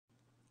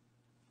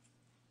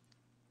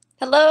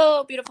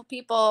Hello, beautiful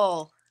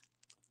people.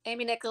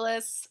 Amy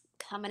Nicholas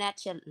coming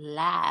at you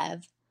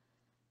live.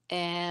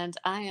 And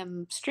I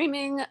am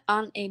streaming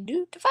on a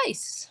new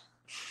device.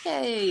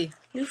 Yay,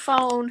 new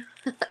phone.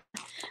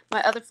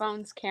 My other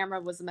phone's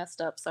camera was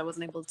messed up, so I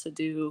wasn't able to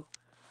do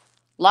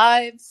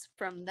lives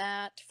from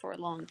that for a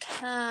long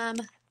time.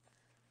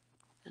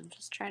 I'm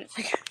just trying to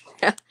figure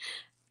out.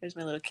 There's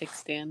my little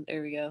kickstand.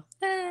 There we go.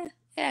 Yeah,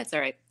 it's all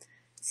right.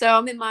 So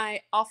I'm in my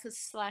office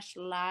slash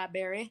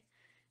library,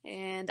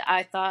 and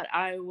I thought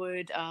I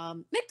would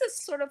make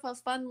this sort of a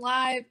fun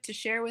live to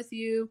share with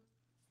you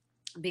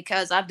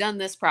because I've done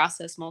this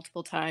process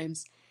multiple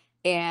times,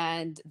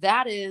 and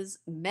that is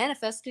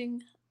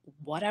manifesting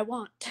what I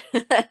want.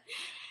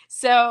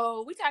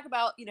 So we talk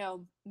about,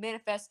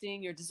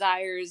 manifesting your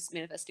desires,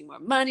 manifesting more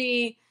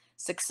money,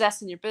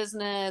 success in your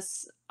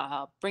business,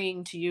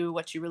 bringing to you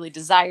what you really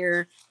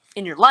desire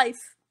in your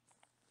life.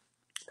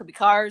 Could be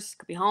cars,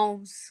 could be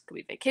homes, could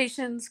be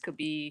vacations, could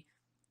be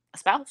a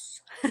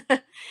spouse.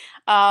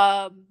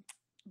 um,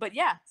 but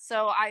yeah,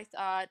 so I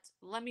thought,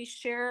 let me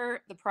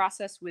share the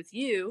process with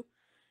you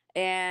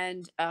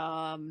and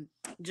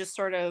just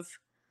sort of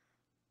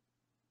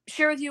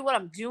share with you what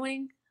I'm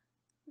doing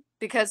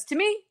because to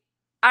me,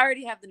 I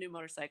already have the new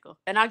motorcycle,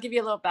 and I'll give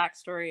you a little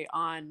backstory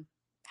on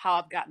how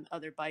I've gotten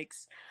other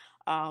bikes.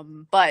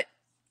 But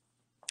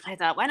I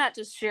thought, why not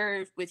just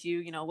share with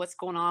you, what's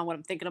going on, what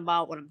I'm thinking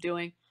about, what I'm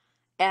doing,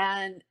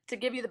 and to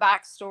give you the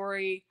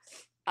backstory.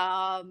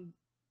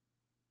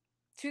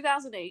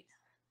 2008,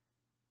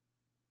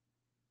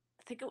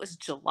 I think it was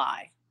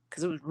July,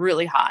 because it was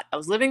really hot. I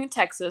was living in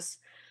Texas.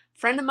 A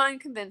friend of mine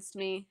convinced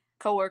me,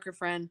 coworker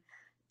friend,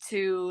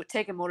 to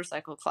take a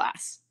motorcycle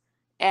class.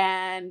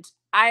 And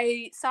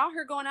I saw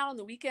her going out on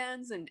the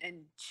weekends, and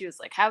she was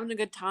like having a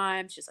good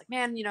time. She's like,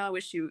 man, I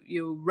wish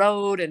you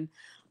rode, and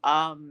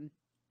um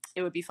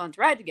it would be fun to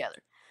ride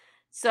together.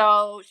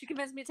 So she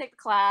convinced me to take the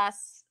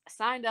class. I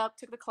signed up,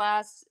 took the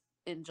class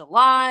in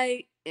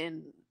July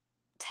in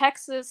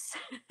Texas.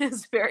 It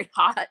was very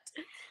hot,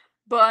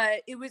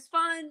 but it was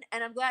fun,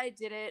 and I'm glad I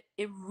did it.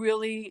 It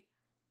really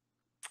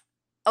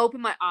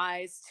opened my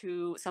eyes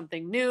to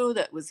something new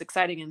that was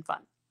exciting and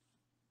fun.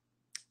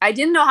 I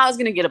didn't know how I was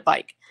going to get a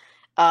bike.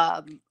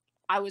 Um,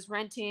 I was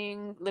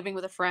renting, living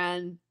with a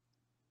friend,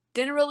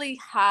 didn't really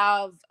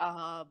have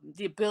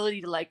the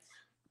ability to, like,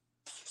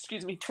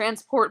 excuse me,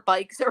 transport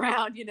bikes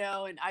around,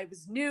 and I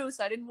was new,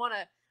 so I didn't want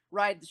to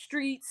ride the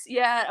streets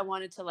yet. I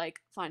wanted to, like,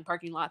 find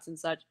parking lots and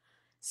such.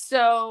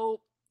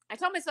 So I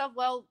told myself,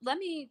 well, let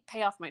me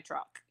pay off my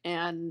truck.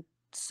 And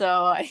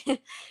so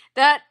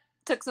that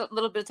took a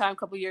little bit of time, a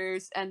couple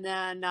years. And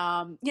then,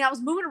 I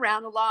was moving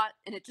around a lot,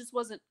 and it just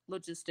wasn't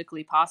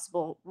logistically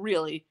possible,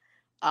 really,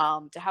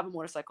 to have a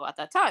motorcycle at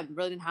that time. I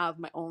really didn't have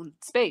my own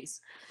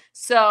space.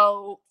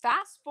 So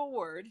fast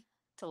forward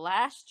to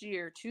last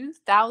year,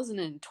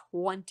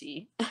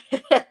 2020,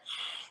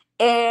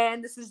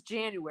 and this is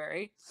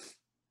January.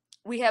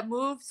 We have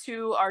moved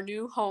to our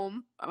new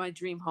home, my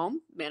dream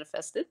home,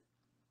 manifested.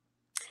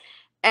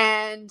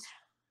 And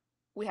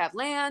we have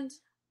land,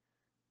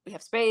 we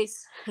have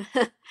space,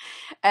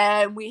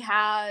 and we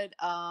had,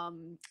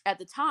 at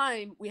the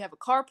time, we have a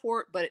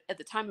carport, but at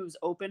the time it was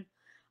open.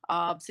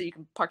 So you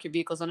can park your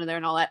vehicles under there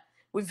and all that.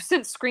 We've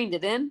since screened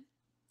it in,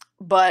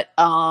 but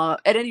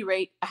at any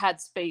rate, I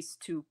had space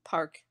to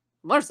park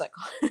a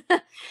motorcycle.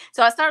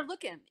 So I started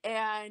looking,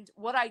 and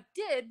what I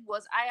did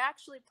was I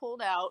actually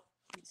pulled out.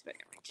 Let me see if I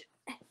can reach it.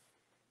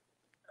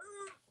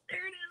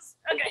 There it is.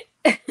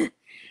 Okay.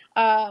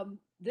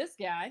 This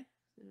guy. I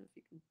don't know if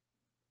you can.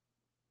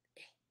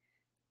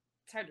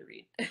 It's hard to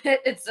read.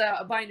 It's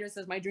a binder that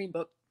says my dream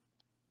book.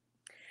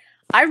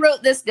 I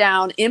wrote this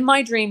down in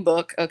my dream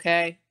book.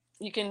 Okay.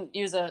 You can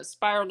use a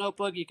spiral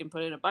notebook. You can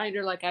put it in a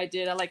binder like I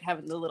did. I like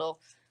having the little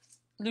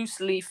loose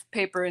leaf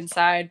paper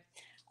inside.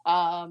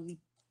 I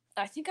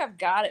think I've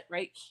got it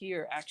right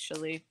here,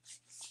 actually.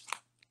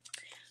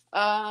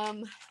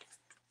 Let's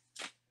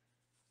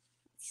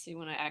see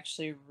when I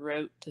actually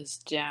wrote this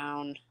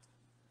down.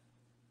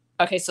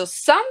 Okay, so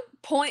some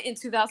point in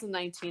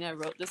 2019, I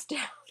wrote this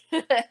down.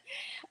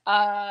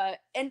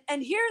 And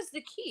here's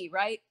the key,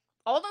 right?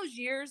 All those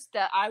years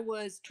that I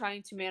was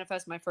trying to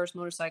manifest my first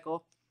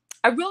motorcycle,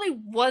 I really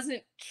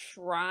wasn't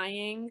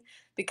trying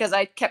because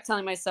I kept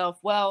telling myself,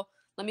 well,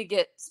 let me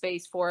get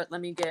space for it.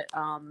 Let me get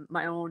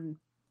my own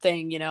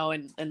thing,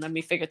 and let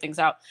me figure things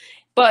out.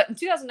 But in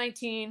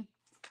 2019,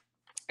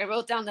 I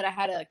wrote down that I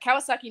had a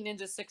Kawasaki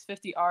Ninja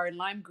 650R in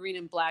lime green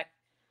and black.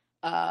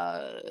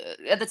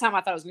 At the time,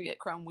 I thought I was going to get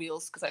chrome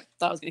wheels because I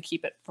thought I was going to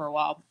keep it for a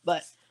while.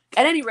 But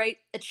at any rate,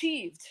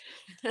 achieved.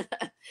 I don't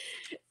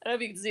know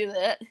if you can see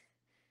that.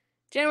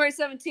 January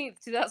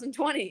 17th,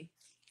 2020,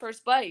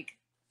 first bike.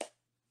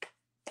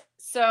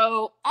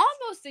 So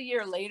almost a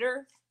year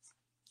later,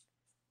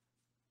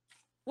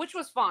 which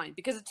was fine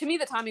because to me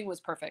the timing was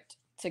perfect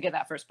to get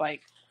that first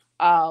bike.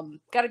 Got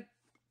a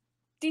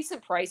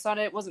decent price on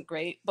it. It wasn't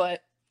great,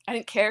 but I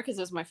didn't care because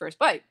it was my first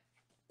bike.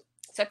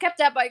 So I kept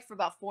that bike for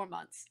about 4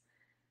 months.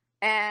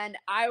 And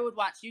I would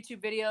watch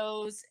YouTube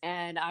videos,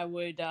 and I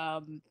would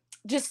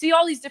just see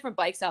all these different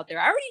bikes out there.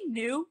 I already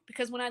knew,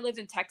 because when I lived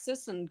in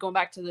Texas and going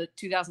back to the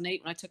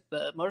 2008 when I took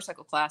the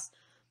motorcycle class,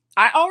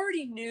 I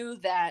already knew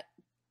that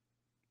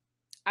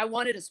I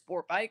wanted a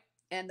sport bike.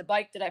 And the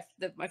bike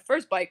my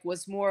first bike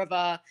was more of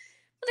a,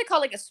 what they call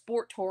like a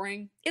sport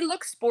touring. It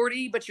looks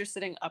sporty, but you're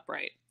sitting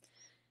upright.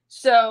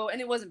 So, and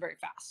it wasn't very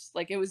fast.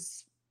 Like, it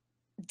was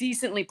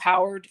decently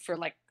powered for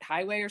like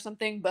highway or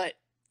something, but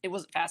it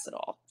wasn't fast at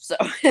all. So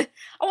I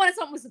wanted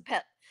something with some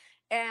pep.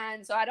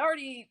 And so I'd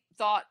already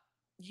thought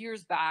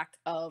years back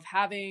of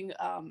having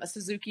a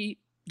Suzuki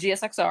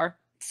GSXR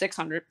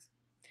 600.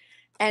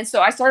 And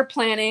so I started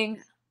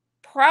planning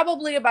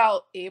probably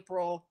about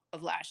April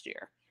of last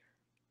year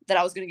that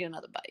I was going to get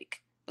another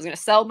bike. I was going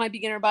to sell my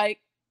beginner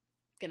bike,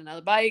 get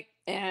another bike.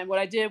 And what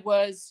I did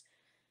was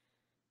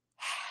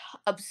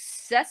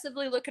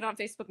obsessively looking on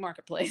Facebook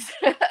Marketplace.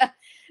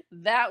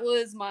 That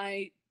was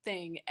my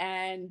thing.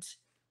 And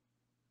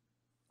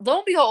lo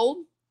and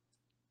behold,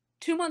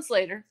 2 months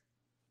later,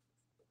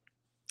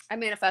 I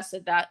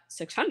manifested that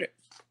 600.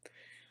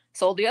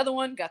 Sold the other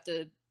one, got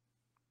the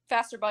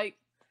faster bike,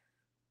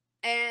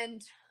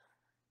 and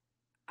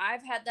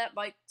I've had that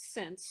bike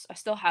since. I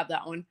still have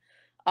that one.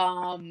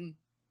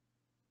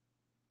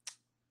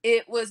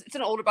 It's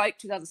an older bike,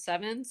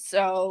 2007,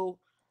 so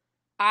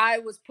I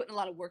was putting a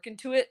lot of work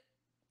into it,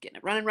 getting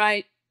it running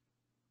right,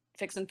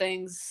 fixing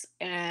things,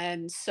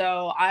 and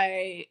so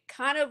I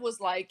kind of was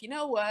like, you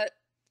know what?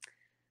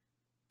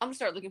 I'm gonna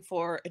start looking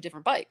for a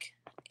different bike.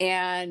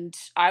 And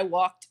I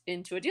walked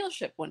into a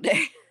dealership one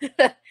day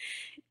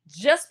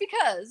just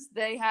because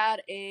they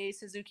had a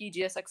Suzuki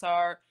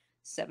GSXR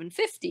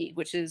 750,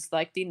 which is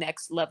like the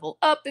next level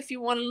up if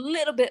you want a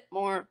little bit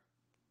more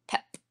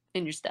pep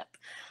in your step.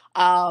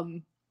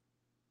 And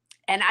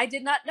I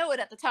did not know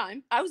it at the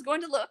time. I was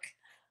going to look,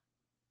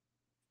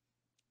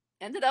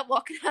 ended up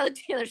walking out of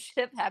the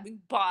dealership having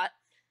bought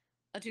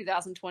a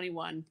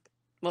 2021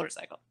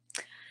 motorcycle.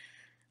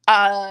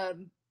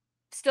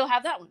 Still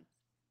have that one.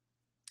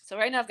 So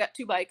right now I've got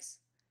two bikes,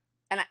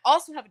 and I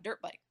also have a dirt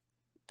bike.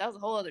 That was a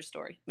whole other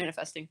story,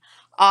 manifesting.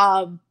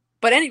 But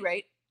at any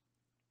rate,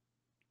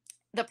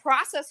 the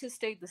process has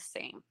stayed the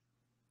same.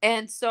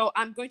 And so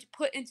I'm going to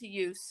put into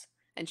use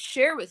and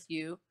share with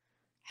you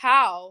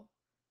how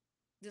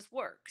this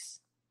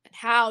works and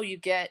how you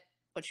get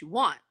what you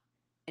want.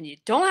 And you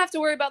don't have to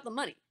worry about the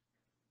money.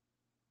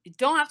 You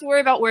don't have to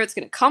worry about where it's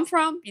going to come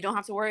from. You don't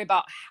have to worry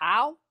about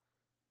how.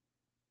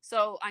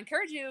 So I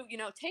encourage you,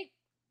 take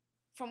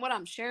from what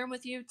I'm sharing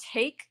with you,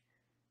 take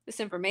this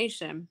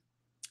information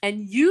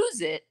and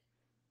use it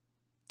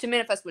to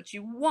manifest what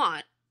you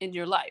want in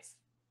your life.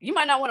 You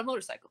might not want a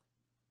motorcycle.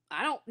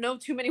 I don't know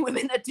too many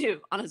women that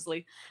do,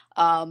 honestly.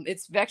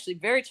 It's actually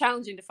very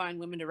challenging to find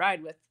women to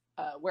ride with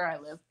where I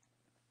live.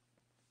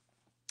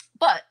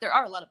 But there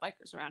are a lot of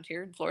bikers around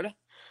here in Florida.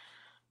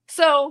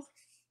 So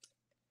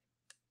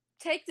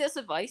take this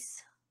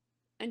advice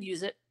and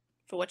use it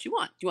for what you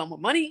want. Do you want more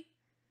money?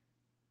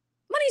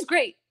 Money's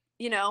great,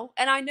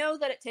 and I know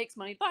that it takes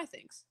money to buy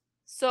things.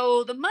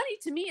 So the money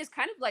to me is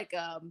kind of like,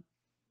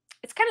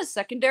 it's kind of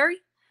secondary,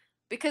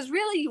 because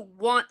really you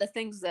want the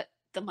things that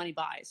the money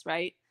buys,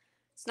 right?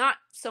 It's not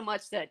so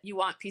much that you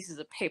want pieces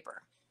of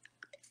paper.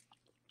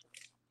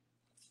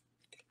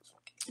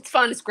 It's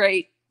fun, it's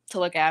great to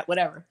look at,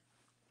 whatever.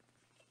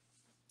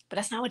 But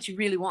that's not what you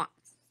really want.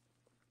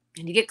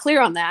 And you get clear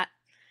on that.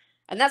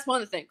 And that's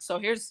one of the things. So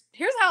here's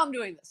how I'm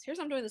doing this. Here's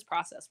how I'm doing this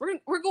process.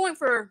 We're going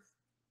for,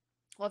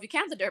 well, if you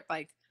count the dirt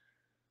bike.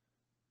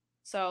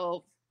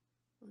 So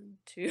 1,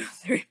 2,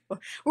 3, 4.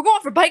 We're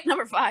going for bike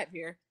number 5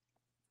 here.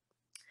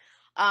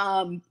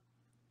 To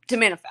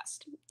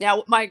manifest.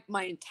 Now, my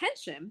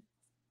intention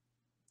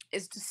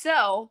is to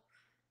sell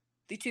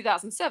the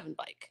 2007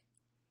 bike,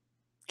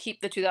 keep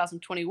the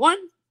 2021,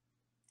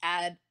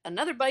 add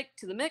another bike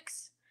to the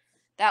mix.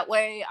 That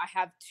way I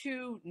have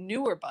 2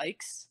 newer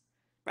bikes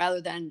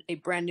rather than a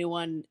brand new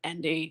one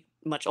and a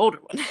much older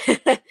one.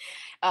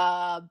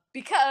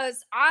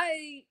 Because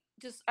I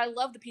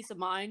love the peace of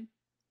mind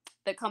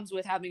that comes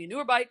with having a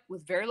newer bike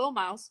with very low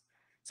miles.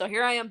 So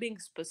here I am being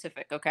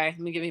specific, okay? Let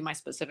me give you my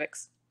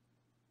specifics.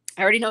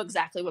 I already know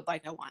exactly what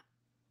bike I want.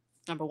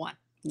 Number 1,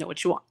 know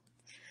what you want.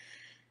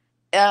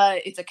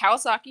 It's a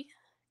Kawasaki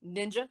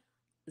Ninja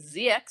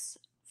ZX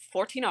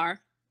 14R.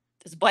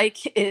 This bike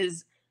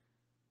is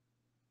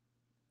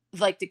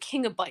like the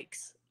king of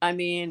bikes. I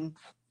mean,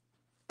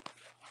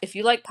 if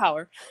you like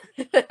power,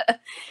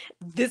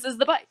 this is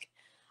the bike.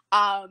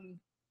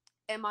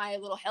 Am I a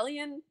little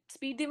hellion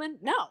speed demon?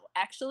 No,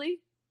 actually,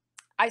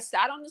 I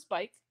sat on this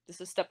bike. This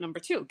is step number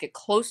 2. Get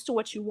close to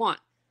what you want.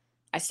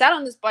 I sat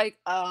on this bike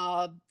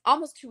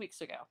almost 2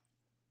 weeks ago.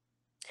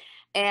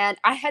 And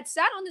I had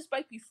sat on this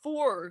bike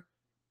before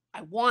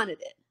I wanted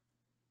it,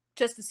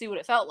 just to see what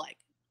it felt like.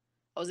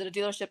 I was at a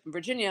dealership in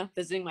Virginia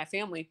visiting my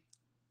family,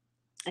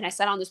 and I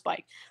sat on this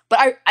bike.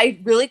 But I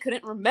really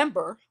couldn't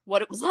remember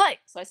what it was like.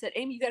 So I said,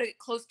 Amy, you got to get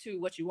close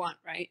to what you want,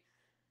 right?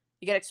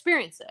 You got to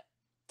experience it.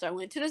 So I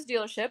went to this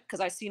dealership because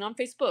I seen on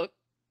Facebook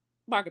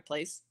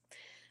Marketplace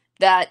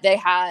that they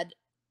had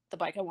the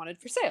bike I wanted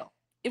for sale.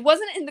 It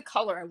wasn't in the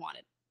color I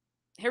wanted.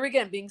 here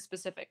again, being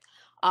specific.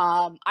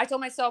 I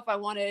told myself I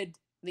wanted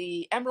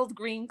the emerald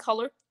green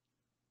color,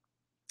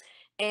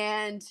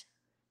 and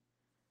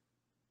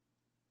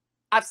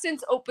I've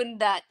since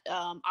opened that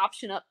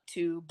option up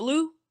to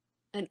blue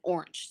and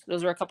orange.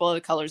 Those are a couple of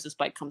the colors this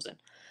bike comes in.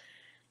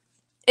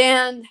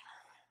 And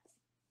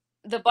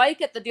the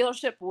bike at the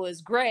dealership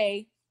was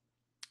gray.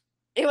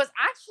 It was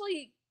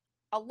actually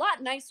a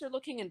lot nicer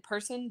looking in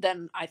person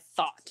than I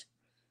thought.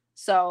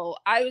 So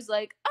I was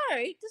like, all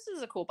right, this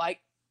is a cool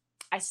bike.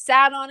 I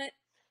sat on it.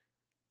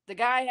 The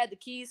guy had the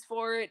keys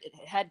for it. It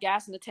had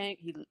gas in the tank.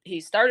 He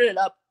started it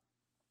up.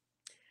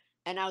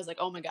 And I was like,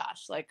 oh my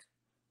gosh, like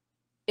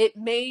it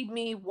made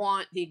me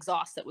want the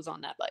exhaust that was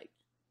on that bike.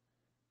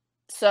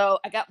 So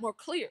I got more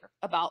clear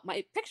about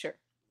my picture.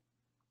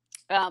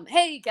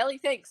 Hey, Kelly,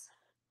 thanks.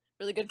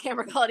 Really good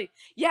camera quality.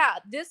 Yeah,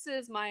 this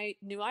is my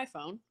new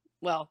iPhone.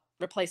 Well,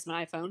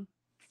 replacement iPhone.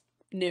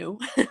 New.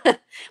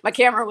 My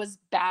camera was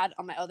bad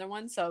on my other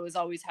one, so I was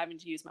always having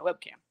to use my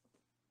webcam.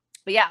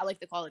 But yeah, I like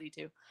the quality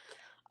too.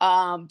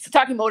 So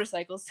talking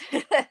motorcycles.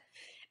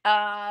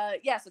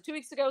 Yeah, so 2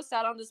 weeks ago,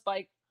 sat on this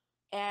bike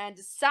and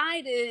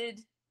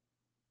decided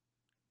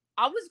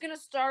I was going to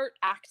start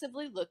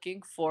actively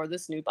looking for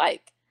this new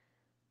bike.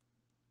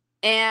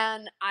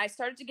 And I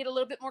started to get a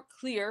little bit more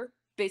clear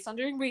based on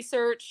doing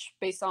research,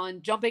 based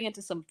on jumping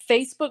into some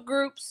Facebook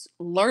groups,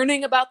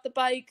 learning about the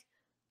bike,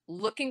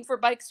 looking for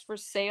bikes for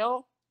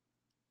sale.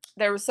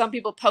 There were some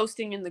people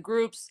posting in the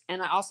groups,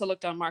 and I also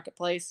looked on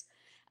Marketplace,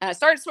 and I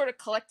started sort of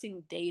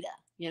collecting data.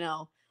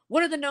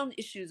 What are the known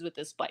issues with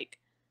this bike?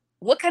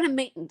 What kind of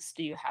maintenance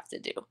do you have to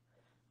do?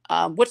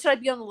 What should I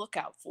be on the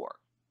lookout for?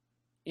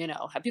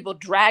 Have people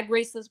drag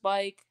race this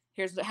bike?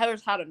 Here's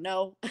how to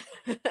know.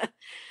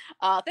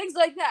 Things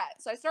like that.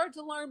 So I started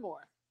to learn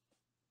more.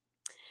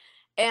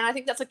 And I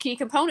think that's a key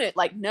component,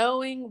 like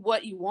knowing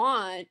what you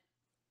want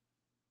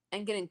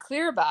and getting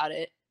clear about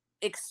it,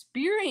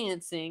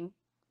 experiencing,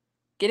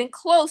 getting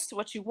close to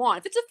what you want.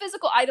 If it's a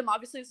physical item,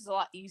 obviously this is a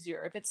lot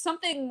easier. If it's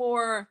something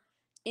more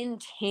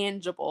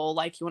intangible,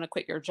 like you want to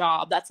quit your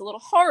job, that's a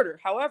little harder.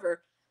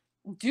 However,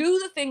 do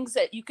the things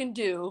that you can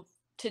do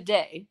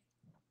today,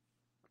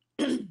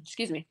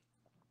 excuse me,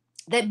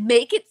 that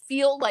make it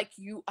feel like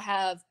you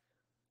have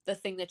the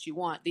thing that you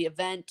want, the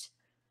event,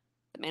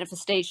 the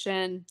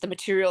manifestation, the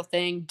material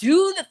thing.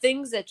 Do the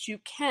things that you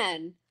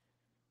can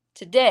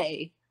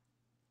today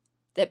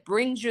that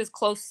brings you as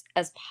close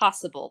as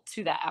possible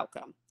to that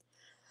outcome.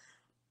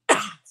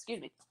 Excuse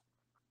me.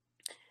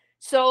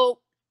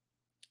 So,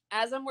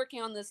 as I'm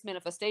working on this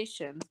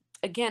manifestation,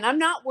 again, I'm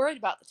not worried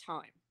about the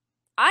time.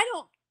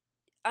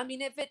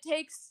 If it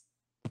takes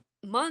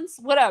months,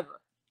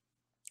 whatever,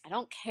 I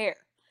don't care.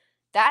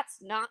 That's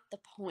not the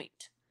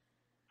point.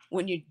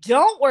 When you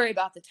don't worry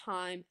about the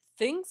time,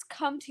 things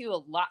come to you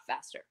a lot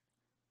faster.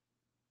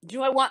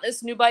 Do I want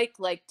this new bike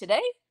like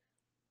today?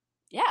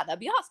 Yeah, that'd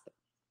be awesome.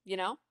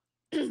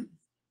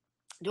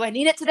 Do I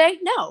need it today?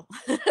 No.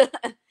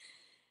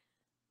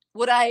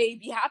 Would I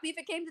be happy if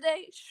it came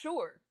today?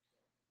 Sure.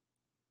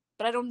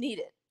 But I don't need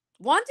it.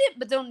 Want it,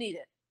 but don't need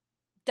it.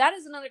 That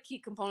is another key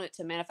component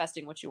to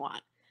manifesting what you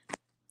want.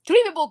 Too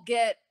many people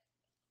get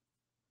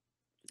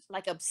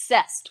like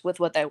obsessed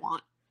with what they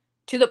want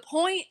to the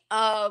point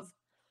of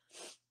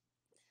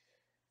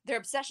their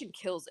obsession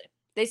kills it.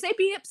 They say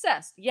be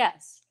obsessed.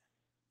 Yes,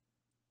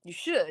 you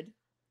should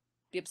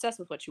be obsessed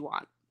with what you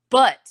want,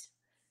 but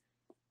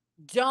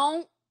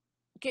don't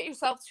get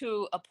yourself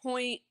to a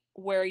point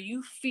where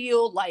you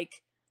feel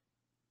like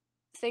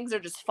things are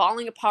just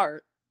falling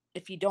apart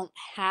if you don't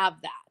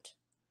have that.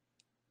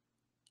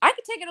 I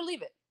could take it or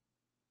leave it.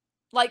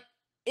 Like,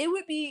 it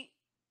would be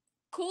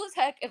cool as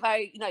heck if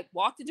I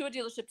walked into a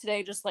dealership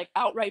today, just like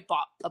outright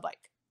bought a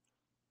bike.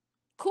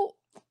 Cool.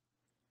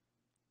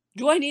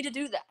 Do I need to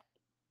do that?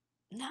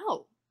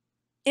 No.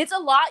 It's a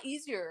lot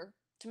easier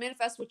to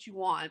manifest what you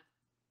want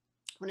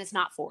when it's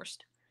not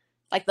forced.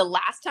 Like the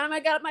last time I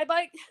got my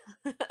bike,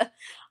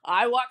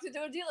 I walked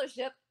into a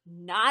dealership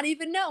not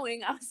even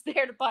knowing I was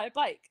there to buy a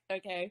bike.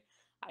 Okay.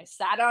 I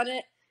sat on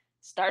it,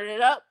 started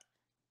it up.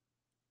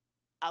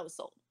 I was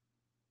sold.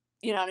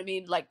 You know what I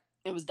mean? Like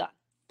it was done.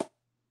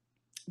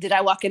 Did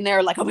I walk in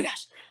there like, oh my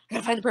gosh, I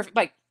gotta find the perfect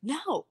bike?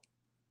 No.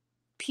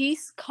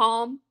 Peace,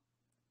 calm,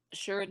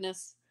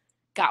 assuredness.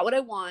 Got what I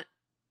want.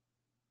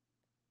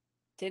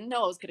 Didn't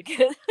know I was gonna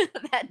get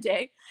it that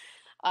day.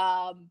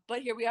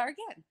 But here we are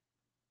again.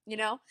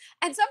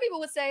 And some people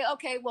would say,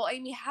 okay, well,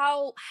 Amy,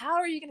 how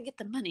are you going to get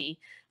the money?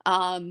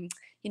 Do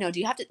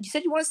you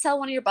said you want to sell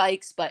one of your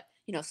bikes, but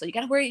so you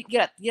got to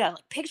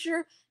like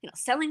picture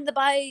selling the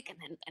bike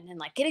and then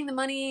like getting the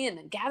money and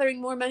then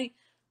gathering more money.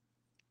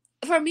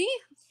 For me,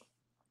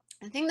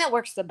 the thing that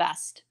works the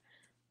best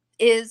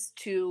is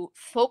to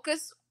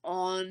focus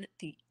on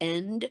the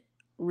end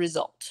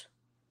result,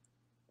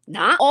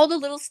 not all the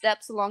little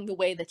steps along the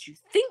way that you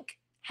think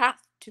have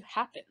to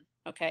happen.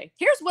 Okay,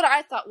 here's what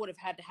I thought would have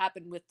had to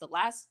happen with the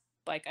last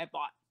bike I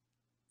bought.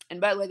 And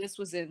by the way, this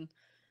was in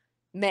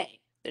May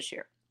this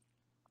year.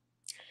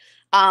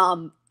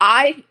 I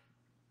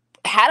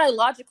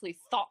logically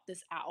thought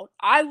this out,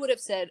 I would have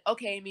said,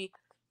 okay, Amy,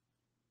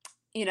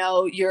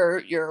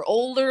 your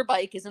older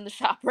bike is in the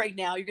shop right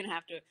now. You're going to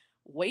have to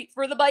wait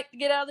for the bike to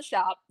get out of the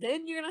shop.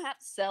 Then you're going to have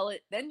to sell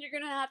it. Then you're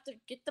going to have to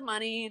get the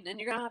money. And then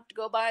you're going to have to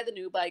go buy the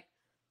new bike.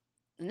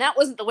 And that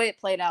wasn't the way it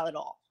played out at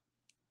all.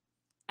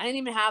 I didn't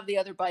even have the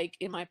other bike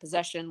in my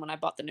possession when I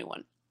bought the new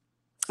one.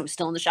 It was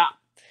still in the shop.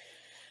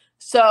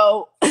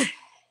 So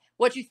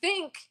what you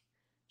think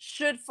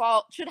should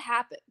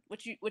happen,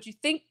 what you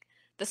think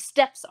the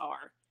steps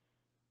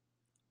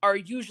are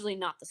usually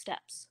not the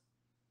steps.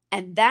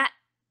 And that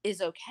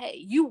is okay.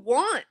 You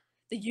want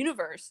the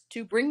universe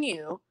to bring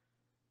you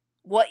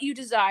what you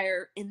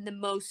desire in the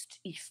most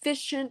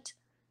efficient,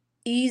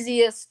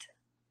 easiest,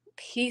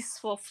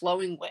 peaceful,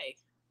 flowing way,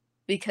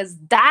 because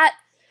that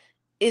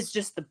is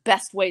just the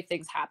best way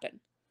things happen.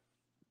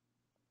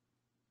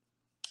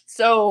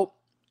 So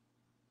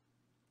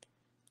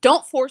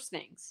don't force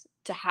things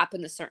to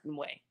happen a certain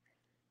way.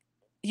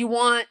 You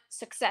want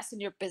success in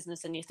your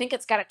business and you think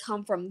it's got to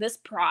come from this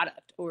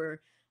product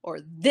or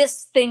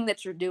this thing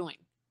that you're doing.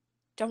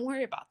 Don't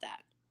worry about that.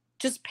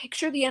 Just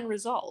picture the end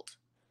result.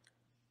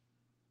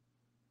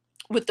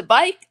 With the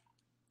bike,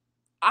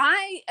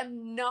 I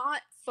am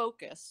not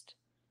focused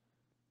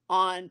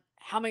on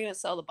how am I going to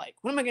sell the bike?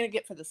 What am I going to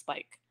get for this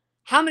bike?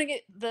 How am I going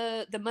to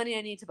get the money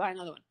I need to buy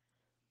another one?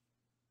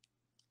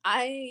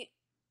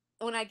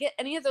 When I get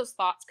any of those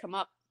thoughts come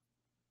up,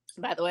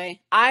 by the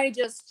way, I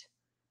just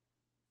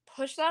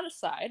push that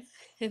aside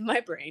in my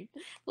brain, a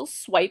little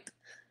swipe,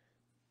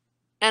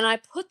 and I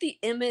put the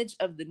image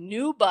of the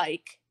new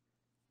bike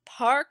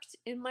parked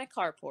in my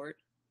carport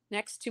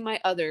next to my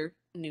other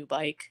new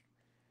bike.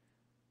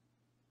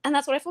 And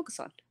that's what I focus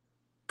on.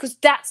 Because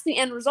that's the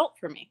end result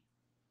for me,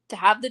 to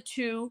have the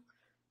two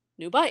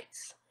new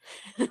bikes.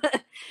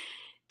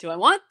 Do I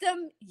want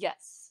them?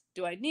 Yes.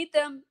 Do I need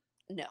them?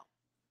 No.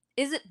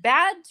 Is it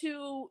bad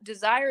to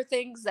desire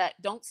things that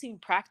don't seem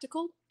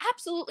practical?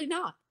 Absolutely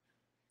not.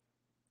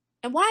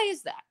 And why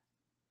is that?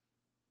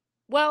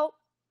 Well,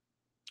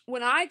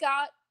 when I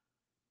got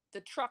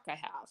the truck I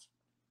have,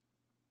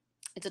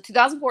 it's a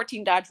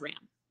 2014 Dodge Ram.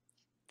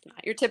 It's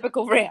not your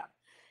typical Ram.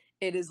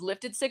 It is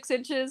lifted 6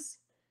 inches.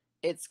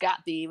 It's got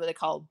what they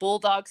call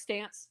bulldog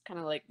stance, kind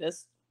of like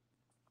this.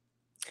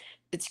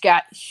 It's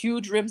got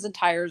huge rims and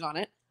tires on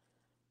it.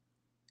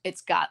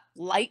 It's got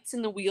lights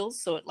in the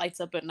wheels, so it lights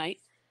up at night.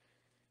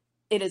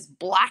 It is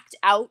blacked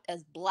out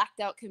as blacked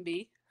out can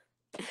be.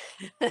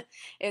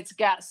 It's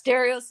got a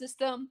stereo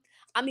system.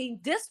 I mean,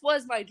 this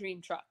was my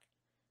dream truck.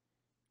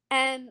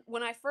 And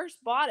when I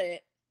first bought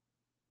it,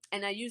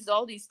 and I used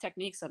all these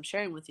techniques I'm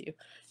sharing with you,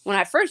 when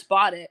I first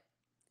bought it,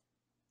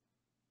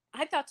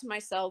 I thought to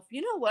myself,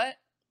 you know what?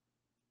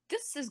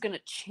 This is going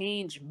to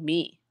change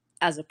me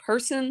as a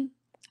person,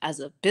 as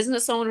a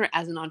business owner,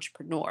 as an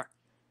entrepreneur.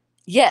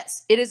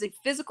 Yes, it is a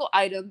physical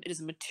item. It is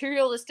a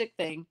materialistic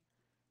thing,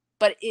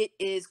 but it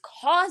is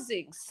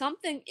causing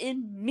something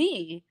in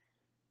me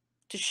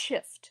to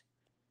shift,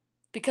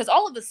 because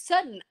all of a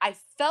sudden I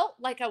felt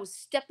like I was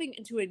stepping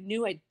into a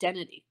new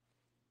identity,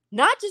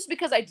 not just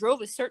because I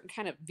drove a certain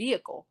kind of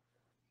vehicle,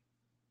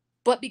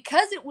 but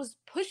because it was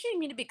pushing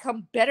me to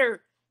become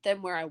better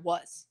than where I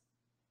was.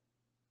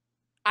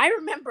 I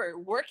remember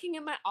working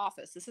in my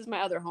office. This is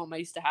my other home I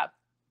used to have.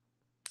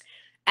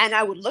 And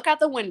I would look out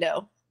the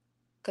window,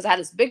 because I had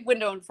this big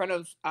window in front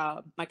of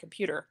my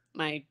computer,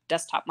 my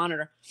desktop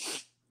monitor.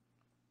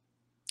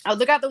 I would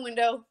look out the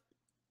window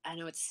and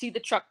I would see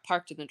the truck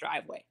parked in the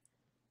driveway.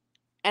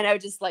 And I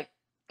would just like,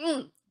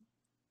 I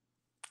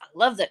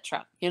love that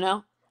truck,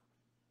 And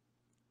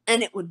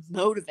it would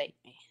motivate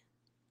me.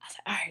 I was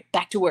like, all right,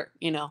 back to work,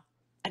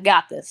 I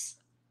got this.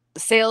 The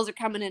sales are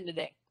coming in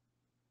today.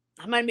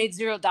 I might have made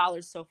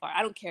 $0 so far.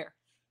 I don't care.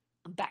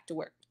 I'm back to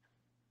work.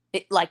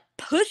 It like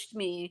pushed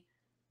me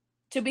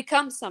to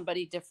become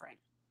somebody different.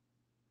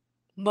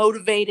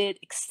 Motivated,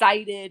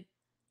 excited.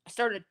 I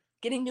started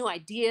getting new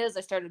ideas.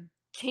 I started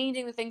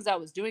changing the things I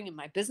was doing in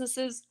my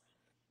businesses.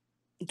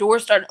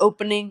 Doors started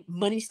opening.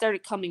 Money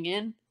started coming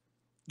in.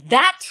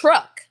 That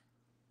truck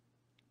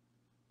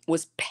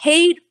was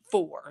paid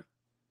for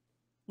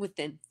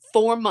within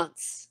 4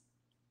 months.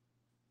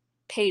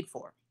 Paid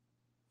for.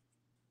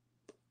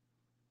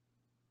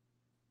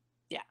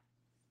 Yeah.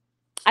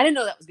 I didn't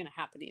know that was going to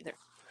happen either.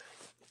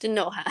 Didn't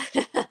know how.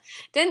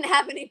 Didn't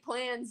have any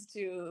plans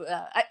to.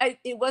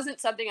 It wasn't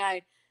something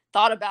I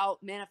thought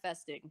about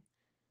manifesting,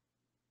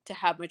 to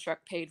have my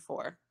truck paid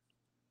for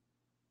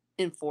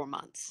in 4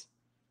 months.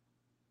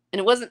 And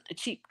it wasn't a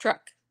cheap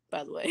truck,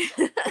 by the way.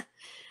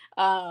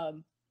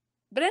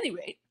 But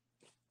anyway,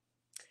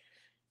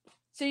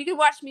 so you can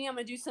watch me. I'm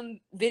going to do some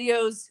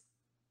videos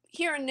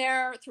here and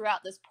there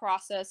throughout this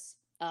process.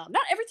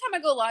 Not every time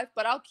I go live,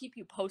 but I'll keep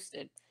you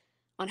posted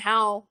on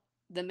how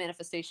the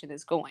manifestation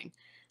is going.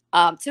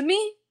 To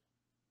me,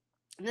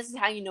 and this is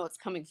how you know it's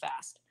coming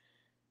fast.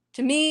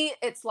 To me,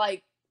 it's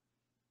like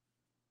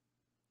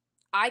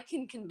I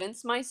can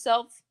convince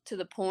myself to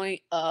the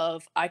point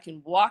of I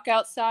can walk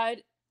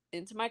outside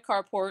into my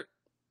carport.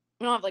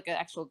 We don't have like an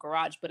actual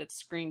garage, but it's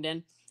screened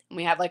in. And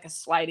we have like a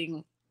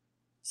sliding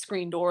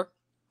screen door.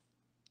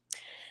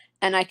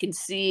 And I can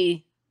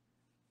see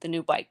the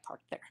new bike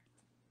parked there.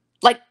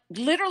 Like,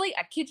 literally,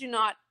 I kid you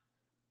not,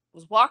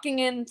 was walking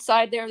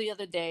inside there the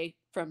other day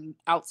from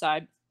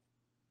outside,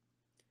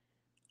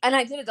 and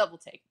I did a double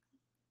take.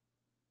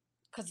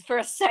 Because for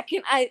a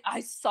second,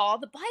 I saw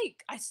the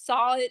bike. I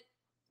saw it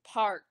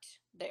parked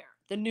there,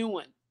 the new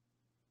one.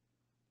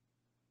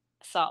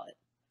 I saw it.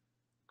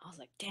 I was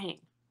like, dang,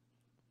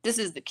 this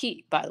is the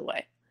key, by the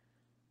way.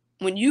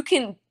 When you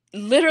can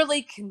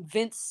literally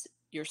convince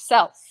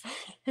yourself,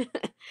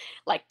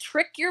 like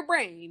trick your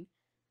brain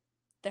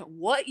that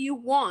what you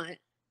want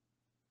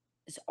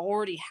is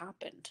already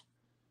happened.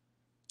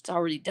 It's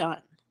already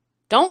done.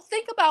 Don't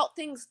think about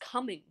things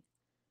coming.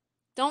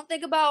 Don't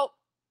think about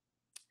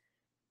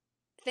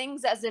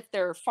things as if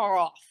they're far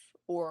off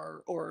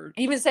or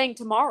even saying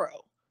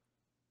tomorrow.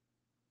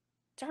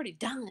 It's already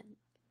done.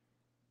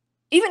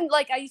 Even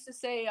like I used to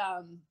say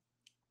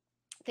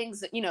things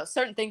that,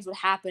 certain things would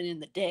happen in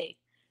the day.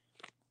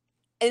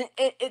 And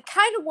it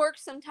kind of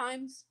works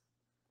sometimes,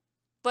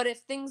 but if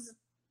things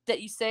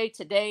that you say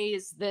today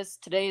is this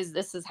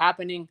is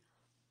happening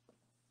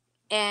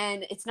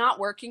and it's not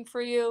working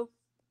for you,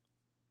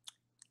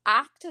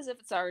 act as if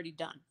it's already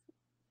done.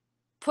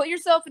 Put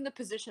yourself in the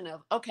position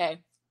of, okay,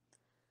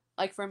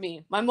 like for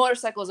me, my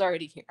motorcycle is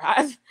already here.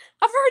 I've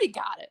already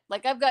got it.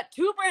 Like I've got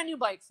 2 brand new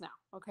bikes now,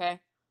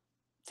 okay?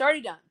 It's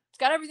already done. It's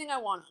got everything I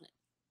want on it.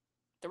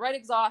 The right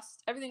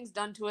exhaust, everything's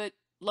done to it,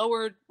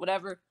 lowered,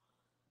 whatever.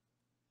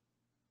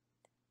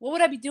 What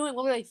would I be doing?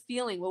 What would I be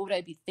feeling? What would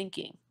I be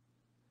thinking?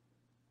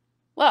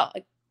 Well,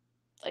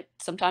 like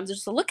sometimes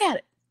just to look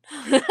at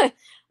it.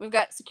 We've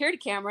got security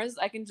cameras.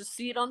 I can just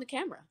see it on the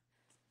camera.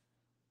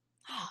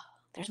 Oh,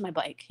 there's my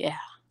bike. Yeah.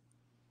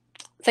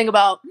 Think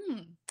about,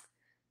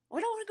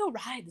 where do I want to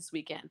go ride this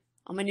weekend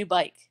on my new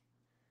bike?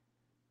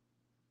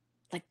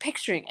 Like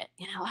picturing it,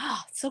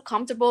 it's so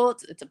comfortable.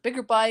 It's a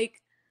bigger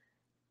bike.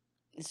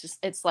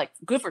 It's like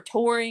good for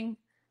touring.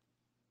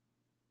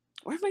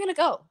 Where am I going to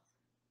go?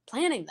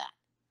 Planning that.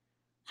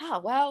 Oh,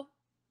 well,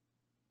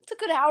 it's a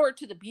good hour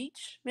to the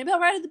beach. Maybe I'll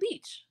ride at the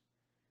beach.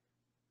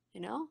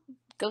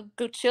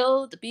 Go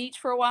chill at the beach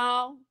for a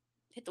while,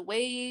 hit the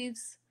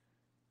waves,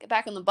 get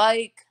back on the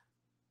bike,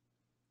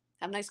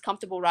 have a nice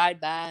comfortable ride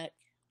back.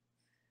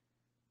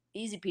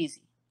 Easy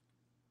peasy.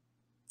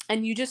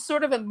 And you just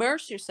sort of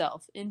immerse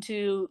yourself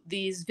into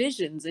these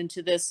visions,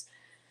 into this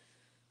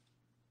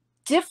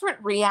different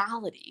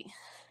reality.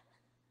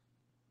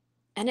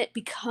 And it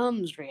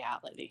becomes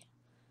reality.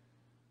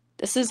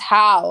 This is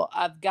how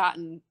I've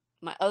gotten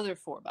my other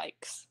 4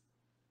 bikes.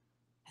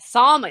 I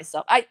saw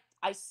myself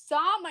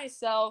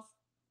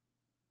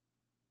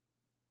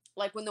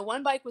like when the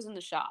one bike was in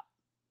the shop,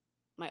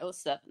 my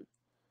 '07.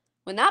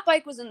 When that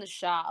bike was in the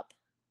shop,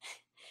 it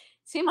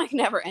seemed like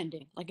never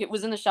ending. Like it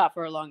was in the shop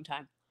for a long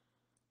time.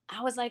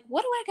 I was like,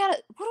 what do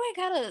I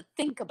gotta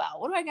think about?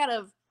 What do I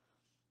gotta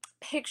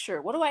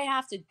picture? What do I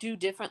have to do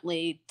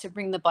differently to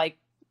bring the bike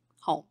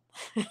home?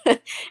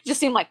 It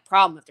just seemed like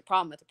problem after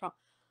problem after problem.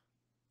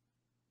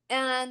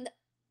 And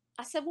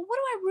I said, well, what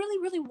do I really,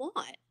 really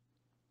want?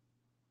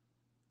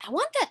 I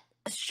want that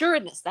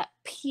assuredness, that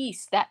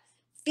peace, that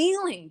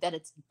feeling that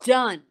it's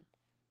done,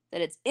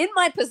 that it's in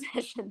my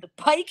possession. The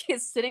bike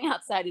is sitting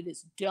outside. It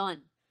is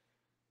done.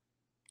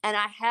 And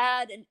I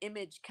had an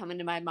image come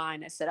into my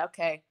mind. I said,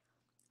 okay,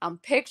 I'm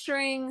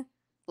picturing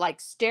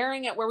like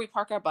staring at where we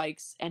park our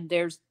bikes, and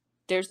there's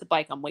the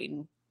bike I'm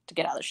waiting to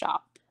get out of the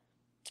shop.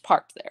 It's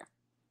parked there.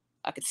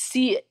 I could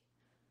see it.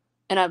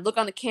 And I'd look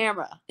on the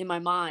camera in my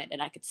mind,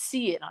 and I could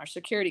see it on our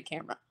security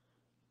camera.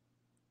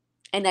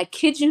 And I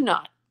kid you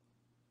not,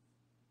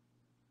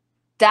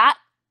 that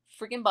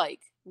freaking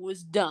bike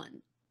was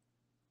done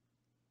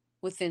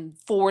within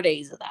 4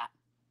 days of that.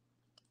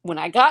 When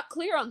I got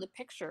clear on the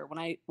picture, when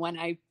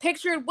I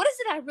pictured what is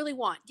it I really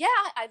want? Yeah,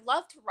 I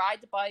love to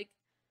ride the bike.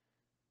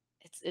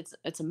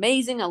 It's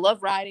amazing. I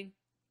love riding.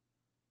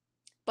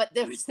 But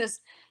there was this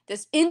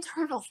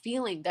internal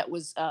feeling that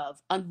was of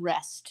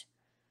unrest,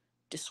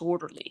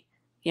 disorderly.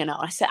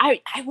 I said,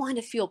 I want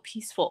to feel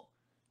peaceful.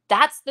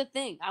 That's the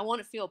thing. I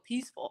want to feel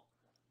peaceful,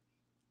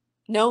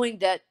 knowing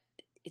that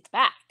it's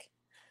back.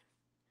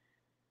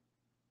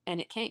 And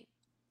it came.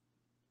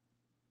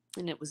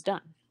 And it was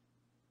done.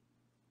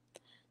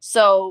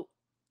 So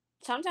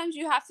sometimes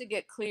you have to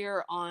get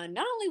clear on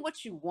not only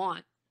what you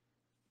want,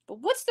 but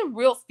what's the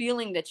real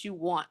feeling that you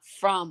want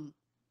from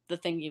the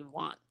thing you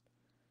want.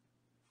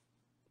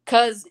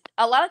 Because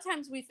a lot of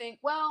times we think,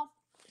 well,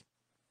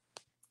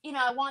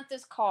 I want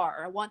this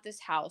car, I want this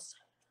house.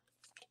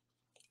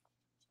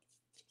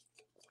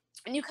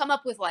 And you come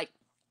up with like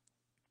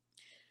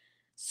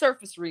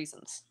surface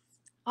reasons.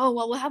 Oh,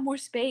 well, we'll have more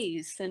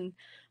space. And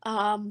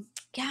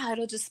yeah,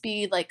 it'll just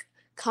be like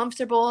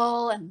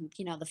comfortable, and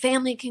the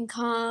family can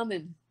come,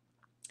 and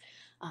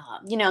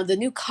the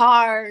new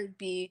car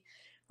be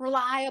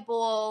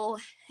reliable,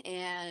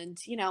 and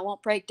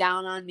won't break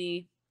down on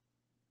me.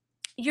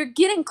 You're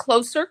getting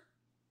closer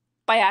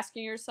by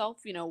asking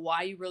yourself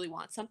why you really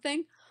want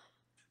something,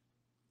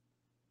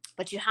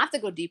 but you have to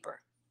go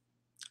deeper.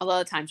 A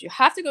lot of times you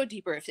have to go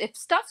deeper. If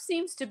stuff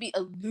seems to be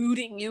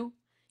eluding you,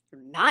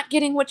 You're not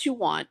getting what you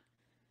want.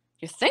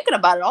 You're thinking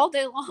about it all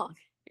day long.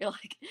 You're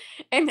like,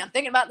 Amy, I'm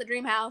thinking about the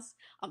dream house.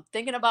 I'm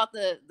thinking about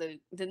the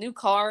new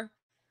car.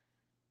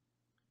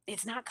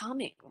 It's not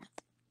coming.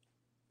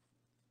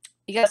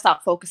 You got to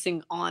stop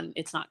focusing on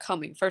it's not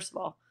coming, first of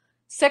all.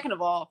 Second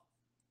of all,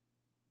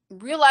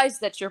 realize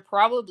that you're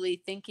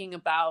probably thinking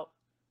about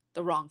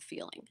the wrong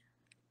feeling.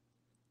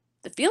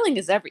 The feeling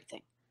is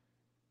everything.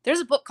 There's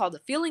a book called The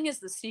Feeling is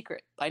the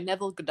Secret by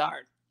Neville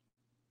Goddard.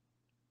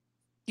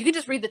 You can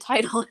just read the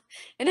title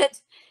and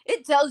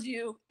it tells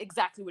you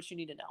exactly what you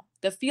need to know.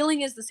 The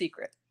feeling is the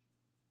secret.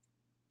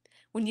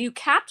 When you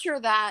capture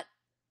that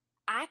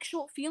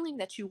actual feeling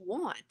that you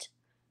want,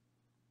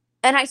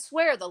 and I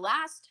swear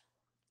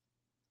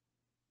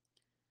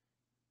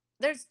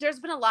there's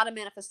been a lot of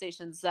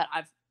manifestations that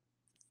I've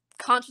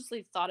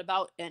consciously thought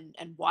about and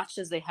watched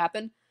as they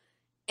happen.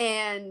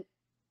 And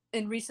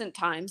in recent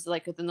times,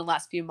 like within the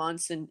last few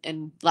months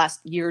and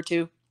last year or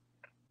two,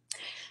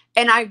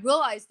 and I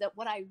realized that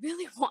what I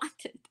really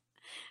wanted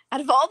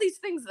out of all these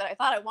things that I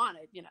thought I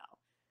wanted,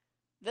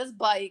 this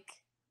bike,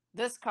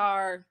 this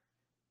car,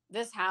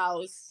 this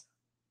house,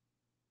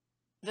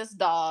 this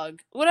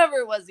dog, whatever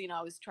it was,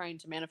 I was trying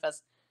to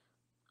manifest,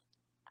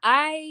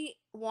 I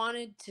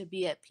wanted to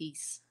be at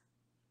peace.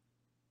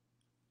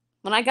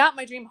 When I got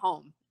my dream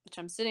home, which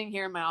I'm sitting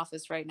here in my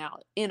office right now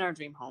in our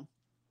dream home,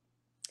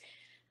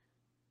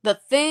 the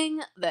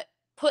thing that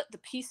put the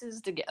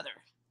pieces together,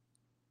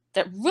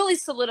 that really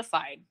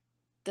solidified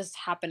this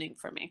happening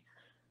for me,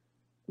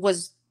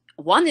 was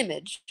one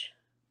image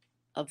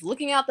of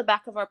looking out the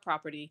back of our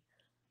property,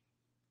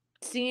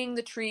 seeing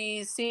the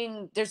trees,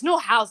 there's no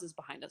houses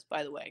behind us,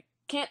 by the way.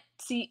 Can't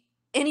see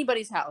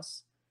anybody's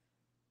house,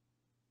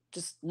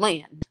 just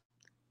land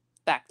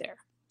back there.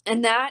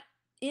 And that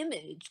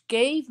image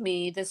gave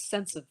me this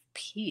sense of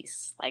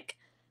peace. Like,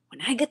 when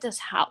I get this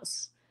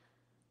house,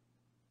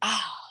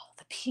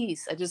 the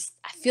peace. I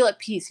feel at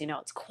peace.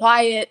 It's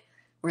quiet.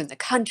 We're in the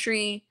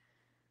country.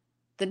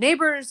 The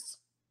neighbors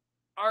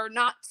are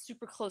not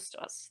super close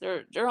to us.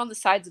 They're on the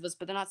sides of us,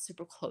 but they're not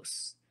super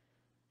close.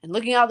 And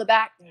looking out the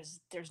back,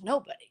 there's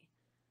nobody,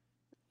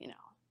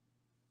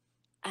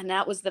 And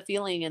that was the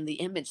feeling and the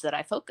image that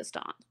I focused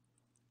on.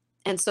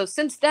 And so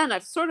since then,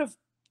 I've sort of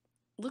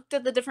looked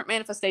at the different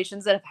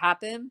manifestations that have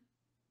happened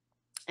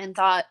and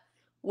thought,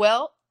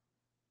 well,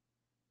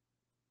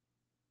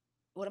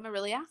 what am I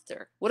really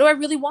after? What do I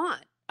really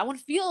want? I want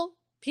to feel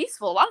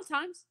peaceful a lot of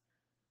times.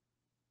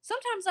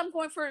 Sometimes I'm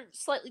going for a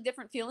slightly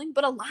different feeling,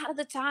 but a lot of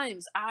the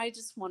times I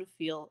just want to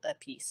feel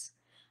at peace.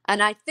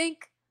 And I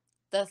think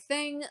the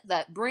thing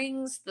that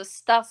brings the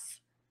stuff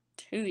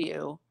to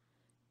you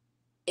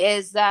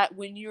is that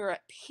when you're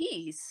at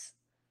peace,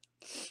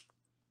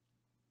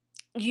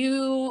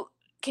 you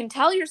can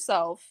tell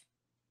yourself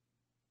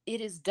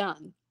it is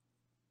done.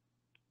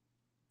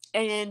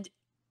 And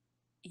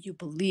you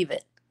believe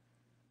it.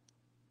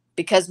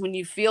 Because when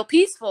you feel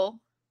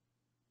peaceful,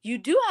 you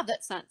do have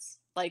that sense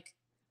like,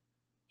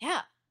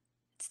 yeah,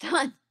 it's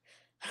done.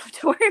 I don't have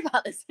to worry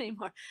about this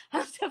anymore. I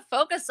don't have to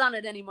focus on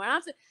it anymore. I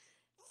don't have to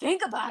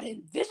think about it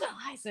and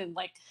visualize it and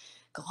like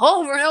go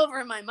over and over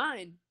in my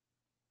mind.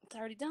 It's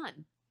already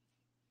done.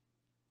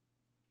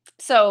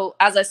 So,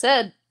 as I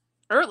said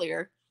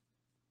earlier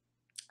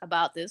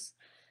about this,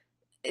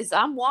 is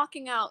I'm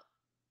walking out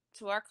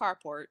to our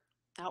carport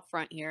out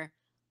front here,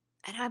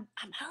 and I'm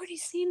already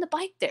seeing the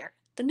bike there,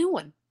 the new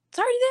one. It's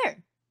already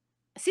there.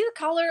 I see the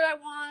color I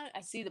want.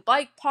 I see the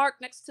bike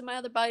parked next to my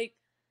other bike.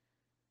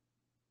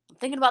 I'm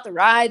thinking about the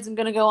rides I'm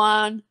gonna go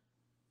on,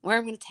 where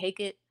I'm gonna take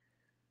it,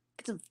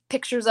 get some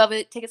pictures of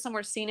it, take it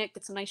somewhere scenic,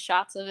 get some nice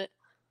shots of it,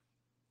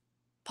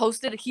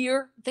 post it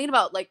here. I'm thinking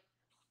about like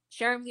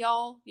sharing with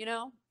y'all,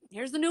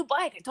 here's the new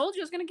bike. I told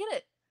you I was gonna get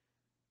it.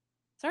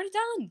 It's already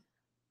done.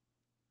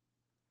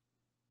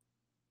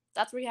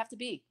 That's where you have to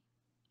be.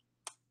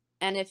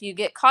 And if you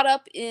get caught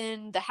up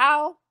in the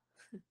how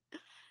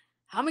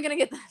am I gonna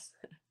get this?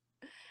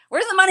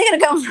 Where's the money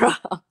gonna come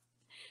from?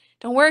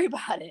 Don't worry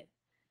about it.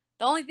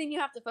 The only thing you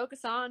have to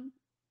focus on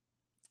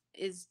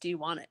is, do you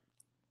want it?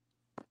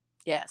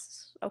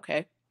 Yes.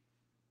 Okay.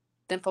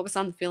 Then focus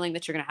on the feeling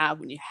that you're going to have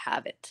when you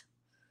have it.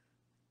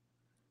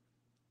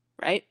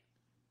 Right?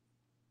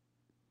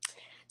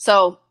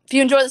 So if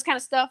you enjoy this kind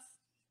of stuff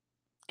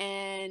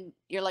and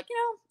you're like,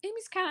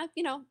 Amy's kind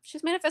of,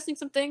 she's manifesting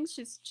some things.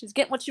 She's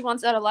getting what she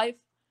wants out of life.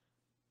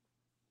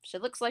 She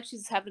looks like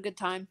she's having a good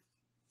time.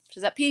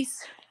 She's at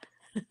peace.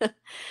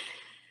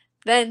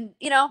 Then,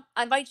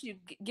 I invite you,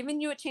 giving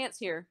you a chance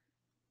here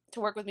to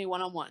work with me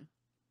one-on-one.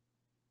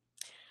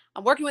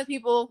 I'm working with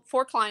people,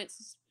 4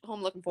 clients who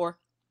I'm looking for,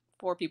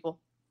 4 people.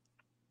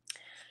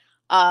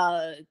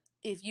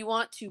 If you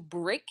want to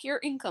break your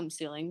income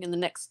ceiling in the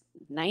next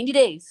 90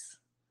 days,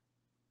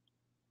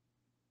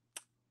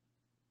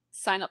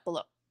 sign up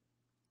below.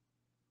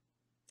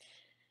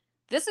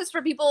 This is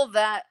for people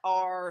that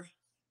are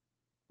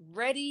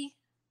ready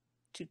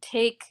to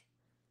take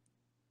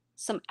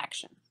some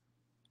action.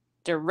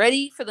 They're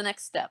ready for the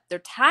next step. They're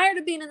tired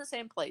of being in the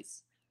same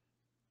place.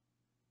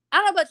 I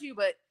don't know about you,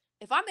 but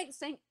if I make the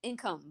same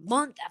income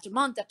month after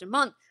month after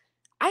month,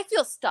 I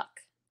feel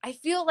stuck. I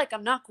feel like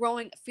I'm not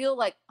growing. I feel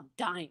like I'm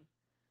dying.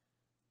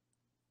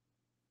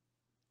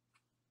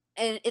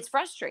 And it's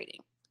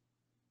frustrating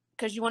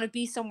because you want to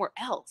be somewhere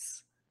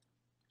else.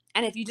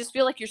 And if you just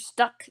feel like you're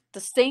stuck the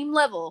same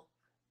level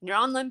in your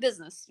online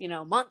business,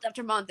 month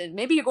after month, and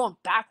maybe you're going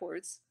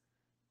backwards,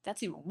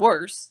 that's even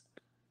worse.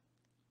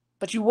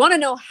 But you want to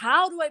know,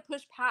 how do I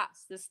push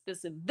past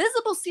this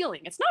invisible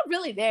ceiling? It's not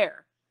really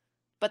there,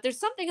 but there's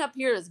something up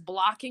here that's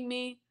blocking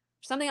me.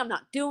 There's something I'm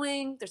not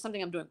doing. There's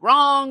something I'm doing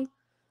wrong.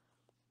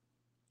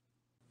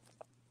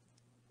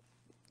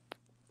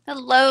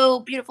 Hello,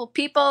 beautiful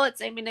people.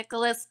 It's Amy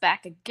Nicholas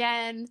back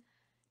again,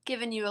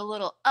 giving you a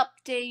little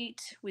update.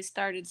 We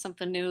started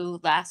something new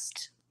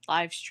last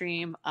live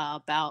stream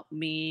about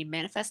me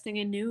manifesting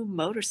a new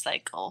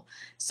motorcycle.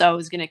 So I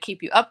was going to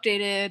keep you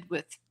updated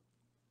with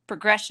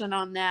progression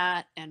on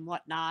that and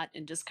whatnot,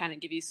 and just kind of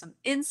give you some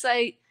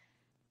insight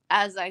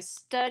as I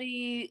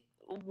study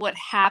what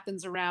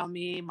happens around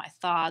me, my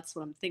thoughts,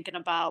 what I'm thinking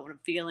about, what I'm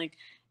feeling,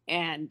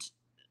 and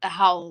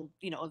how,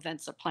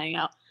 events are playing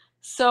out.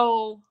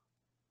 So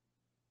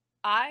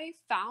I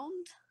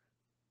found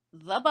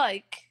the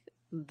bike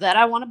that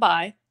I want to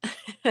buy.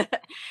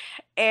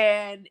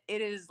 And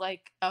it is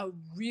like a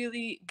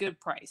really good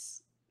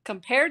price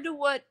compared to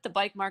what the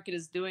bike market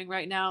is doing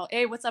right now.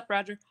 Hey, what's up,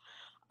 Roger?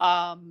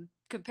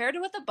 Compared to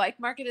what the bike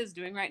market is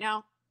doing right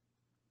now,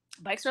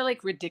 bikes are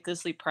like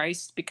ridiculously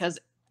priced because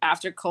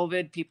after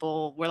COVID,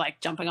 people were like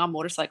jumping on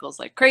motorcycles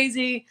like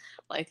crazy.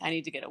 Like, I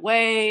need to get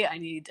away. I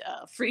need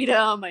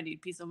freedom. I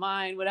need peace of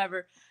mind,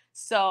 whatever.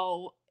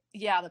 So,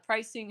 yeah, the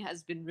pricing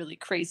has been really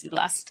crazy the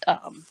last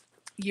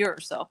year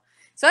or so.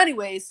 So,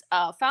 anyways,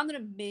 found an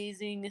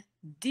amazing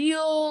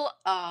deal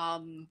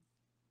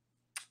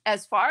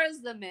as far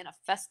as the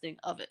manifesting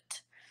of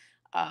it.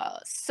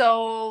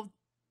 So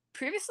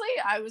previously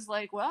I was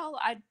like, well,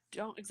 I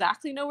don't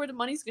exactly know where the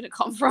money's going to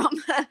come from.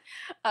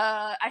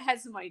 I had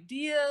some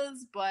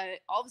ideas, but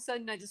all of a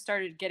sudden I just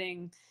started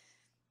getting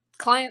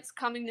clients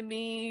coming to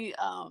me,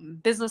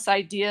 business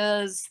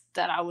ideas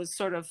that I was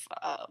sort of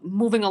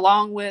moving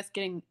along with,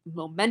 getting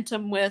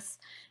momentum with,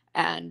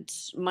 and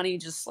money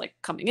just like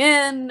coming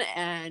in.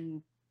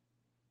 And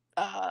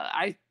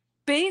I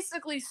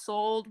basically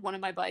sold one of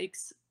my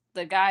bikes.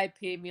 The guy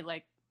paid me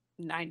like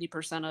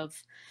 90% of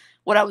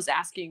what I was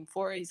asking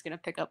for. He's going to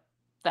pick up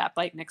that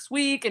bike next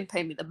week and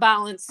pay me the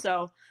balance.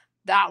 So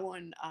that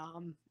one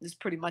is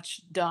pretty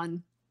much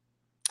done.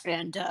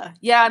 And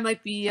yeah, I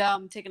might be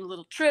taking a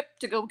little trip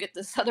to go get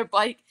this other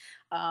bike.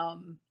 I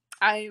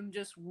am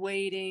just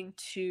waiting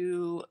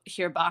to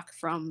hear back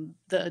from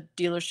the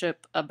dealership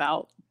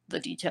about the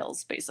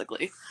details,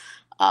 basically.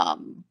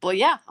 But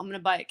yeah, I'm gonna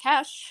buy it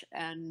cash,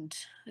 and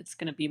it's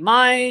gonna be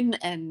mine.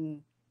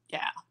 And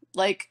yeah,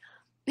 like,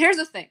 here's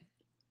the thing.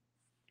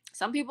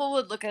 Some people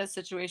would look at a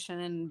situation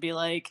and be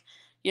like,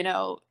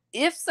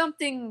 if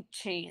something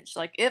changed,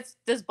 like if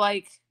this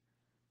bike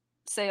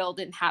sale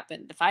didn't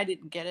happen, if I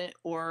didn't get it,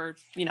 or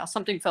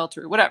something fell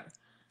through, whatever,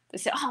 they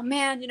say, oh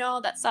man,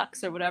 that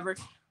sucks or whatever.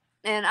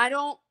 And I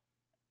don't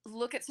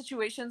look at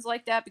situations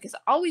like that, because I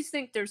always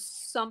think there's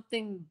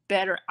something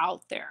better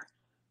out there.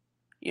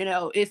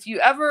 If you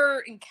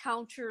ever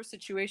encounter a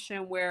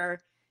situation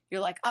where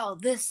you're like, oh,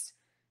 this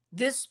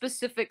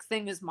specific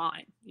thing is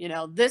mine,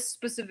 this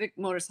specific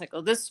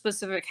motorcycle, this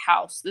specific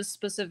house, this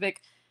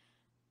specific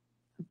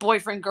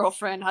boyfriend,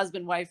 girlfriend,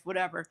 husband, wife,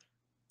 whatever,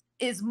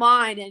 is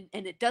mine,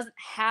 and it doesn't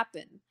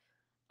happen,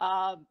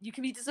 you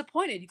can be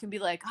disappointed. You can be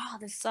like, oh,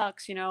 this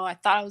sucks. I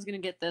thought I was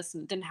going to get this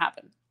and it didn't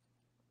happen.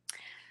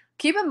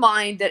 Keep in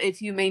mind that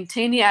if you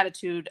maintain the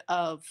attitude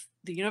of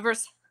the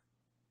universe,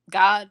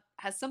 God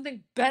has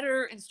something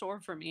better in store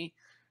for me,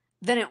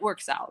 then it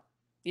works out.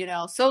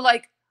 So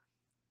like,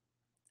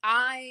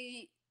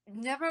 I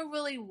never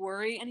really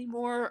worry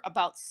anymore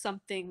about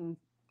something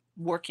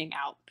working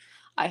out.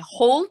 I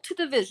hold to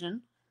the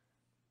vision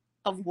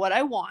of what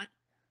I want.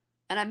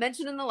 And I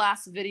mentioned in the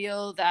last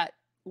video that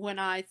when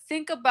I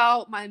think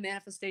about my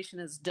manifestation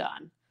is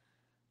done,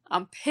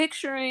 I'm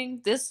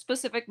picturing this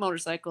specific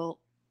motorcycle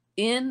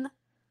in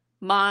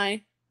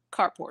my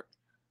carport,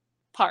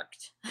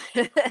 parked.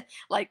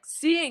 Like,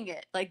 seeing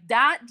it, like,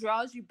 that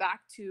draws you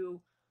back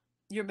to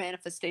your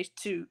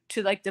manifestation,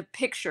 to like the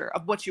picture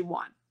of what you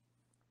want.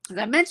 As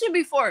I mentioned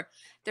before,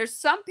 there's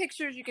some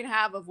pictures you can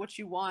have of what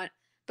you want,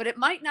 but it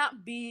might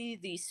not be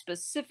the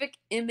specific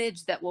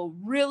image that will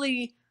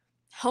really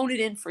hone it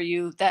in for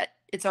you that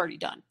it's already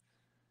done.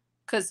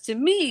 Because to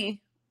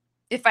me,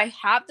 if I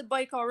have the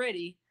bike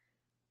already,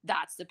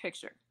 that's the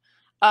picture.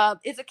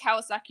 It's a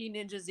Kawasaki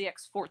Ninja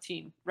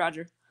ZX14,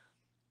 Roger,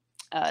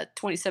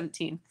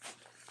 2017.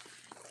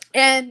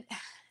 And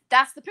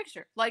that's the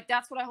picture. Like,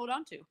 that's what I hold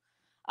on to.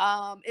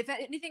 If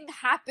anything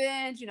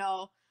happened,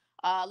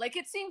 like,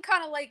 it seemed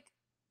kind of like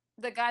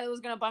the guy that was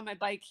gonna buy my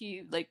bike,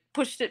 he like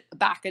pushed it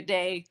back a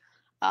day.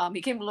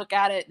 He came to look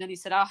at it, and then he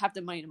said, I'll have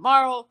the money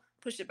tomorrow.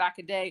 Pushed it back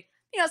a day.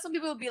 Some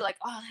people would be like,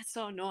 oh, that's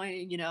so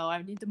annoying.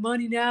 I need the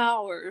money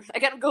now, or I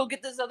gotta go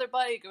get this other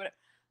bike. Or whatever.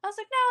 I was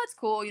like, no, it's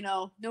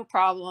cool. No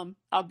problem.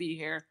 I'll be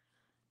here.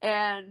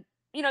 And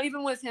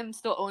even with him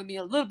still owing me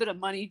a little bit of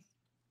money,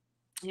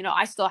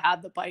 I still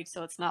have the bike,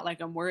 so it's not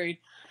like I'm worried.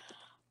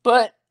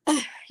 But,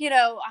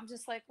 I'm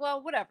just like,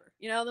 well, whatever.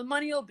 The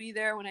money will be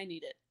there when I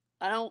need it.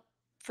 I don't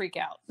freak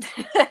out.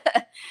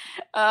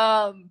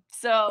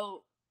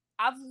 So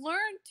I've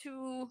learned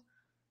to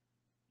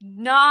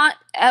not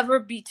ever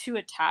be too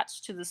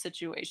attached to the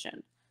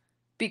situation,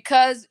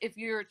 because if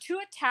you're too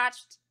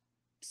attached,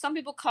 some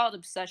people call it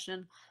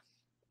obsession,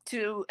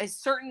 to a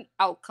certain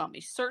outcome,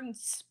 a certain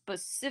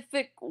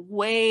specific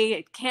way,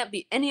 it can't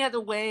be any other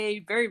way,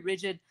 very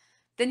rigid,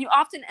 then you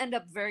often end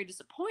up very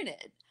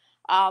disappointed.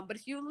 But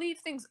if you leave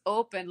things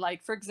open,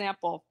 like for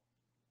example,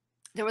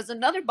 there was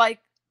another bike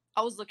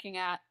I was looking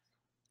at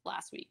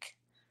last week,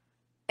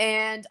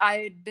 and I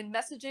had been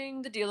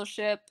messaging the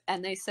dealership,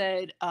 and they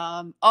said,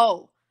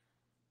 "Oh,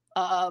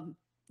 um,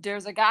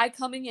 there's a guy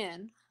coming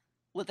in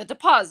with a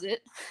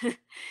deposit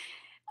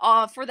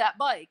for that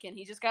bike, and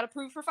he just got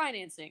approved for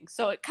financing."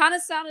 So it kind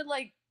of sounded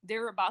like they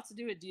were about to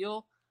do a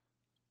deal,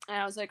 and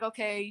I was like,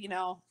 okay,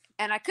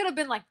 and I could have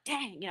been like,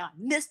 dang, I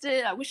missed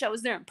it. I wish I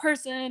was there in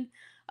person.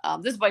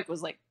 This bike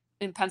was like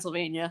in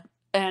Pennsylvania,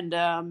 and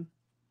I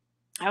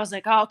was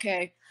like, oh,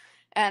 okay.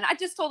 And I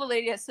just told the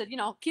lady, I said,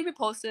 keep me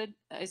posted.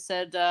 I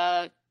said,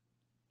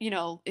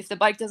 if the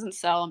bike doesn't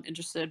sell, I'm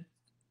interested.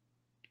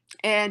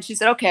 And she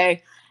said,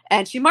 okay.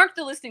 And she marked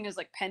the listing as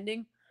like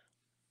pending.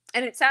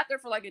 And it sat there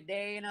for like a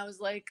day. And I was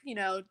like,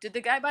 did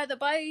the guy buy the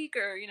bike?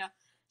 Or,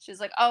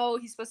 she's like, oh,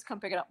 he's supposed to come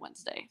pick it up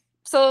Wednesday.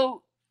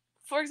 So,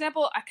 for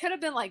example, I could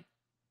have been like,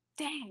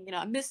 dang,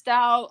 I missed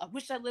out. I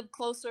wish I lived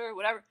closer,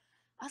 whatever.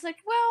 I was like,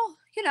 well,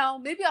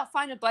 maybe I'll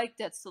find a bike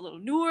that's a little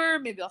newer.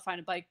 Maybe I'll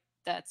find a bike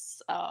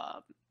that's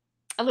a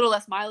little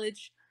less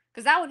mileage.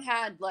 Because that one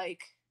had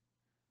like,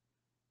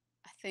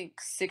 I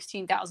think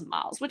 16,000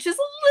 miles, which is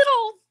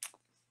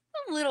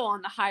a little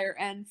on the higher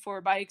end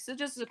for bikes. It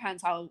just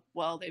depends how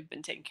well they've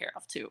been taken care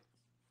of too.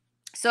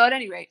 So at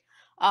any rate,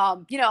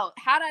 had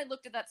I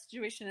looked at that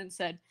situation and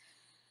said,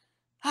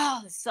 oh,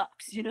 this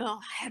sucks, I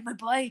had my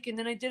bike and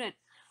then I didn't,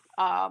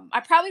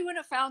 I probably wouldn't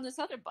have found this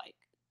other bike,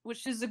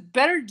 which is a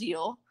better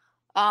deal,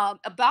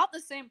 about the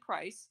same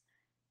price,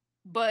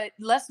 but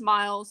less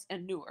miles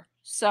and newer.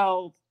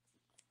 So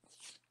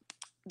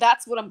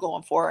that's what I'm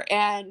going for.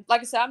 And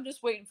like I said, I'm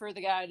just waiting for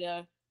the guy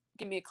to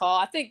give me a call.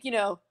 I think,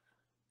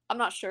 I'm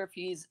not sure if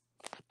he's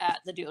at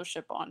the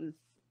dealership on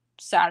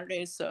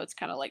Saturdays, so it's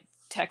kind of like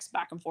text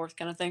back and forth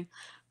kind of thing.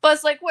 But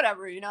it's like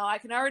whatever, I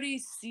can already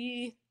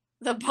see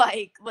the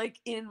bike like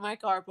in my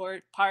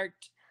carport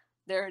parked.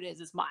 There it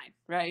is, it's mine,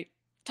 right?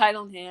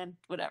 Title in hand,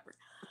 whatever.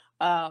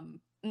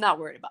 Not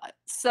worried about it.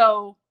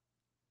 So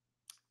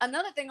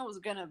another thing I was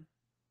gonna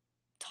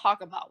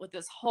talk about with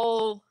this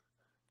whole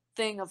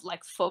thing of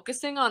like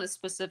focusing on a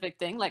specific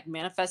thing, like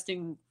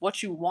manifesting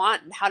what you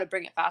want and how to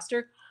bring it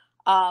faster.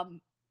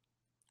 Um,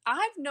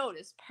 I've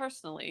noticed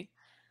personally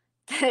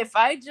that if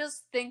I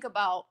just think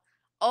about,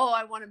 oh,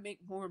 I want to make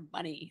more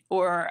money,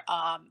 or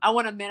I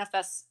want to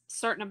manifest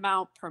certain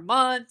amount per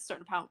month,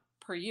 certain amount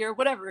per year,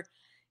 whatever,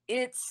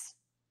 it's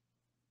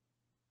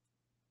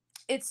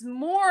it's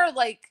more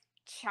like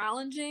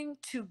challenging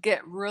to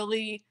get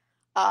really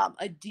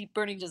a deep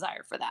burning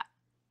desire for that.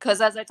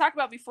 Because as I talked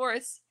about before,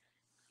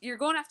 you're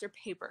going after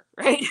paper,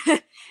 right?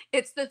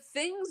 It's the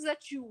things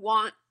that you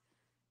want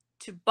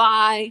to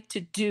buy,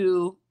 to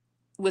do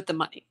with the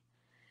money.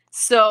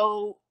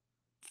 So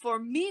for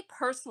me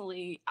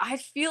personally, I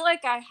feel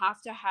like I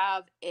have to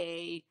have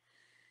an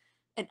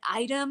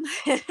item,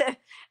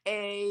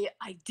 a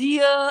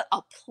idea,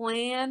 a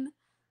plan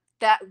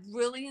that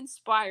really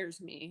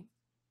inspires me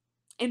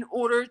in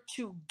order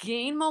to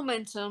gain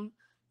momentum,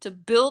 to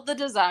build the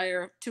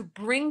desire, to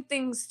bring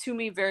things to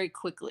me very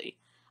quickly.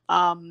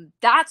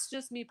 That's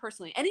just me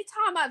personally.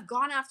 Anytime I've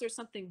gone after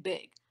something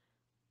big,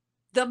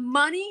 the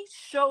money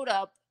showed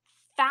up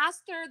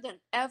faster than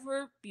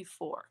ever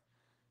before.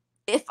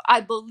 If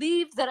I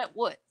believed that it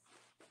would,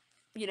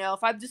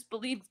 if I just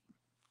believed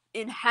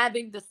in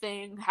having the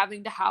thing,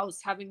 having the house,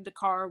 having the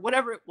car,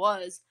 whatever it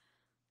was,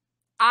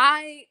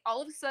 I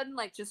all of a sudden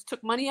like just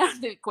took money out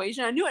of the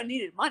equation. I knew I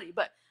needed money,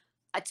 but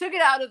I took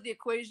it out of the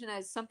equation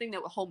as something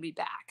that would hold me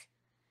back.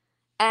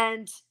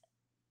 And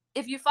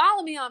if you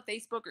follow me on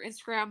Facebook or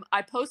Instagram,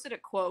 I posted a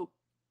quote.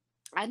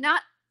 I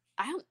not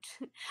I don't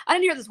I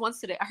didn't hear this once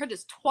today. I heard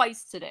this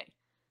twice today.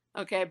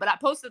 Okay, but I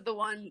posted the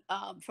one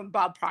from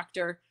Bob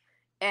Proctor,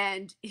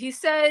 and he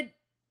said,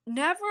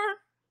 "Never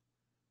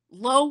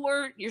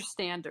lower your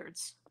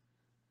standards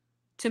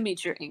to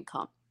meet your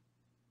income.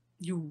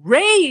 You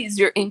raise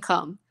your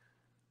income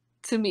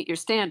to meet your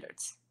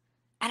standards."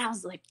 And I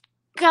was like,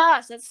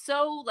 gosh, that's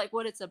so like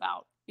what it's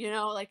about.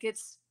 Like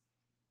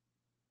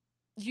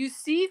you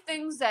see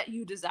things that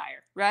you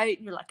desire, right?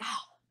 And you're like,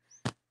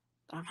 oh,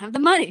 I don't have the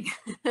money.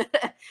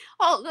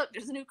 Oh, look,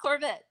 there's a new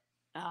Corvette.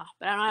 Oh,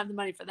 but I don't have the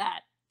money for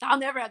that. I'll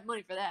never have the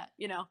money for that.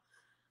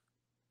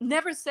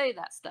 Never say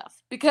that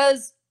stuff,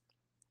 because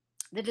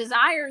the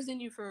desire is in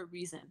you for a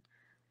reason.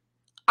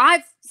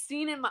 I've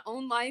seen in my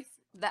own life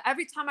that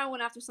every time I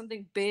went after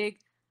something big,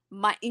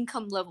 my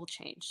income level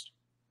changed.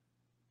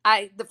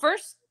 The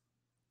first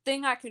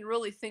thing I can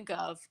really think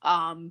of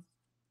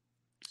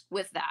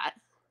with that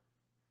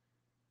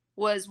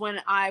was when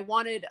I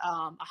wanted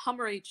a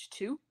Hummer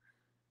H2,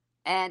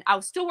 and I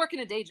was still working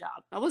a day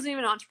job. I wasn't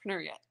even an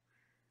entrepreneur yet.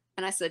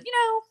 And I said,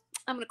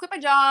 I'm going to quit my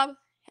job.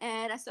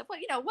 And I said, well,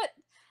 what?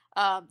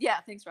 Yeah,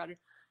 thanks, Roger.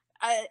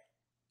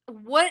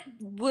 What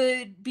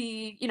would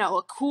be,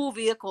 a cool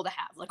vehicle to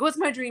have? Like, what's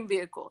my dream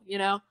vehicle,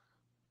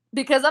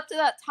 Because up to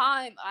that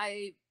time,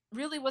 I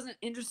really wasn't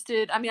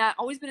interested. I mean, I've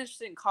always been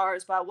interested in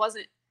cars, but I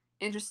wasn't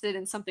interested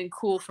in something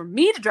cool for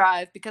me to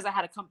drive because I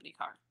had a company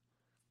car.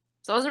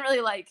 So I wasn't really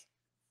like,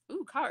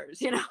 ooh, cars,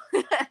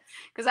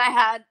 because I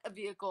had a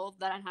vehicle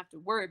that I didn't have to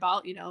worry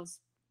about,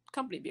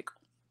 company vehicle.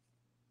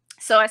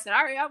 So I said,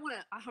 all right, I want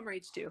a Hummer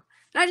H2. And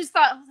I just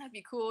thought, oh, that'd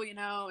be cool,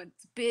 and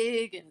it's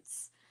big and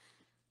it's,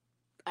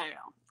 I don't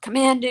know,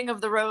 commanding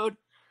of the road.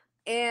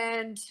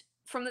 And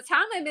from the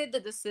time I made the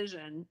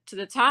decision to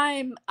the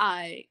time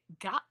I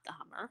got the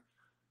Hummer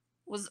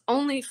was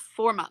only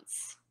 4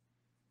 months.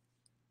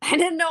 I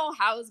didn't know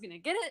how I was going to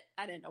get it.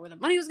 I didn't know where the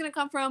money was going to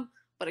come from,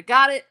 but I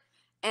got it.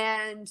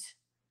 And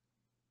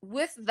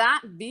with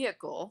that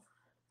vehicle,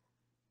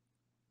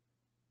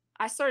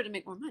 I started to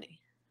make more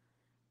money.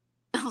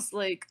 I was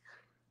like,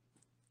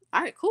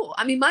 all right, cool.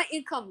 I mean, my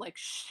income like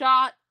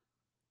shot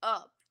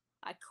up.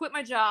 I quit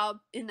my job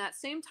in that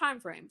same time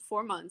frame,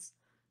 4 months,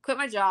 quit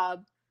my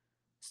job,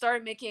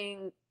 started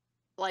making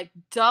like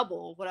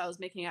double what I was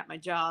making at my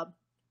job.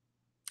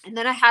 And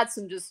then I had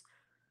some just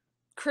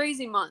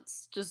crazy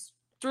months, just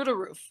through the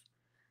roof.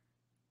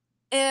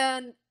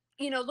 And,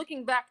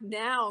 looking back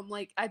now, I'm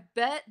like, I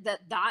bet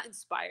that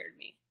inspired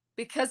me,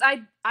 because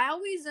I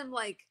always am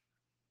like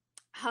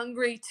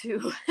hungry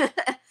to,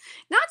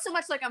 not so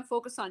much like I'm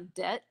focused on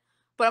debt,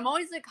 but I'm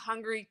always like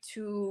hungry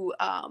to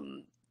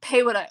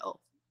pay what I owe,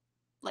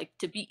 like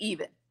to be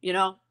even,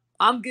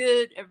 I'm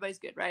good, everybody's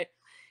good, right?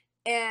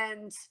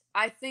 And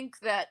I think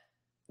that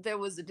there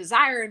was a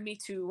desire in me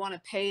to want to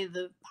pay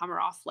the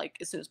Hummer off like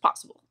as soon as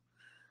possible,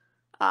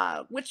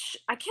 which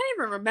I can't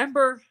even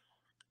remember.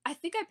 I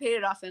think I paid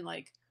it off in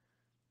like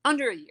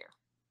under a year.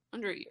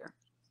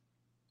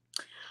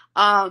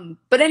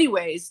 But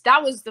anyways,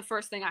 that was the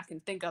first thing I can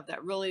think of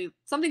that really,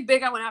 something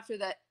big I went after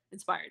that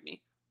inspired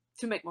me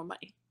to make more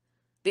money.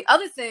 The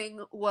other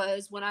thing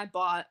was when I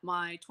bought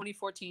my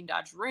 2014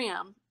 Dodge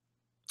Ram,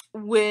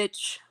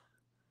 which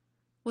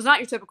was not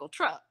your typical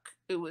truck.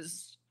 It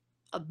was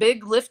a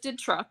big lifted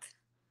truck.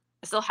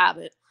 I still have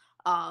it.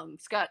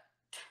 It's got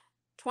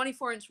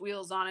 24-inch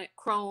wheels on it,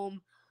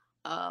 chrome,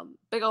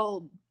 big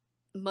old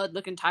mud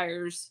looking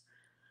tires,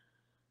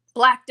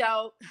 blacked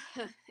out.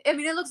 I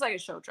mean, it looks like a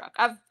show truck.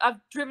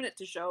 I've driven it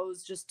to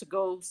shows just to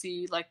go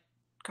see like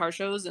car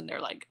shows, and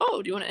they're like,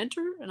 oh, do you want to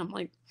enter? And I'm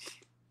like,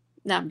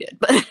 nah, I'm good.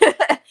 But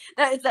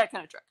it's that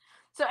kind of truck.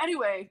 So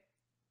anyway,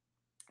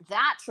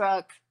 that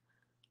truck,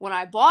 when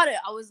I bought it,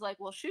 I was like,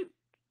 well, shoot.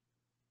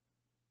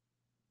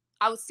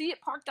 I would see it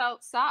parked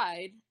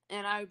outside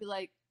and I would be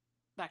like,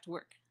 back to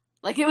work.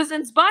 Like, it was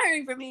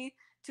inspiring for me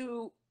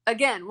to,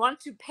 again, want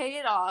to pay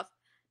it off.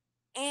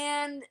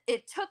 And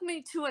it took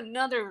me to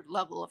another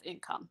level of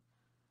income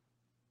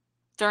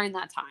during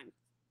that time,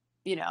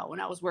 when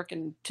I was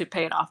working to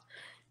pay it off.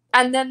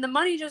 And then the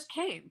money just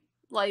came.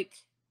 Like,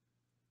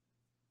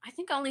 I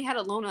think I only had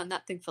a loan on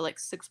that thing for like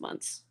 6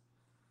 months.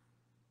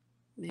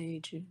 May,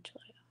 June,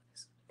 July,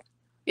 August.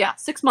 Yeah,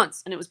 6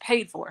 months, and it was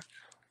paid for.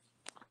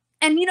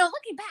 And,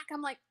 looking back,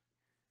 I'm like,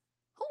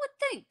 who would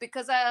think?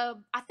 Because I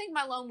think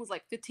my loan was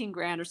like 15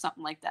 grand or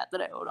something like that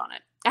I owed on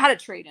it. I had a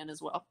trade in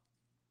as well.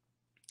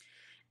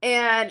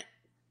 And,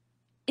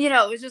 it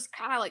was just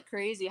kind of like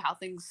crazy how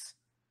things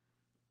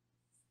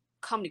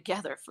come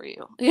together for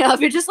you.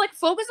 If you're just like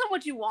focus on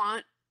what you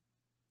want,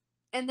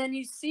 and then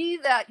you see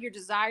that your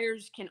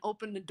desires can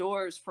open the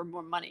doors for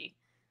more money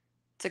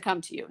to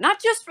come to you.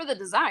 Not just for the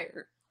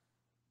desire,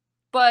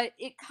 but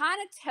it kind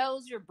of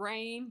tells your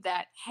brain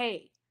that,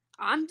 hey,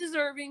 I'm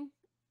deserving.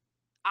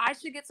 I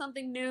should get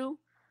something new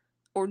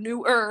or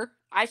newer.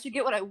 I should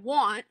get what I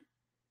want.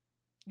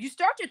 You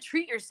start to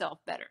treat yourself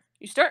better.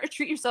 You start to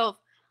treat yourself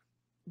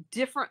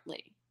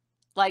differently.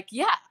 Like,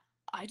 yeah,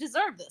 I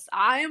deserve this.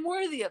 I am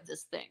worthy of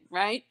this thing,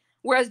 right?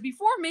 Whereas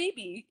before,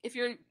 maybe if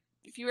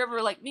you're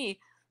ever like me,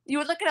 you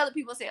would look at other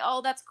people and say,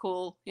 oh, that's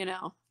cool. They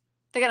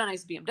got a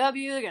nice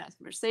BMW, they got a nice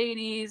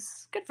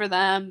Mercedes, good for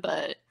them,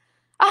 but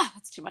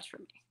that's too much for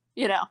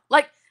me.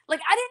 Like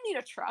I didn't need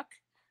a truck.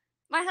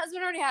 My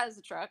husband already has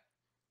a truck.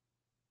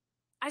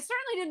 I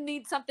certainly didn't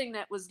need something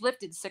that was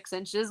lifted 6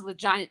 inches with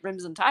giant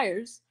rims and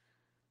tires.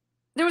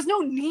 There was no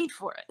need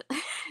for it.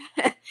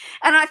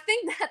 And I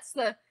think that's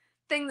the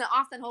thing that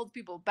often holds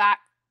people back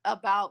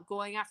about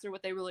going after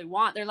what they really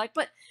want. They're like,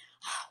 but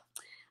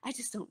I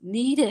just don't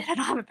need it. I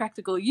don't have a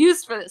practical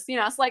use for this.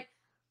 It's like,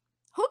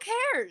 who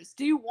cares?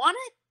 Do you want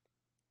it?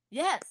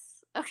 Yes.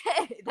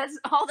 Okay. That's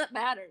all that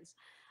matters.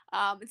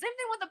 And same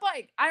thing with the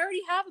bike. I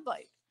already have a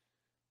bike.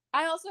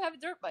 I also have a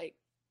dirt bike.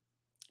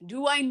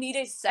 Do I need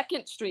a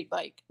second street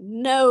bike?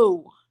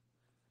 No.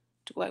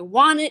 Do I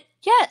want it?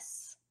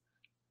 Yes.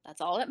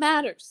 That's all that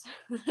matters.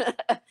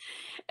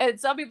 And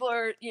some people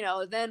are,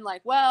 then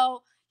like,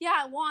 well, yeah,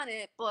 I want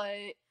it, but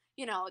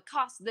it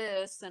costs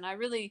this, and I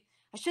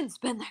shouldn't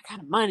spend that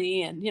kind of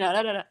money, and da,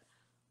 da, da.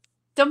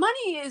 The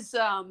money is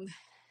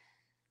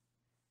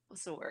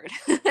what's the word?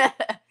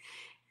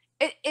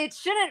 It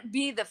shouldn't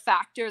be the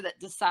factor that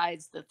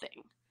decides the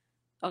thing.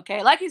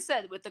 Okay, like I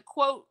said, with the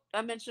quote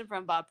I mentioned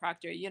from Bob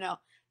Proctor,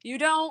 you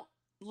don't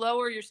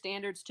lower your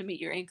standards to meet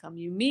your income.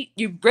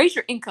 You raise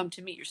your income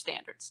to meet your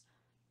standards.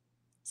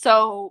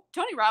 So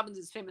Tony Robbins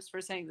is famous for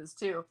saying this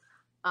too.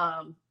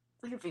 I don't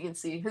know if you can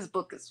see, his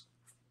book is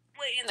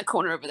way in the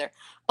corner over there.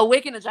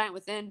 Awaken a Giant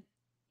Within.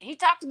 He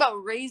talked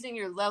about raising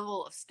your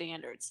level of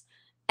standards.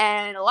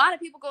 And a lot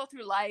of people go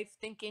through life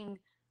thinking,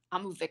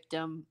 I'm a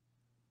victim.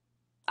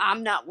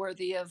 I'm not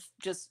worthy of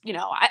just,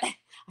 I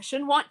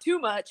shouldn't want too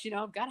much.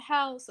 I've got a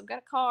house, I've got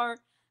a car,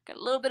 got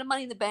a little bit of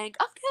money in the bank.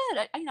 I'm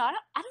good. I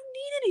don't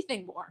need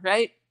anything more,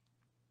 right?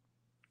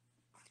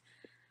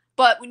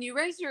 But when you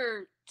raise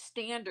your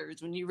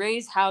standards, when you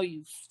raise how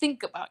you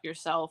think about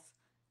yourself,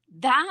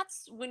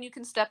 that's when you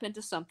can step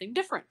into something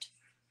different,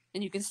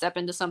 and you can step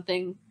into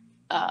something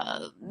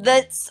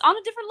that's on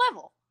a different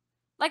level.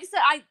 Like I said,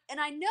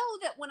 I know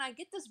that when I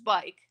get this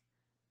bike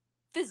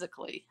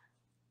physically,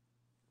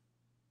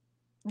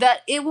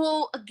 that it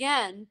will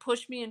again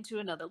push me into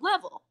another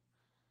level.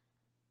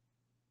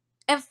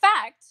 In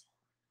fact,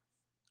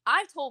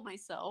 I told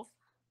myself,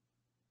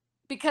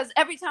 because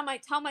every time I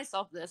tell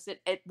myself this,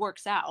 it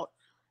works out,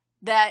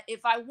 that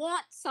if I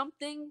want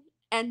something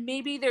and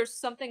maybe there's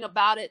something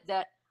about it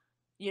that,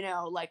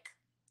 like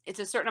it's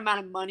a certain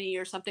amount of money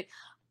or something,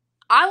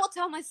 I will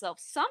tell myself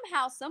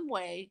somehow, some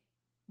way,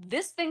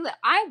 this thing that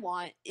I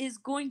want is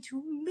going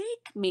to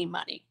make me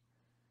money.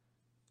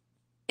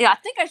 Yeah, I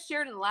think I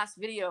shared in the last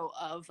video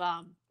of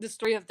the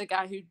story of the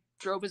guy who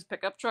drove his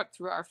pickup truck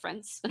through our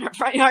fence in our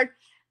front yard.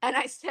 And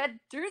I said,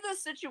 through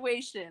this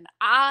situation,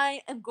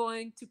 I am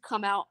going to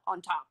come out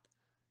on top,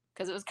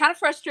 because it was kind of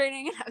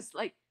frustrating. And I was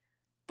like,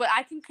 but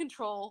I can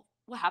control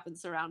what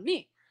happens around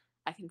me.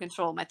 I can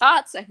control my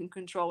thoughts. I can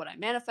control what I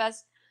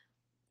manifest.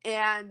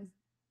 And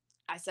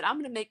I said, I'm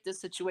going to make this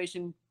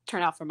situation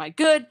turn out for my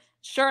good.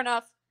 Sure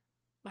enough,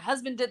 my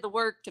husband did the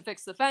work to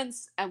fix the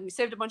fence, and we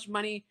saved a bunch of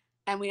money,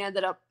 and we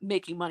ended up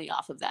making money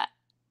off of that.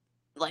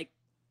 Like,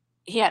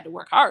 he had to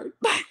work hard,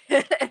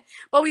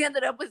 but we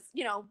ended up with,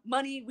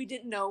 money we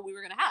didn't know we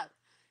were going to have.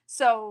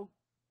 So,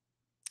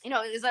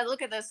 as I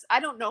look at this, I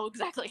don't know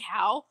exactly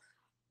how,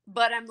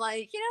 but I'm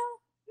like,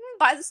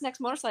 buy this next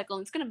motorcycle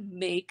and it's going to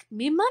make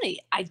me money.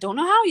 I don't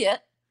know how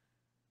yet,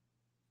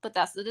 but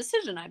that's the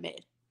decision I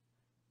made.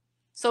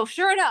 So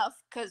sure enough,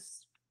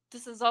 because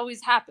this has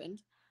always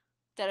happened,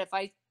 that if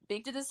I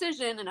make the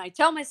decision and I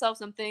tell myself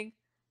something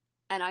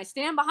and I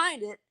stand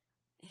behind it,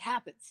 it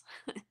happens.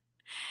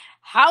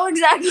 How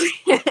exactly?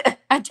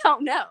 I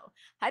don't know.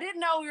 I didn't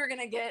know we were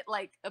going to get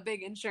like a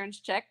big insurance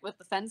check with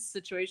the fence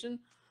situation.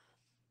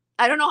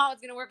 I don't know how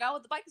it's going to work out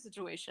with the bike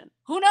situation.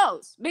 Who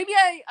knows? Maybe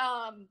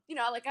I'm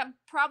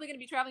probably going to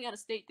be traveling out of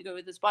state to go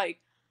with this bike.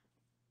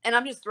 And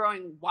I'm just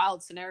throwing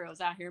wild scenarios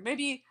out here.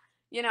 Maybe,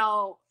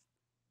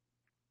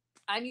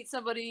 I meet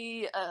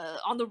somebody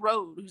on the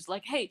road who's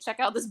like, hey, check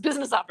out this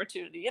business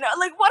opportunity,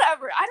 like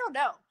whatever. I don't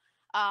know.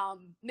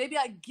 Maybe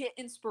I get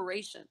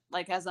inspiration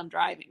like as I'm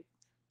driving,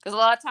 because a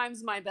lot of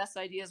times my best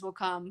ideas will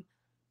come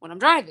when I'm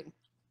driving.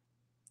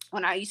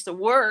 When I used to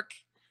work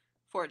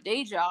for a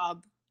day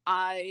job,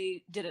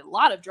 I did a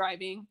lot of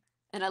driving,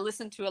 and I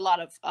listened to a lot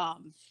of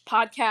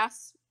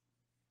podcasts,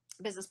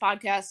 business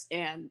podcasts,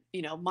 and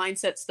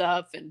mindset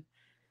stuff and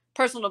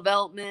personal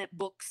development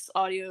books,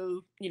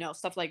 audio,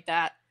 stuff like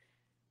that.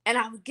 And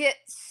I would get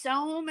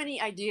so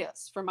many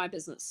ideas for my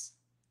business,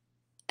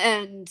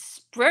 and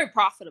very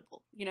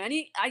profitable.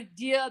 Any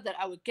idea that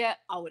I would get,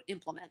 I would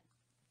implement.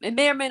 It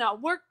may or may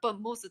not work, but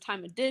most of the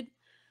time it did.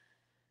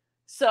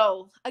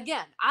 So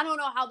again, I don't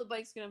know how the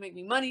bike's going to make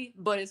me money,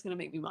 but it's going to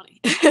make me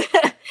money.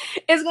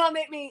 It's going to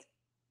make me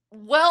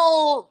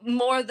well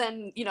more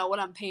than, what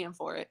I'm paying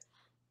for it.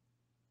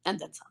 And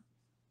then some.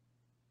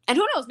 And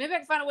who knows, maybe I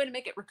can find a way to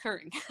make it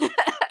recurring.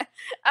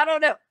 I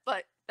don't know,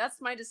 but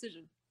that's my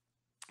decision.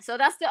 So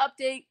that's the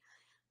update.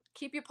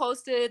 Keep you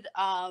posted.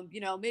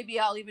 Maybe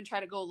I'll even try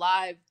to go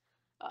live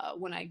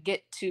when I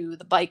get to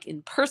the bike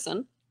in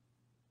person,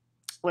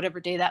 whatever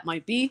day that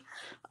might be.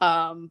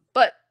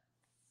 But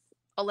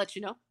I'll let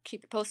you know.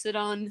 Keep you posted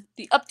on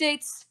the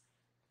updates.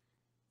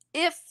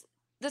 If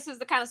this is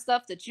the kind of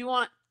stuff that you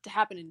want to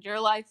happen in your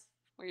life,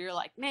 where you're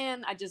like,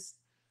 man, I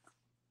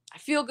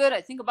feel good.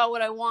 I think about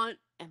what I want,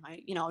 and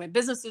my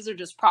businesses are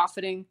just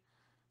profiting.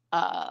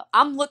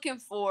 I'm looking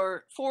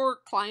for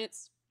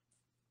clients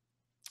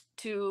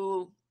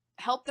to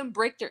help them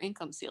break their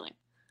income ceiling,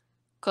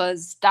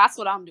 because that's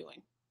what I'm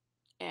doing.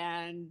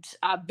 And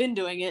I've been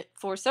doing it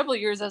for several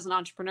years as an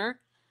entrepreneur.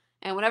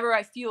 And whenever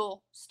I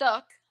feel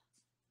stuck,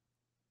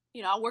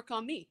 I work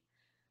on me,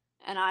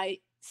 and I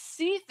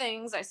see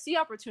things, I see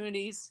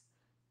opportunities,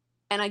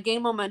 and I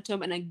gain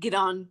momentum, and I get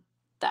on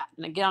that,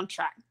 and I get on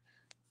track.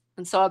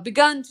 And so I've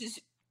begun to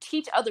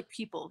teach other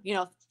people,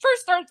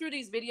 first started through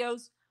these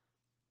videos,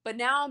 but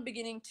now I'm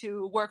beginning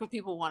to work with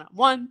people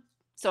one-on-one.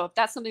 So if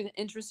that's something that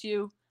interests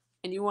you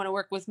and you want to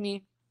work with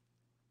me,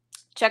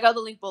 check out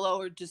the link below,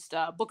 or just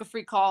book a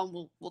free call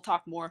and we'll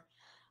talk more.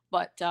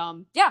 But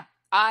yeah,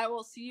 I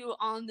will see you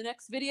on the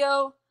next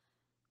video.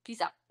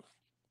 Peace out.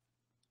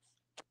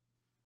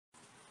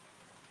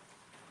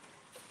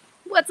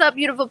 What's up,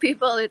 beautiful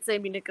people? It's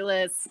Amy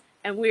Nicholas,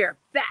 and we are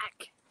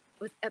back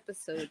with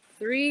episode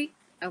 3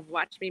 of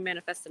Watch Me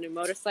Manifest a New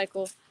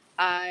Motorcycle.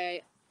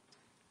 I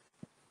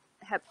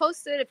had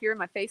posted, if you're in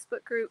my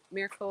Facebook group,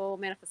 Miracle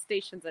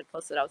Manifestations, I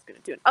posted I was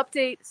going to do an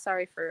update.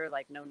 Sorry for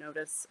like no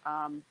notice.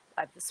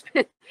 I've just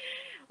been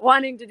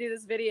wanting to do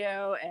this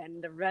video,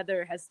 and the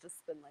weather has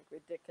just been like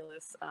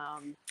ridiculous.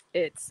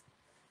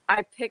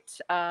 I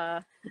picked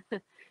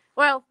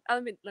well,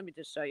 let me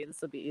just show you. This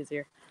will be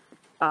easier.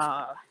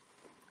 Oh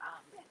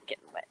man,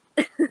 getting wet.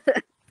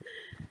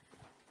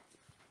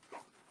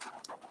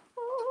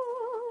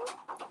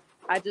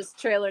 I just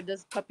trailered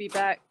this puppy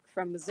back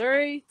from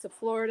Missouri to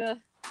Florida.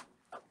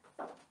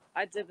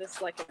 I did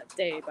this like in a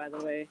day, by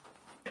the way,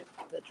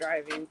 the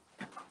driving.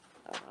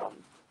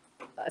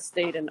 I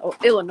stayed in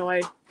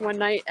Illinois one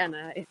night, and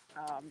I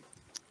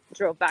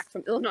drove back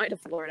from Illinois to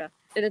Florida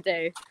in a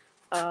day.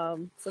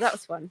 So that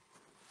was fun.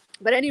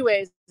 But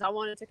anyways, I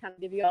wanted to kind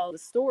of give you all the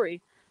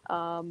story.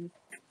 Where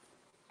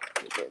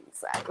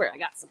I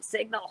got some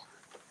signal.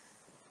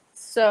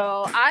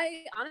 So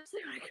I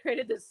honestly, when I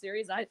created this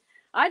series,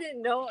 I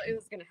didn't know it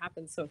was going to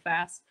happen so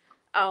fast.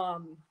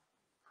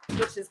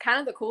 Which is kind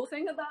of the cool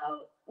thing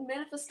about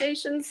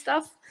manifestation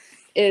stuff,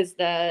 is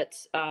that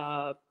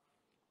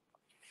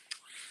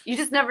you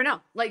just never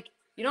know. Like,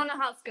 you don't know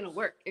how it's going to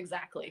work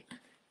exactly.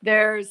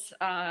 There's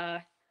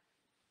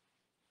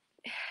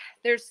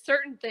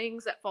certain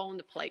things that fall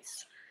into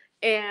place.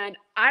 And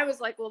I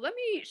was like, well, let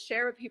me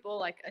share with people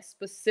like a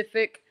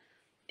specific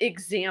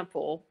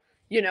example,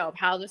 of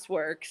how this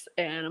works.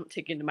 And I'm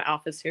taking to my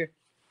office here.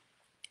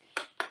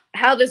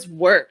 How this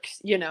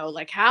works,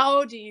 like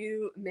how do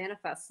you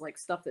manifest like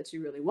stuff that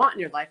you really want in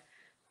your life?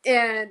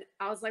 And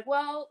I was like,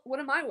 well, what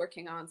am I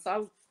working on? So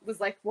I was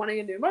like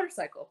wanting a new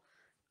motorcycle.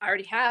 I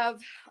already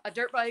have a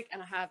dirt bike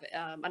and I have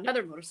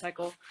another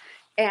motorcycle,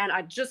 and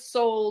I just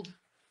sold.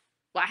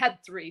 Well, I had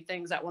 3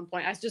 things at one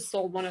point. I just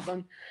sold one of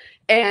them,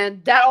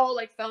 and that all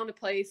like fell into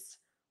place.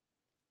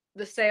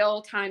 The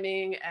sale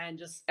timing and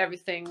just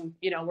everything,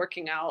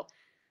 working out.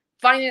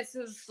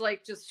 Finances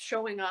like just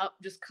showing up,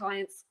 just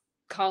clients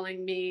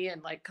calling me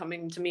and like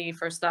coming to me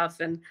for stuff,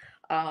 and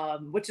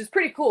which is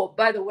pretty cool.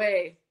 By the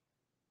way,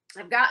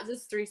 I've got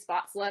just 3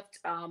 spots left.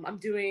 I'm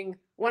doing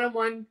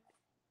one-on-one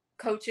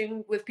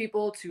coaching with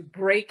people to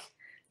break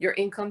your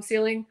income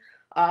ceiling.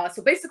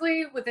 So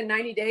basically within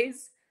 90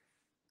 days,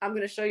 I'm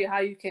going to show you how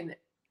you can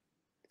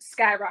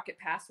skyrocket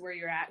past where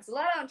you're at. So a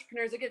lot of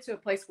entrepreneurs, they get to a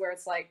place where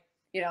it's like,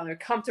 they're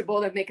comfortable,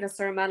 they're making a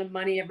certain amount of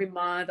money every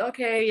month.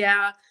 Okay,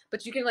 yeah.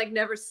 But you can like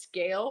never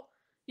scale,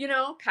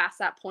 past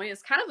that point.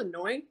 It's kind of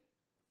annoying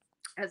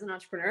as an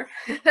entrepreneur.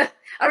 I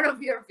don't know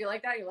if you ever feel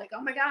like that. You're like,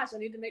 oh my gosh, I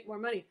need to make more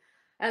money.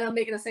 And I'm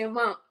making the same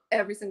amount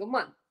every single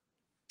month.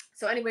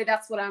 So anyway,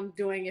 that's what I'm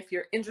doing. If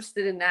you're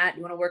interested in that,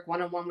 you want to work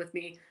one-on-one with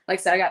me, like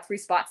I said, I got 3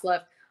 spots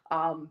left.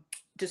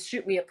 Just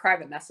shoot me a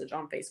private message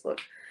on Facebook.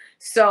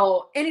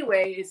 So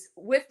anyways,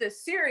 with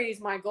this series,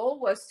 my goal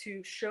was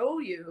to show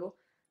you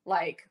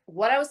like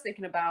what I was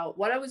thinking about,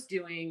 what I was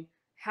doing,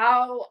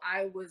 how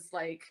I was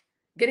like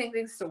getting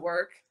things to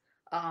work,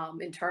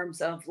 in terms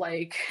of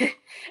like,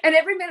 and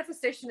every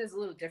manifestation is a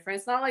little different.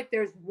 It's not like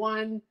there's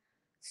one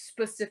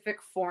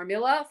specific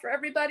formula for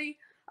everybody.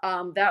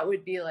 That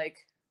would be like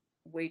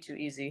way too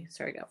easy.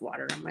 Sorry, I got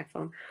water on my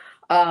phone.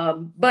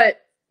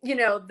 But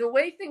the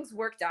way things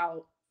worked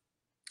out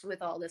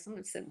with all this, I'm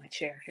gonna sit in my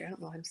chair here. I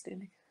don't know why I'm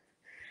standing.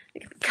 I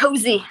can be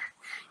cozy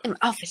in my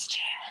office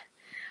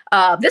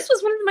chair. This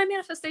was one of my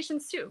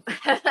manifestations too.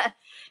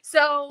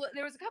 So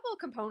there was a couple of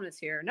components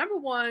here. Number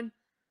one,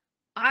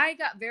 I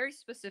got very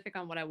specific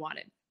on what I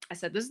wanted. I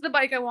said, this is the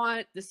bike I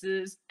want. This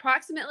is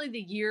approximately the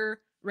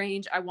year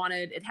range I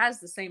wanted. It has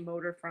the same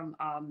motor from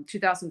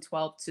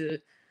 2012 to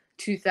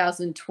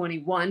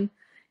 2021.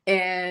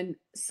 And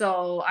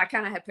so I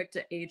kind of had picked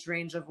an age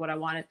range of what I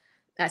wanted.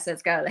 I said,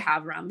 it's got to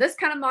have around this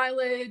kind of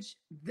mileage,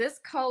 this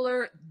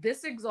color,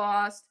 this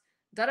exhaust,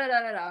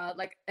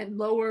 like, and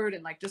lowered,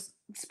 and like just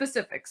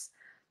specifics.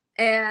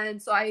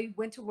 And so I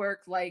went to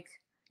work, like,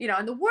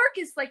 and the work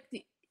is like,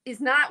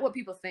 is not what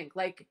people think.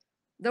 Like,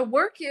 the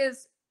work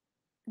is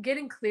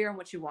getting clear on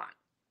what you want.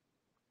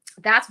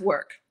 That's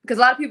work. Because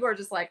a lot of people are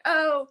just like,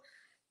 oh,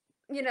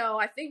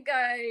 I think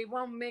I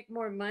want to make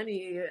more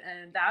money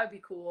and that would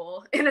be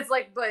cool. And it's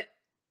like, but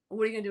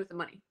what are you going to do with the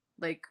money?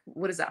 Like,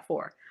 what is that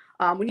for?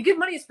 When you give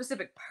money a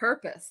specific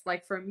purpose,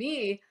 like for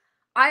me,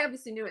 I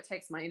obviously knew it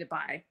takes money to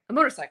buy a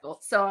motorcycle.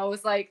 So I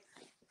was like,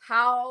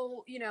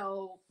 how,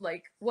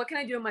 like, what can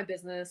I do in my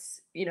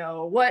business?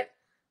 What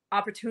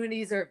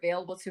opportunities are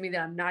available to me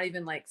that I'm not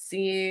even like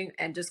seeing,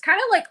 and just kind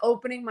of like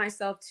opening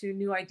myself to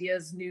new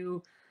ideas,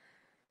 new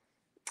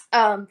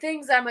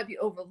things I might be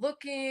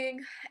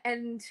overlooking.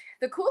 And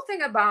the cool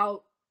thing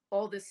about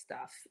all this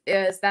stuff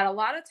is that a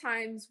lot of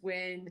times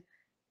when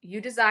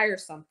you desire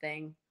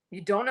something,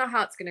 you don't know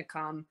how it's going to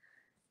come,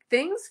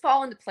 things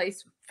fall into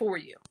place for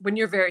you when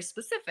you're very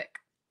specific.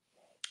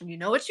 You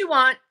know what you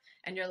want,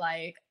 and you're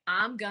like,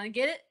 I'm gonna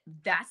get it.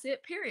 That's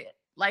it, period.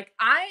 Like,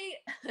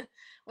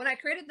 when I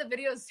created the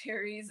video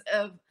series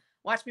of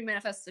Watch Me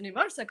Manifest a New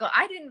Motorcycle,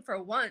 I didn't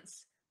for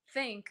once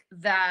think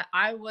that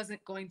I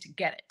wasn't going to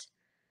get it.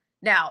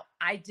 Now,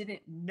 I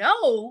didn't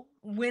know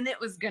when it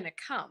was gonna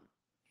come.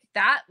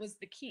 That was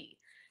the key.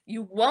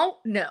 You won't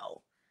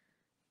know.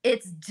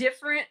 It's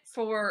different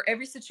for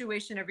every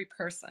situation, every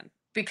person,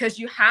 because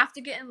you have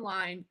to get in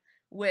line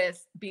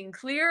with being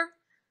clear,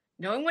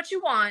 knowing what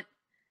you want,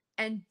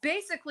 and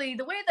basically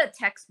the way that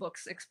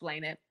textbooks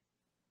explain it,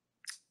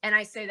 and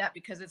I say that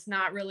because it's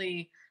not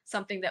really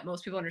something that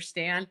most people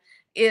understand,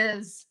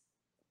 is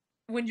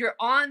when you're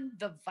on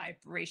the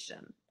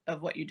vibration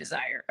of what you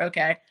desire,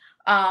 okay?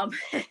 Um,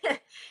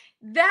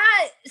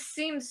 that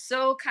seems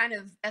so kind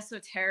of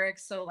esoteric,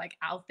 so like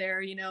out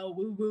there,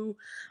 woo woo.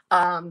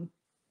 Um,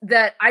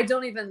 that I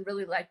don't even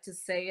really like to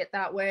say it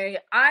that way.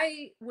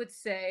 I would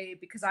say,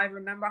 because I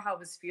remember how I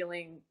was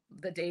feeling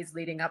the days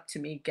leading up to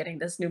me getting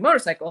this new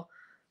motorcycle,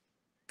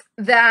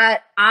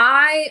 that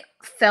I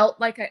felt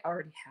like I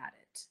already had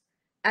it.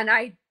 And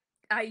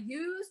I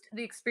used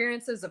the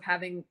experiences of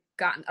having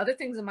gotten other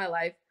things in my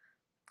life,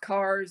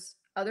 cars,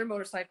 other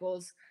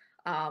motorcycles,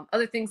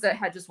 other things that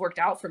had just worked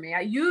out for me.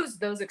 I used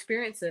those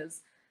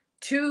experiences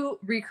to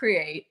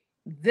recreate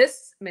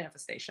this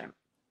manifestation.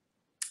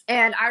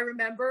 And I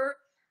remember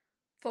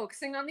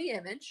focusing on the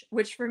image,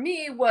 which for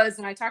me was,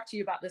 and I talked to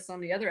you about this on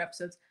the other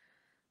episodes,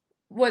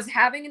 was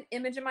having an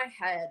image in my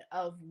head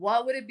of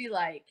what would it be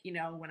like, when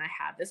I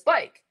had this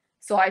bike.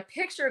 So I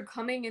pictured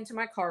coming into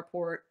my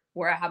carport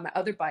where I have my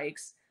other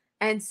bikes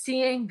and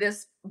seeing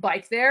this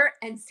bike there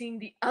and seeing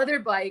the other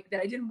bike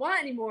that I didn't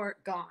want anymore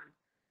gone.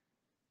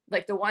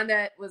 Like the one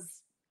that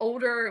was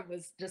older and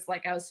was just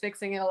like I was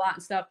fixing it a lot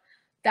and stuff,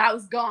 that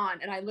was gone.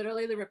 And I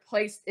literally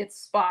replaced its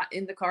spot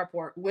in the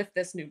carport with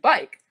this new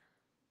bike.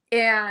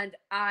 And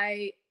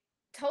I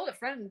told a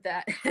friend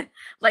that,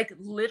 like,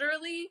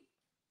 literally,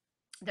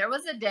 there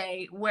was a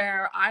day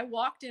where I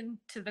walked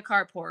into the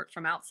carport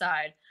from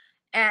outside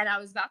and I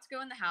was about to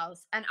go in the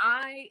house and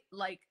I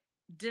like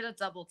did a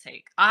double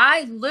take.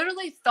 I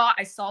literally thought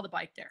I saw the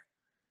bike there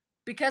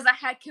because I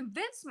had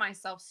convinced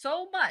myself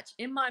so much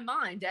in my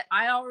mind that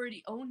I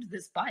already owned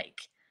this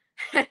bike.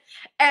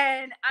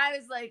 And I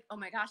was like, oh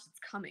my gosh, it's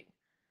coming.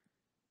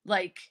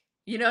 Like,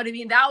 you know what I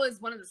mean? That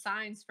was one of the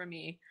signs for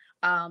me.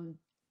 Um,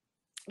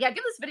 yeah,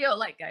 give this video a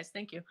like, guys.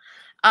 Thank you.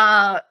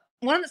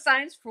 One of the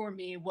signs for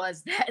me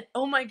was that,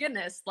 oh my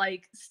goodness,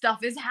 like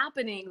stuff is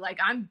happening. Like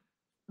I'm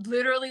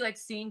literally like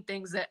seeing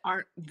things that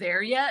aren't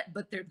there yet,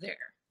 but they're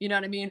there. You know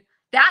what I mean?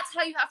 That's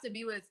how you have to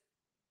be with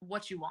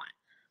what you want.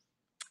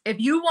 If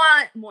you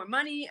want more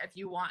money, if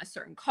you want a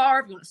certain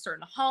car, if you want a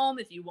certain home,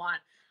 if you want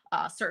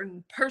a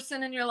certain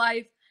person in your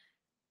life,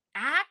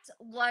 act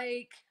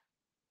like,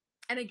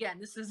 and again,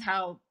 this is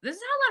how a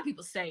lot of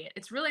people say it.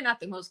 It's really not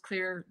the most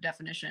clear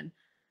definition.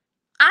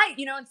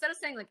 Instead of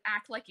saying like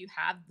act like you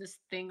have this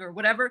thing or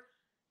whatever,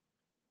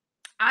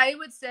 I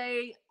would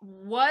say,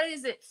 what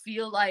does it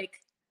feel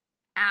like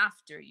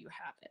after you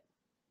have it?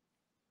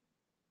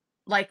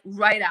 Like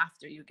right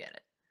after you get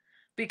it.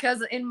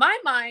 Because in my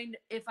mind,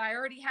 if I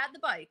already had the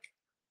bike,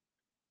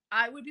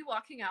 I would be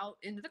walking out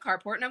into the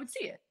carport and I would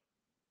see it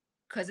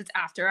because it's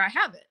after I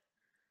have it.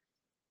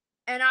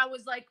 And I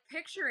was like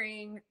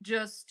picturing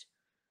just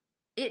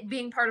it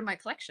being part of my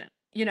collection.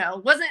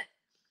 Wasn't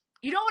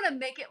you don't want to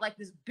make it like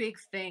this big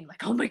thing,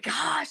 like, oh my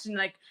gosh, and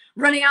like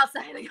running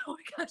outside, like, oh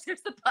my gosh,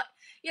 there's the butt,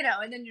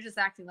 and then you're just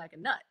acting like a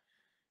nut.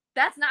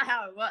 That's not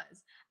how it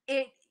was.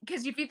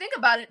 Because if you think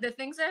about it, the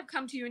things that have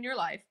come to you in your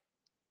life,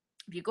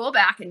 if you go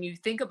back and you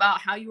think about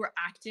how you were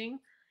acting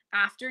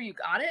after you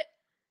got it,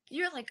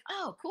 you're like,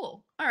 oh,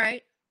 cool. All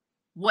right.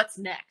 What's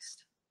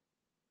next?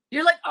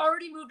 You're like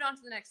already moved on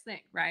to the next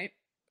thing, right?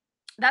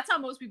 That's how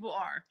most people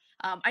are.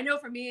 I know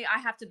for me, I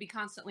have to be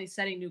constantly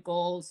setting new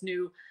goals,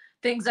 new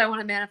things I want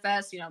to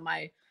manifest.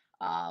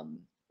 Um,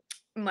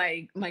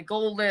 my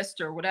goal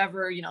list or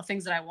whatever,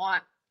 things that I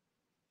want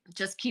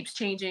just keeps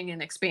changing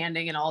and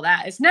expanding and all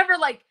that. It's never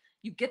like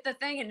you get the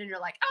thing and then you're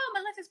like, oh,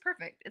 my life is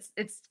perfect.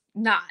 It's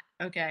not,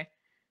 okay.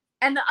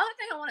 And the other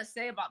thing I want to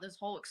say about this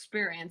whole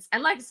experience,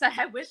 and like I said,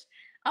 I wish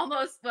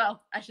almost,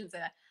 well, I shouldn't say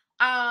that.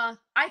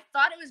 I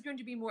thought it was going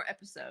to be more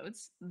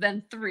episodes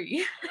than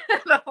 3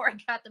 before I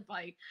got the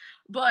bike,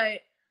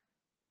 but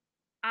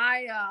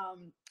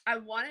I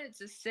wanted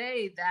to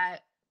say that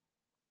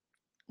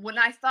when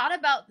I thought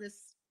about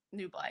this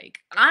new bike,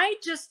 I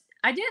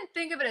didn't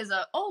think of it as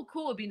oh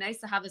cool, it'd be nice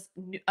to have this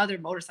other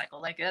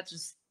motorcycle. Like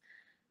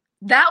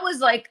that was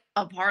like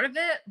a part of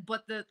it,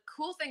 but the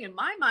cool thing in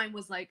my mind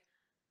was like,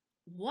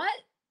 what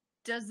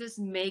does this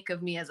make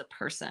of me as a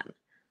person?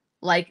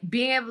 Like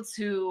being able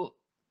to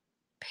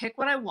pick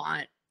what I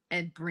want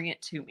and bring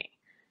it to me.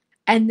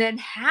 And then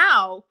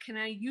how can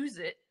I use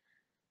it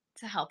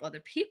to help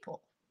other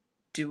people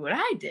do what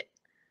I did?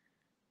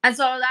 And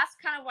so that's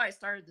kind of why I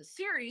started the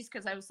series,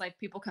 because I was like,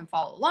 people can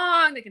follow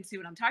along, they can see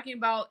what I'm talking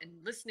about and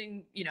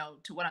listening,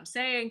 to what I'm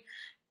saying,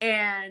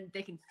 and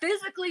they can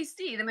physically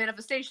see the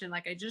manifestation.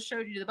 Like I just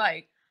showed you the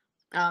bike.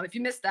 If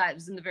you missed that, it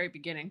was in the very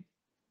beginning.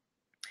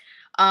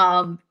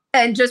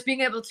 And just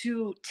being able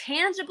to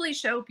tangibly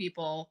show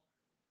people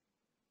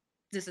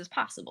this is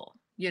possible.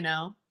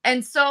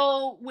 And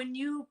so when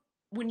you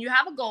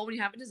have a goal, when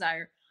you have a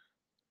desire,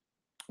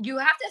 you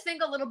have to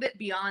think a little bit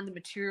beyond the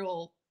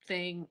material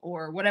thing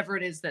or whatever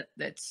it is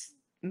that's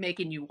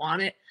making you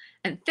want it,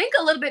 and think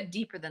a little bit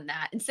deeper than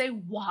that and say,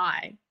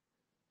 why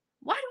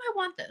do I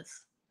want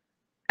this?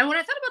 And when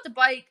I thought about the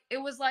bike, it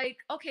was like,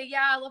 okay,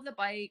 yeah, I love the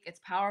bike, it's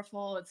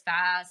powerful, it's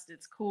fast,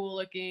 it's cool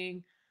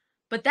looking,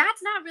 but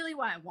that's not really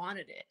why I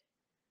wanted it.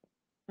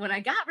 When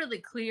I got really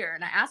clear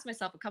and I asked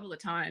myself a couple of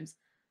times,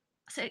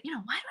 I said, why do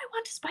I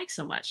want this bike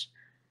so much?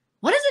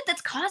 What is it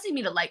that's causing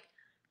me to like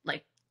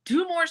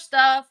do more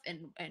stuff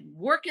and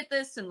work at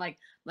this and like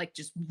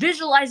just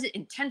visualize it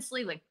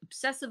intensely, like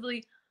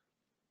obsessively?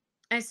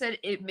 And I said,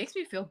 it makes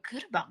me feel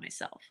good about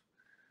myself.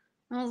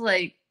 I was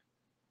like,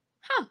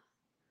 huh,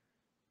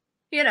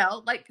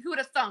 like who would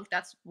have thunk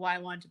that's why I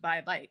wanted to buy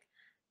a bike?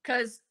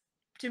 Because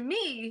to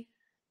me,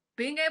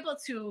 being able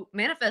to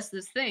manifest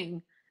this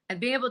thing and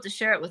being able to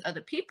share it with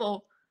other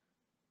people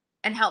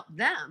and help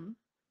them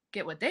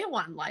get what they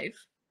want in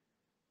life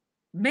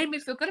made me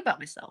feel good about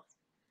myself.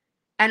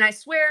 And I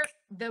swear,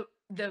 the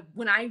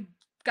when I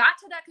got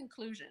to that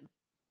conclusion,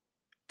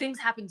 things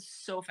happened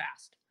so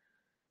fast.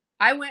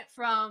 I went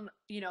from,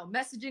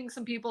 messaging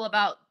some people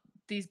about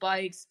these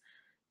bikes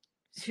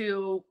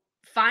to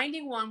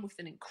finding one with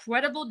an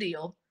incredible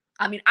deal.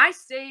 I mean, I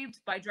saved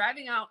by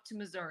driving out to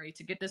Missouri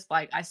to get this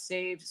bike. I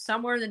saved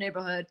somewhere in the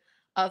neighborhood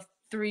of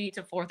 $3,000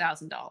 to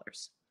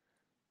 $4,000,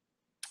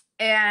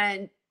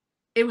 and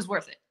it was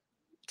worth it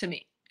to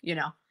me.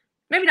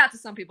 Maybe not to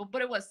some people,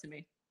 but it was to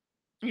me.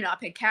 I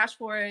paid cash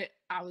for it.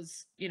 I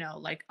was,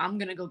 like, I'm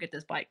gonna go get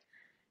this bike.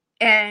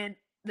 And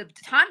the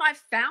time I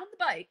found the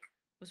bike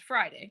was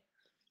Friday.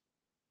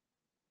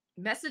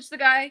 Messaged the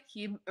guy.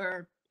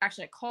 Or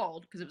actually, I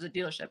called because it was a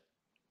dealership,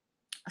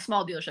 a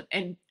small dealership,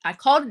 and I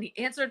called and he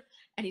answered.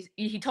 And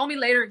he told me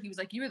later, he was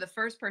like, "You were the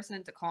first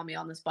person to call me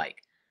on this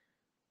bike."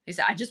 He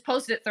said, "I just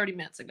posted it 30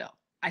 minutes ago.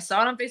 I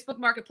saw it on Facebook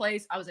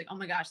Marketplace. I was like, oh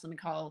my gosh, let me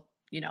call,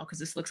 because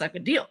this looks like a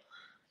deal."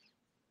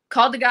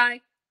 Called the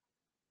guy.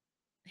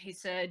 He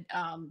said,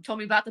 told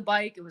me about the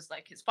bike. It was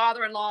like his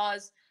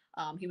father-in-law's.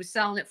 He was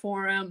selling it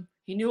for him.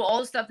 He knew all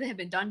the stuff that had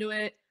been done to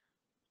it.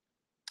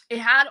 It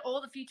had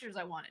all the features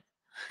I wanted.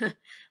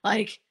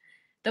 Like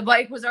the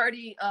bike was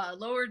already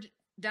lowered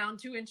down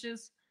 2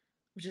 inches,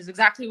 which is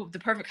exactly the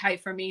perfect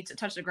height for me to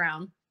touch the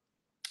ground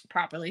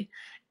properly.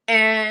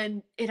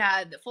 And it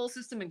had the full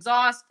system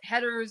exhaust,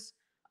 headers.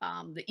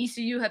 The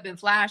ECU had been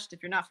flashed.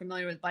 If you're not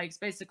familiar with bikes,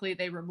 basically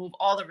they remove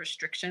all the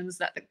restrictions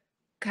that the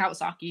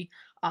Kawasaki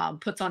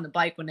puts on the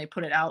bike when they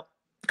put it out.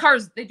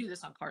 Cars, they do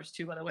this on cars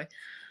too, by the way.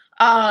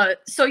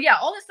 So yeah,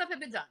 all this stuff had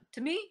been done.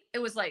 To me, it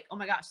was like, oh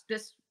my gosh,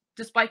 this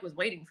bike was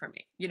waiting for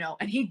me,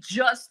 and he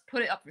just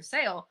put it up for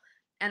sale.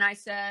 And I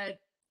said,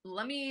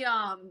 let me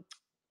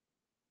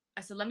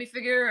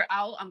figure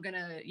out. I'm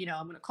gonna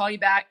call you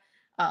back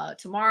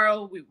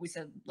tomorrow. We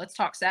said, let's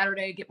talk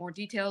Saturday, get more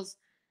details.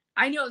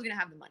 I knew I was gonna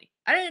have the money.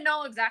 I didn't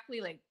know exactly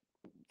like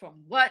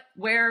from what,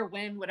 where,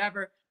 when,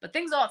 whatever, but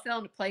things all fell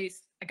into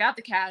place. I got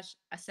the cash.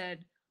 I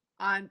said,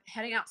 I'm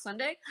heading out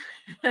Sunday.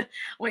 Went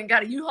and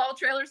got a U-Haul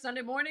trailer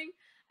Sunday morning,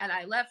 and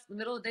I left the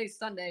middle of the day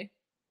Sunday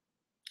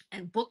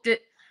and booked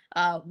it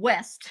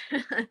west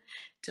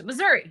to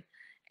Missouri.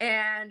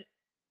 And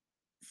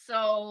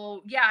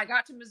so, yeah, I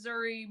got to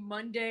Missouri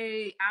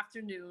Monday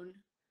afternoon,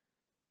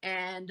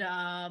 and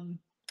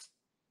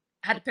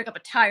had to pick up a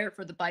tire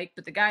for the bike.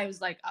 But the guy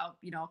was like,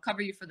 I'll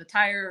cover you for the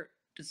tire.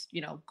 Just,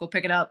 go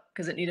pick it up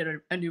because it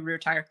needed a new rear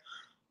tire.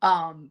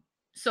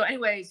 So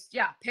anyways,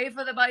 yeah, paid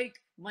for the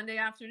bike Monday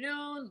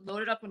afternoon,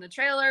 loaded up on the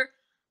trailer,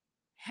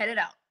 headed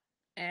out,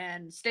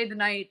 and stayed the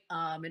night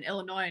in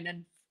Illinois. And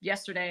then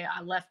yesterday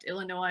I left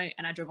Illinois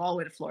and I drove all the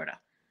way to Florida.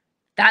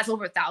 That's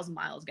over 1,000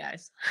 miles,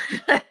 guys.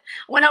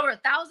 Went over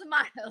 1,000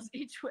 miles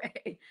each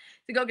way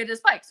to go get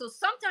this bike. So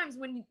sometimes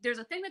when there's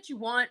a thing that you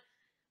want,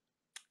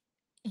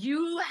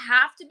 you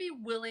have to be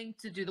willing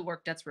to do the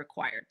work that's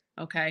required.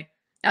 Okay.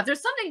 Now, if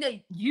there's something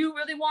that you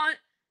really want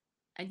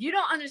and you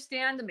don't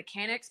understand the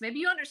mechanics, maybe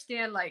you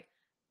understand like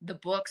the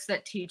books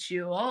that teach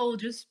you, oh,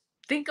 just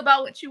think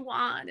about what you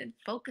want and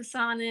focus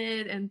on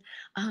it. And,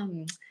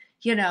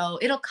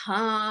 it'll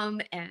come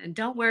and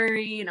don't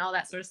worry and all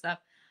that sort of stuff.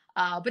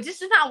 But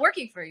this is not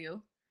working for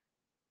you.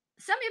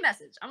 Send me a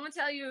message. I'm going to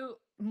tell you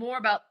more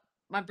about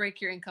my Break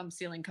Your Income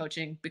Ceiling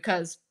coaching,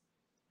 because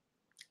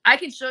I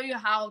can show you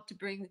how to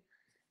bring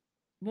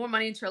more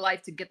money into your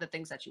life to get the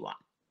things that you want.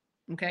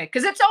 Okay.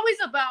 Because it's always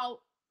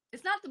about,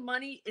 it's not the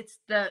money, it's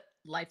the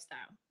lifestyle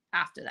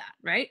after that,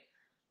 right?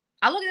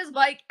 I look at this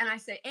bike and I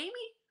say, Amy,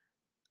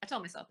 I tell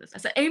myself this. I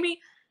said, Amy,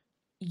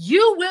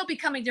 you will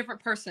become a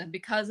different person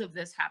because of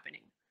this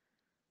happening.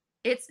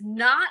 It's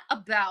not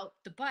about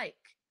the bike.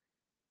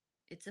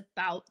 It's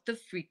about the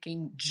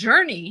freaking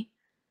journey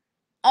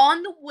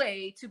on the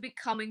way to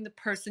becoming the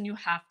person you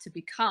have to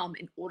become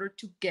in order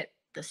to get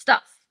the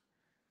stuff.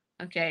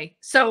 Okay.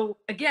 So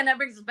again, that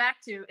brings us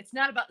back to it's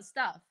not about the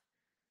stuff.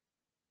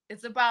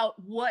 It's about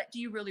what do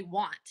you really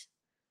want?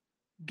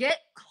 Get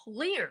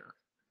clear.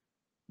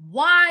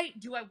 Why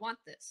do I want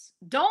this?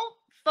 Don't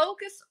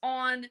focus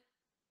on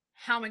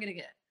how am I going to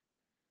get it?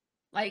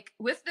 Like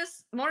with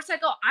this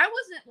motorcycle, I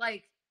wasn't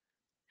like,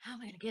 how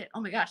am I going to get it?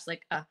 Oh my gosh,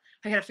 like, I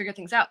got to figure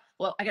things out.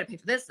 Well, I got to pay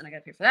for this and I got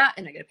to pay for that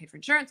and I got to pay for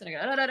insurance and I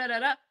got da da da da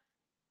da.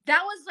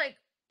 That was like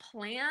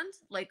planned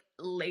like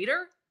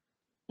later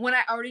when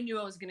I already knew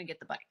I was going to get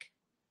the bike.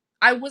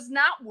 I was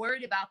not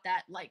worried about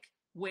that like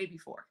way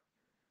before.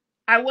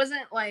 I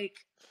wasn't like,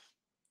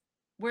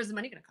 where's the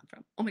money going to come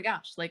from? Oh my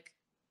gosh, like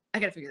I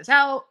got to figure this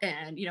out.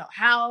 And,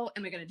 how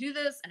am I going to do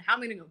this? And how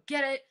am I going to go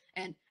get it?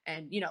 And,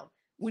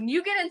 when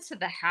you get into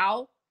the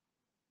how,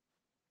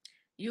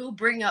 you'll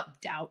bring up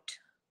doubt.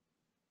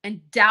 And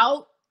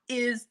doubt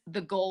is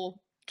the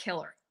goal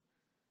killer.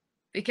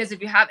 Because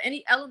if you have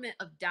any element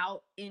of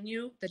doubt in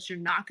you that you're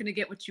not going to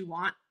get what you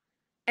want,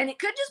 and it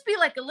could just be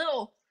like a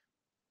little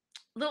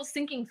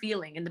sinking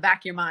feeling in the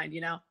back of your mind,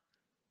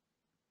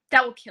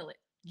 that will kill it.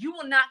 You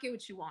will not get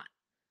what you want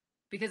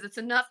because it's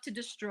enough to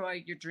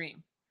destroy your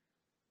dream.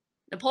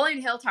 Napoleon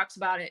Hill talks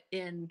about it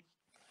in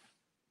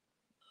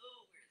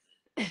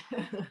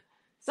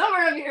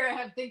somewhere over here. I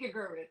have Think and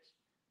Grow Rich.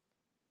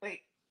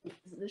 Wait, is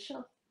it this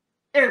shelf?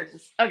 There it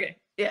is. Okay,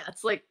 yeah,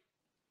 it's like.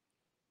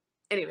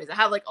 Anyways, I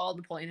have like all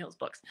Napoleon Hill's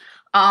books.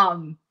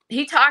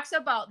 He talks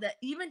about that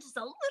even just a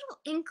little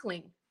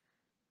inkling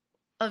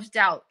of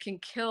doubt can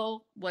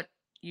kill what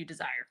you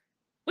desire,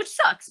 which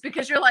sucks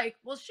because you're like,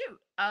 well, shoot,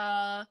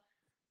 there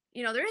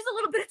is a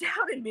little bit of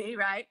doubt in me,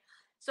 right?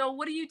 So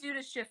what do you do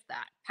to shift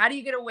that? How do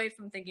you get away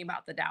from thinking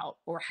about the doubt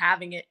or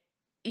having it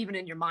even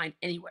in your mind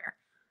anywhere?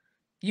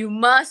 You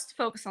must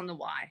focus on the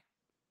why.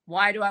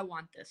 Why do I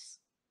want this?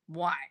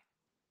 Why?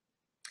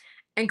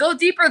 And go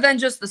deeper than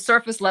just the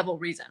surface level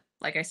reason.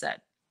 Like I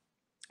said,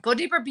 go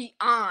deeper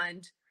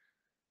beyond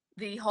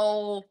the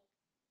whole,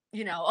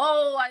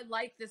 oh, I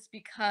like this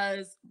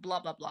because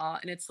blah, blah, blah.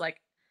 And it's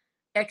like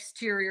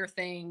exterior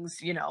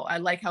things, I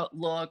like how it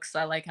looks.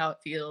 I like how it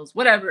feels,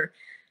 whatever.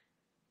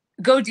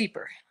 Go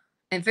deeper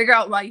and figure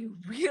out why you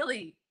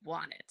really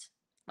want it.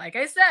 Like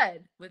I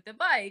said, with the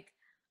bike,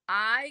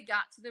 I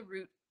got to the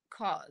root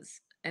cause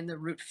and the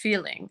root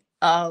feeling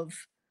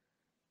of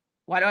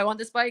why do I want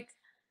this bike?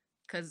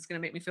 Because it's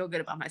going to make me feel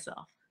good about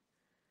myself.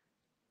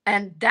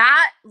 And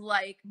that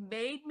like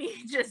made me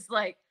just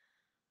like,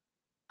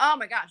 oh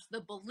my gosh,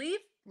 the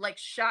belief like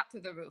shot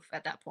through the roof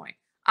at that point.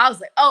 I was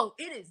like, oh,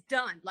 it is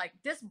done. Like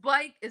this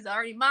bike is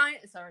already mine.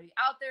 It's already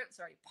out there. It's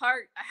already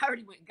parked. I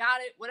already went and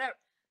got it, whatever.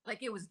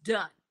 Like it was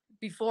done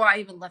before I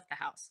even left the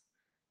house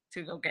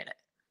to go get it.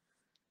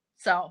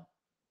 So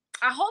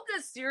I hope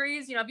this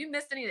series, if you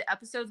missed any of the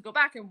episodes, go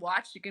back and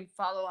watch. You can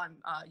follow on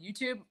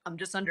YouTube. I'm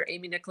just under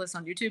Amy Nicholas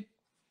on YouTube.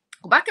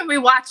 Go back and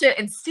rewatch it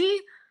and see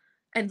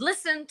and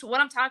listen to what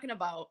I'm talking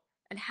about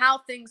and how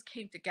things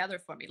came together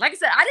for me. Like I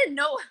said, I didn't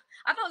know.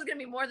 I thought it was going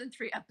to be more than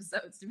 3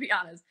 episodes, to be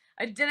honest.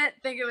 I didn't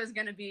think it was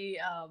going to be,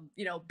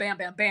 bam,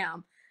 bam,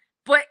 bam.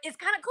 But it's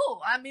kind of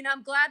cool. I mean,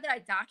 I'm glad that I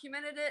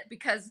documented it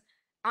because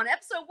on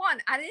episode 1,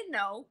 I didn't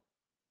know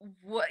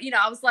what,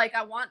 I was like,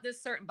 I want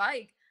this certain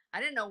bike.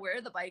 I didn't know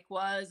where the bike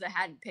was. I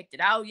hadn't picked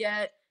it out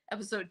yet.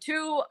 Episode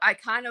 2, I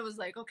kind of was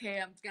like, okay,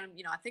 I'm going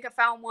to, I think I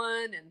found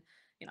one and,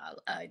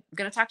 I'm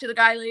going to talk to the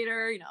guy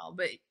later,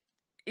 but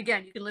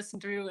again, you can listen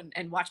through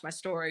and watch my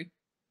story.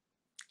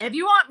 If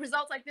you want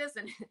results like this,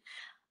 and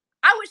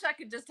I wish I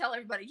could just tell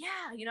everybody,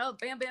 yeah,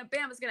 bam, bam,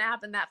 bam, it's going to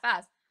happen that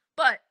fast.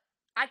 But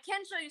I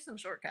can show you some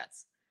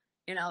shortcuts,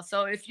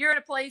 So if you're in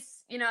a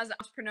place, as an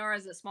entrepreneur,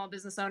 as a small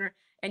business owner,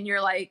 and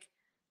you're like,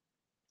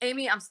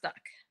 Amy, I'm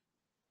stuck.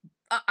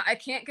 I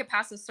can't get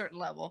past a certain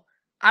level.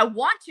 I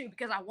want to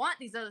because I want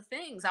these other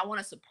things. I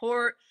want to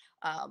support,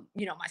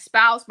 my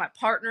spouse, my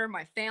partner,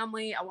 my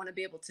family. I want to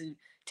be able to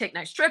take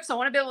nice trips. I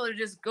want to be able to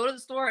just go to the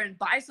store and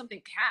buy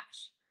something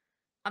cash.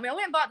 I mean, I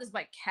went and bought this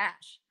bike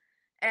cash.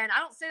 And I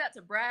don't say that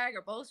to brag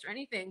or boast or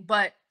anything,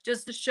 but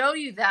just to show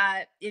you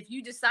that if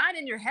you decide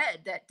in your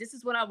head that this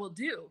is what I will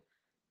do,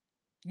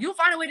 you'll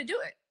find a way to do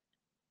it.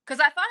 Because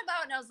I thought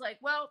about it and I was like,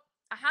 well,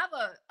 I have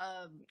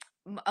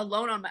a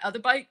loan on my other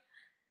bike.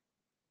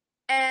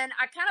 And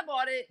I kind of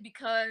bought it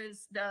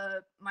because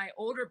my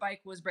older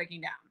bike was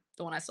breaking down,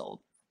 the one I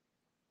sold.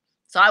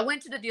 So I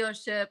went to the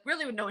dealership,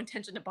 really with no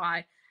intention to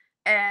buy.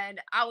 And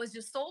I was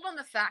just sold on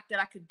the fact that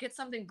I could get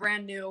something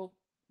brand new,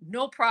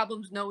 no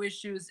problems, no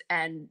issues.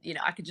 And,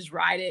 I could just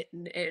ride it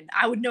and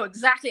I would know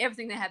exactly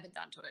everything that had been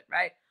done to it.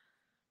 Right.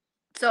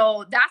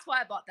 So that's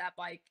why I bought that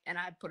bike and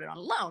I put it on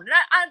a loan. And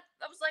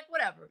I was like,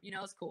 whatever,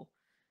 it's cool.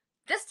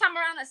 This time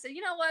around, I said,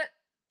 you know what?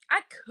 I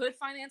could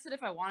finance it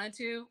if I wanted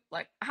to.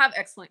 Like, I have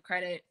excellent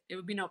credit. It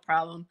would be no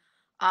problem.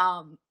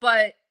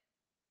 But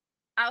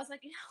I was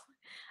like,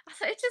 I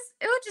said,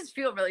 it would just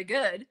feel really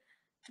good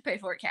to pay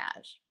for it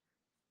cash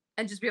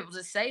and just be able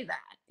to say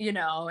that,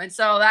 And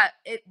so that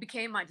it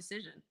became my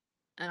decision.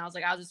 And I was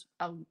like,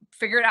 I'll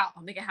figure it out.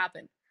 I'll make it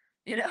happen,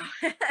 you know?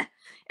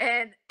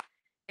 And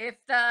if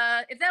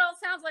that all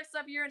sounds like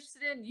stuff you're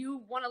interested in,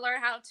 you want to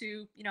learn how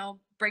to,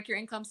 break your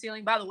income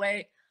ceiling. By the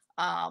way,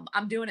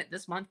 I'm doing it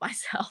this month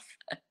myself.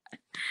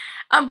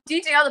 I'm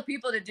teaching other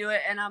people to do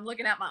it, and I'm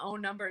looking at my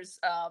own numbers.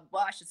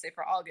 Well, I should say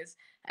for August,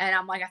 and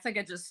I'm like, I think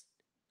it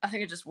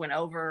just went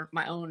over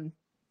my own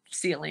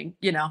ceiling,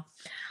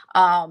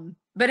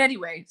 But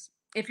anyways,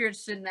 if you're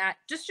interested in that,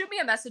 just shoot me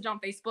a message on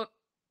Facebook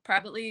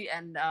privately,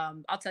 and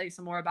I'll tell you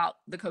some more about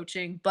the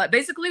coaching. But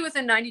basically,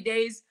 within 90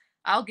 days,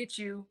 I'll get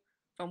you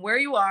from where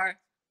you are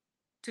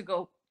to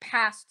go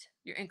past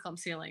your income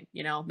ceiling.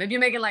 Maybe you're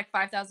making like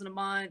 5,000 a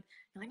month.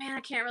 You're like, man,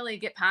 I can't really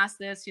get past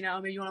this.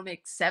 Maybe you want to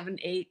make 7,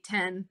 8,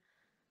 10,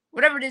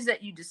 whatever it is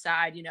that you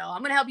decide.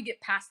 I'm going to help you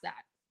get past that.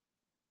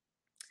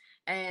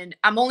 And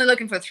I'm only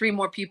looking for 3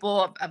 more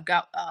people. I've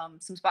got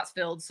some spots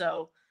filled.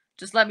 So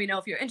just let me know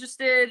if you're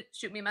interested.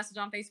 Shoot me a message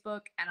on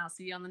Facebook, and I'll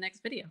see you on the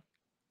next video.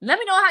 Let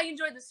me know how you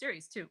enjoyed the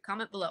series too.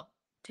 Comment below.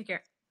 Take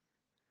care.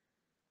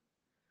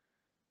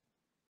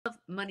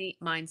 Money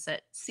Mindset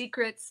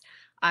Secrets.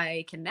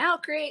 I can now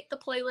create the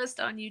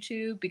playlist on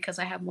YouTube because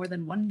I have more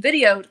than one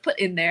video to put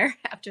in there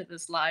after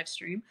this live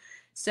stream.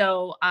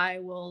 So I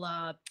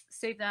will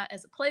save that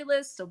as a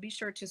playlist. So be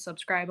sure to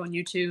subscribe on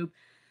YouTube.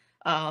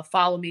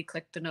 Follow me,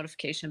 click the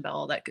notification bell,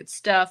 all that good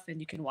stuff. And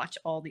you can watch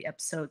all the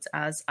episodes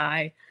as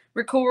I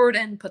record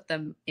and put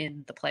them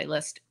in the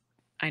playlist.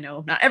 I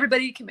know not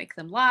everybody can make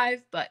them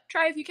live, but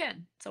try if you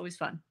can. It's always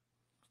fun.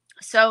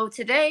 So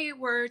today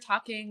we're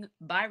talking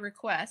by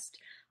request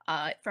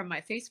from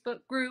my Facebook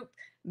group,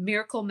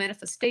 Miracle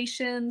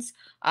Manifestations.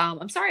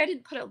 I'm sorry I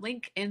didn't put a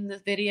link in the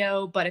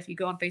video, but if you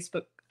go on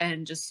Facebook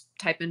and just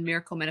type in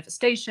Miracle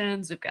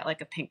Manifestations, we've got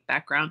like a pink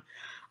background.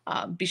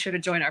 Be sure to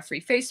join our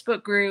free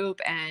Facebook group,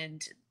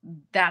 and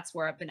that's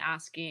where I've been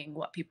asking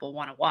what people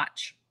want to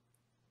watch.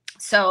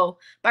 So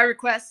by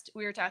request,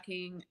 we are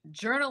talking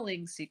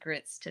journaling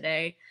secrets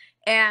today,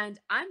 and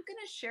I'm going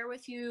to share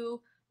with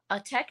you a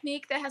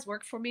technique that has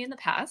worked for me in the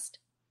past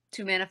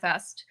to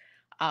manifest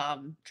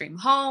dream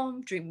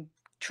home, dream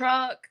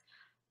truck,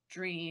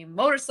 dream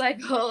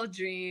motorcycle,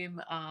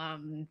 dream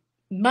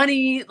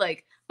money, like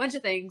a bunch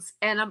of things.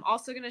 And I'm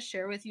also going to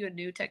share with you a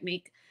new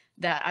technique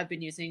that I've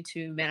been using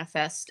to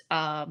manifest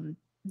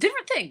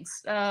different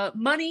things.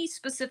 Money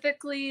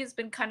specifically has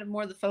been kind of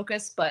more the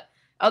focus, but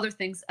other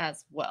things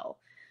as well.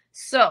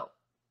 So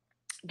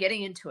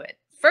getting into it.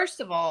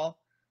 First of all,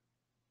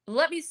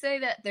 let me say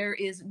that there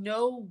is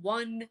no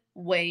one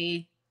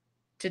way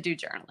to do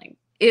journaling.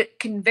 It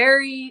can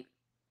vary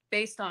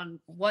based on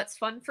what's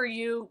fun for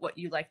you, what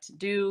you like to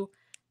do.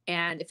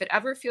 And if it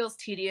ever feels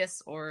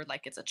tedious or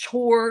like it's a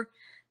chore,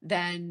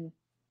 then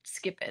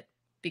skip it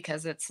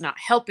because it's not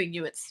helping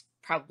you. It's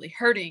probably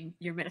hurting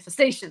your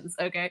manifestations.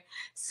 Okay.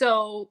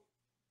 So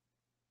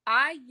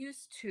I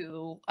used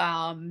to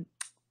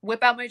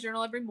whip out my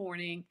journal every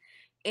morning,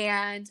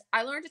 and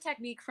I learned a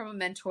technique from a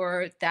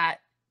mentor that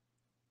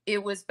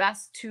it was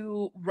best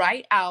to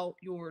write out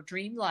your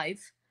dream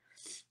life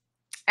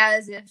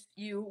as if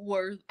you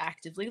were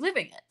actively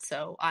living it.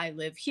 So I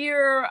live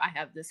here, I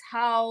have this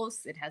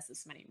house, it has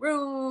this many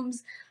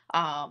rooms,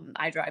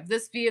 I drive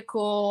this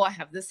vehicle, I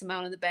have this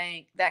amount in the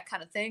bank, that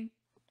kind of thing.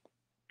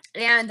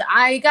 And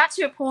I got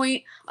to a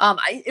point,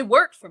 it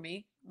worked for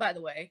me, by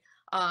the way.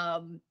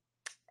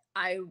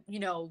 I,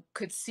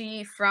 could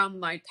see from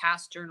my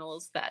past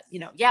journals that,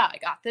 yeah, I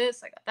got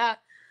this, I got that.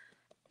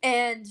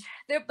 And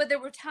but there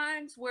were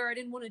times where I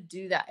didn't want to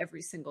do that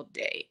every single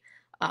day.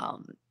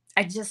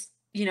 I just,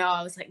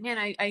 I was like, man,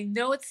 I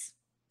know it's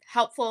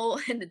helpful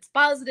and it's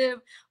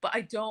positive, but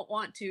I don't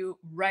want to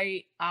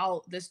write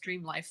out this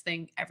dream life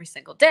thing every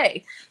single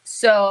day.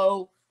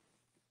 So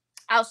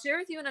I'll share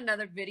with you in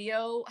another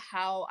video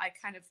how I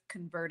kind of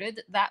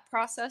converted that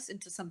process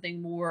into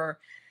something more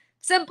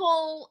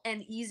simple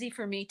and easy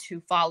for me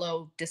to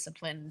follow,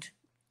 disciplined,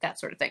 that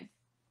sort of thing,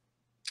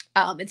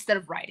 instead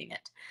of writing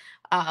it.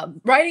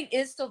 Writing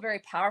is still very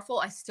powerful.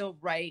 I still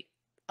write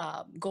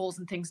goals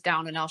and things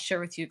down, and I'll share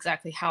with you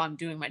exactly how I'm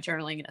doing my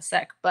journaling in a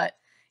sec. But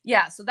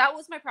yeah, so that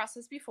was my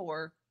process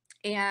before.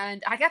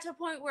 And I got to a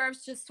point where I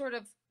was just sort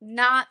of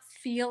not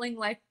feeling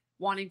like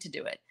wanting to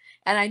do it.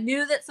 And I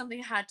knew that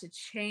something had to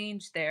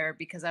change there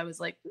because I was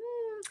like,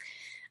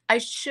 I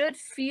should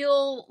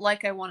feel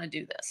like I want to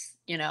do this,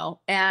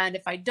 And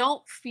if I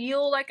don't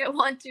feel like I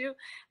want to,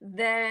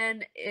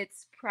 then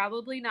it's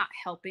probably not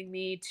helping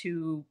me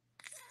to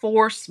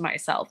force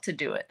myself to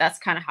do it. That's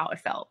kind of how I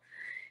felt.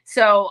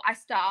 So I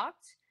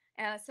stopped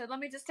and I said, let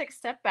me just take a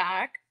step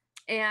back.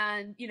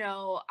 And,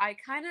 I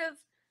kind of,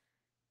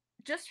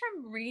 just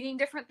from reading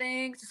different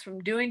things, just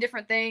from doing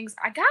different things,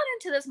 I got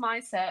into this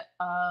mindset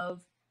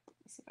of,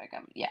 let's see if I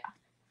got, yeah.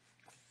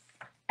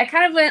 I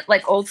kind of went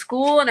like old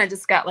school, and I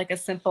just got like a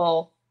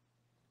simple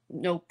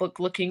notebook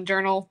looking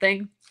journal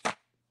thing.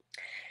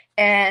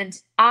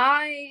 And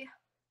I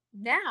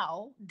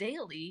now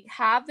daily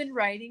have been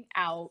writing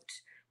out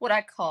what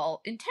I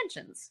call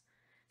intentions.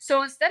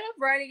 So instead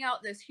of writing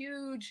out this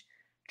huge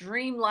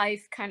dream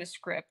life kind of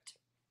script,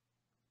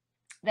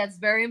 that's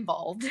very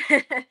involved,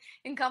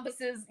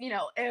 encompasses,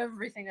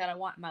 everything that I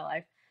want in my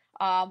life,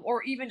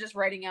 or even just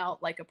writing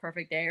out like a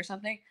perfect day or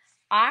something.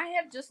 I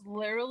have just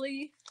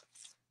literally,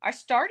 I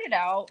started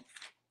out,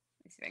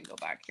 let me see if I can go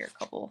back here a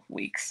couple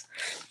weeks.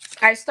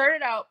 I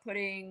started out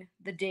putting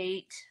the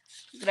date,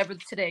 whatever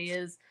today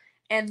is,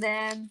 and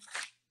then,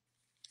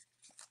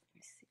 let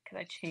me see, because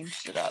I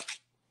changed it up.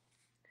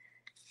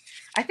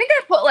 I think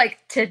I put like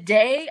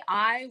today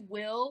I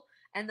will,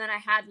 and then I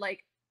had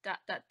like dot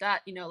dot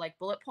dot, like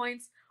bullet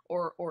points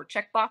or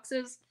check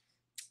boxes.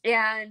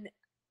 And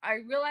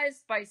I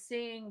realized by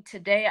saying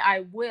today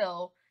I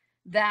will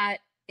that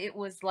it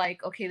was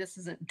like, okay, this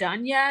isn't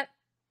done yet.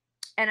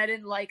 And I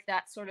didn't like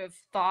that sort of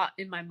thought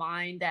in my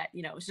mind that,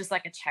 it was just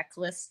like a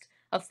checklist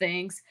of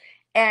things.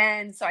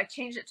 And so I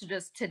changed it to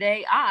just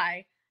today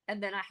I,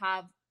 and then I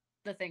have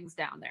the things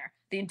down there,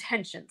 the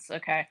intentions.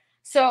 Okay.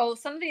 So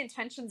some of the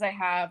intentions I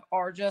have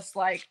are just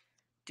like,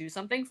 do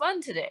something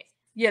fun today,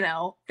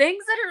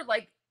 things that are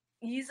like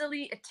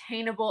easily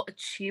attainable,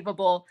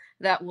 achievable,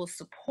 that will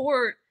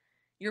support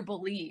your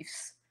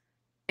beliefs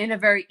in a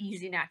very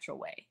easy, natural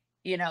way.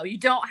 You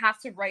don't have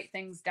to write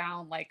things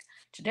down like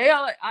today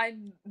I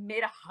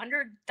made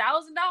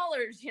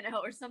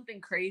 $100,000, or something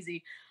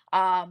crazy.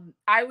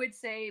 I would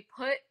say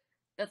put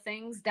the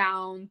things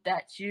down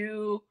that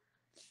you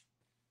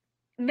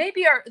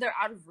maybe they're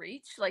out of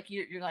reach. Like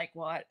you're like,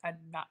 well, I'm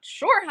not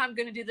sure how I'm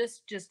going to do this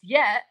just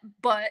yet,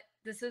 but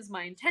this is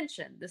my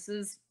intention. This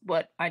is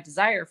what I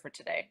desire for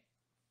today.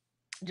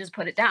 Just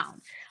put it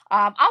down.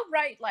 I'll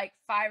write like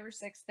 5 or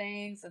 6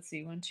 things. Let's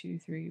see, 1, 2,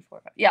 3,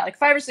 4, 5. Yeah, like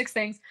 5 or 6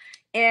 things.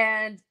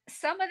 And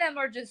some of them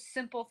are just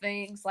simple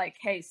things like,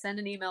 hey, send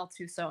an email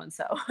to so and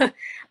so.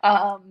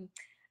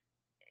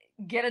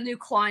 Get a new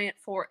client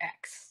for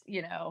X,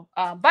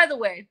 By the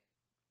way,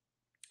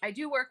 I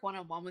do work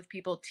one-on-one with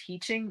people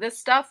teaching this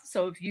stuff.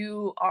 So if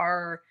you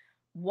are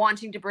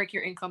wanting to break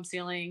your income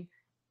ceiling,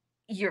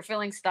 you're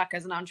feeling stuck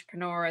as an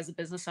entrepreneur, as a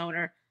business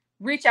owner,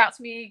 reach out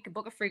to me. You can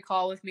book a free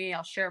call with me.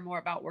 I'll share more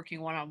about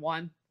working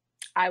one-on-one.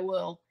 I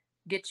will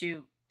get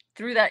you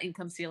through that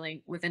income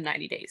ceiling within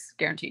 90 days,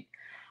 guaranteed.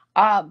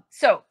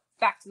 So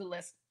back to the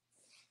list.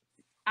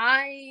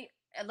 I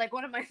like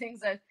one of my things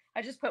that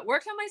I just put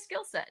worked on my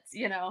skill sets,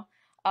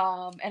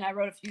 and I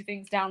wrote a few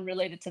things down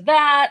related to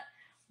that.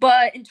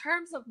 But in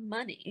terms of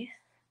money,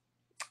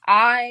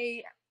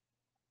 I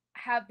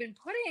have been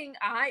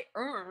I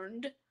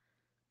earned,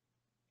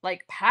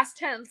 like past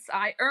tense,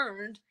 I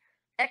earned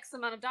X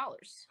amount of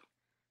dollars.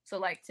 So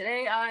like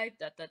today I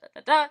da da da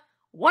da da.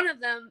 One of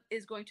them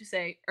is going to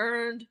say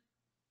earned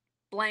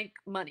blank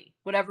money,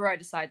 whatever I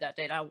decide that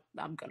date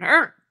I'm gonna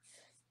earn.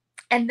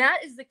 And that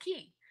is the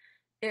key.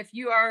 If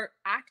you are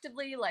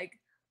actively like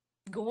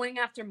going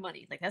after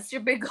money, like that's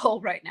your big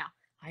goal right now.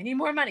 I need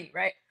more money,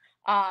 right?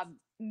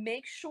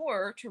 Make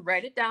sure to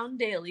write it down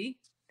daily,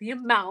 the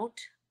amount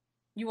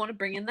you want to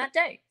bring in that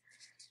day.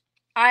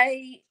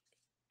 I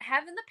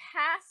have in the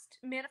past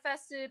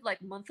manifested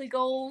like monthly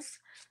goals,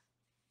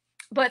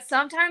 but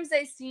sometimes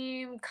they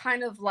seem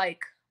kind of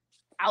like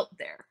out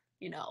there.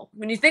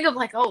 When you think of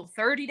like, oh,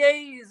 30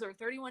 days or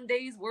 31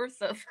 days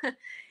worth of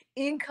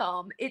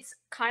income, it's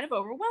kind of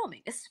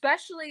overwhelming,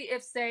 especially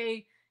if,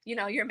 say,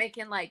 you're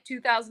making like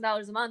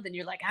 $2,000 a month and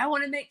you're like, I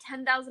want to make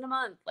 10,000 a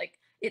month. Like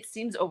it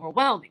seems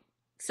overwhelming.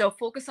 So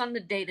focus on the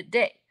day to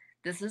day.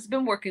 This has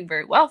been working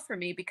very well for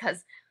me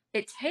because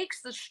it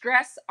takes the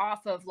stress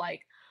off of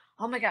like,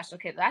 oh my gosh,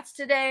 okay, that's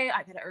today.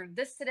 I got to earn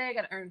this today. I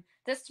got to earn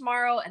this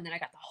tomorrow. And then I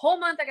got the whole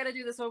month. I got to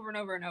do this over and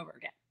over and over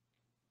again.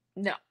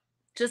 No,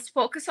 just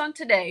focus on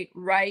today.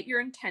 Write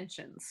your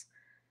intentions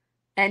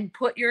and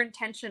put your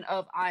intention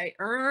of I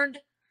earned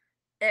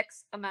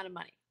X amount of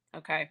money.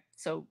 Okay.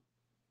 So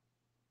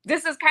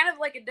this is kind of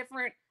like a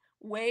different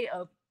way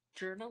of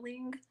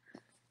journaling,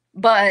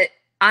 but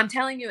I'm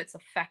telling you it's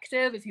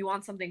effective if you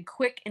want something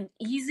quick and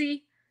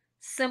easy,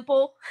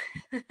 simple.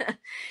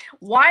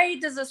 Why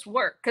does this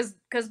work?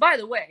 Because by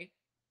the way,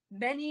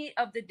 many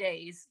of the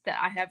days that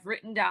I have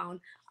written down,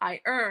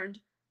 I earned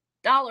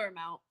dollar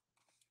amount,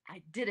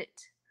 I did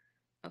it.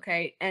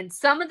 Okay. And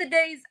some of the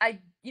days I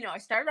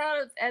started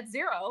out at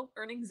zero,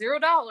 earning $0,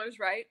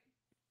 right?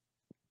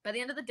 By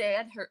the end of the day,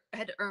 I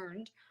had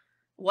earned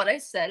what I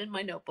said in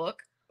my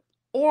notebook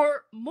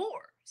or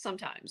more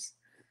sometimes.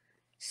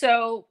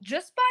 So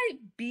just by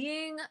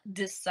being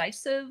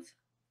decisive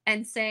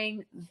and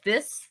saying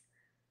this,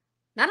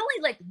 not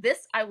only like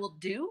this I will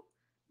do,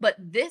 but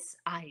this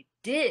I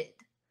did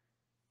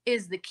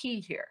is the key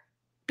here.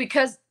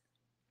 Because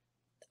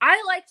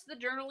I liked the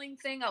journaling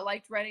thing. I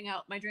liked writing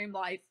out my dream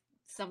life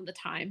some of the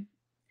time.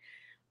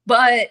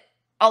 But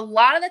a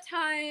lot of the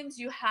times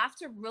you have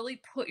to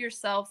really put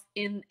yourself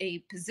in a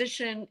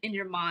position in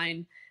your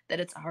mind that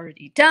it's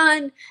already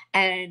done.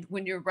 And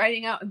when you're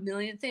writing out a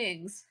million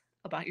things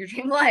about your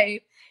dream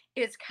life,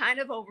 it's kind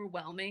of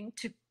overwhelming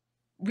to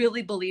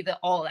really believe that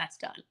all that's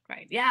done,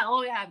 right? Yeah,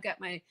 oh yeah, I've got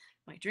my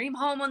dream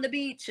home on the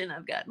beach and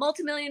I've got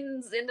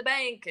multi-millions in the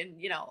bank and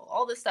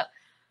all this stuff.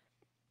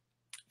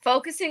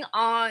 Focusing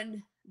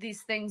on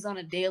these things on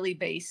a daily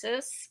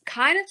basis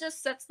kind of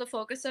just sets the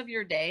focus of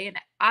your day. And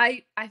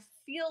I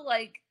feel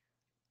like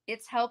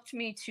it's helped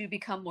me to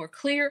become more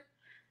clear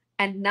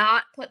and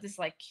not put this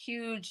like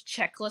huge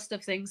checklist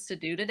of things to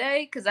do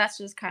today, because that's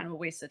just kind of a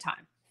waste of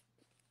time.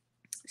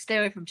 Stay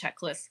away from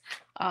checklists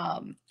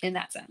in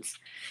that sense.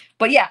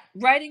 But yeah,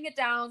 writing it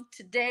down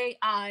today,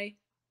 I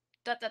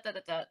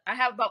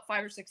have about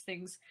 5 or 6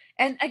 things.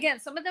 And again,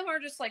 some of them are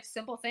just like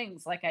simple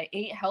things, like I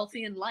ate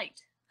healthy and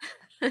light.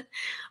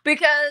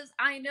 Because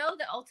I know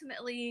that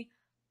ultimately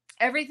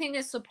everything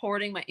is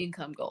supporting my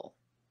income goal.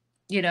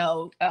 You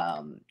know,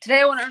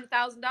 today I want to earn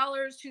 $1,000,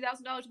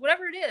 $2,000,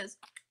 whatever it is.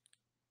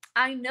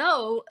 I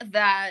know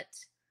that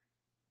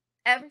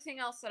everything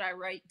else that I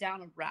write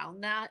down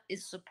around that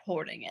is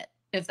supporting it,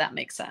 if that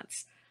makes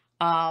sense.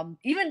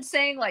 Even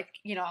saying like,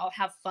 you know, I'll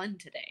have fun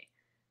today.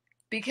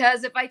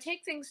 Because if I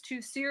take things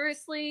too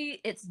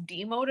seriously, it's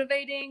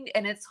demotivating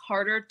and it's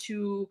harder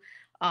to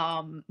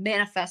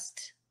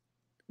manifest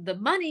the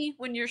money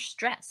when you're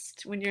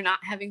stressed, when you're not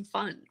having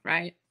fun,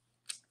 right?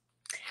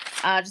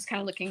 Just kind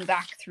of looking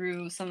back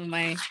through some of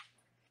my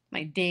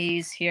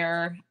days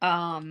here.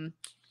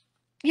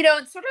 You know,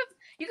 it's sort of,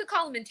 you could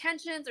call them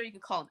intentions or you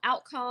could call them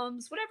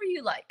outcomes, whatever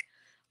you like.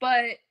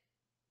 But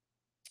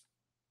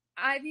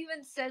I've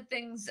even said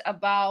things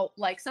about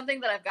like something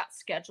that I've got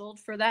scheduled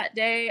for that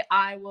day.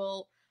 I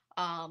will,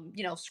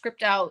 you know,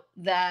 script out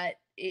that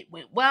it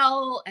went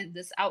well and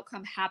this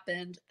outcome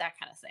happened, that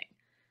kind of thing.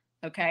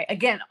 Okay.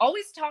 Again,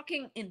 always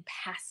talking in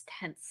past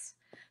tense,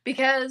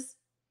 because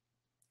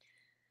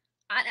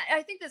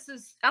I think this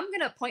is, I'm going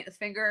to point the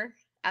finger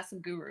at some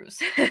gurus.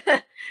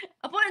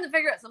 I'm pointing the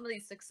finger at some of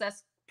these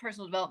success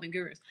personal development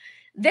gurus.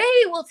 They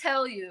will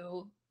tell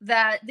you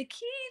that the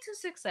key to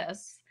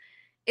success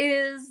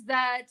is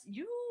that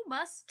you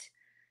must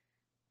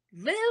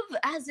live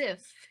as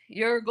if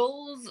your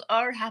goals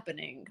are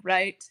happening,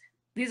 right?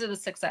 These are the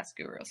success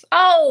gurus.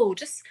 Oh,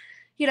 just,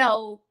 you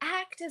know,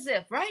 act as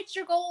if, write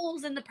your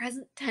goals in the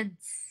present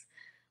tense.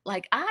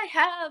 Like I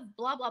have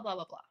blah, blah, blah,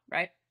 blah, blah,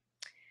 right?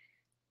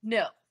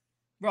 No,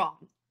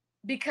 wrong.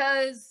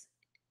 Because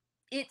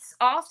it's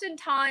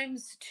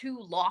oftentimes too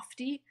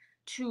lofty,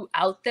 too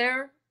out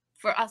there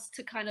for us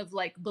to kind of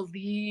like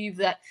believe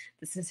that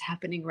this is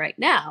happening right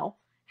now.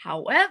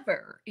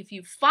 However, if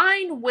you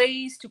find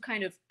ways to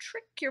kind of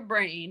trick your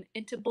brain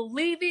into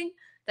believing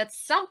that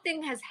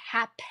something has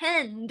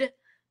happened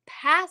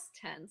past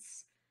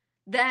tense,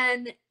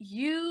 then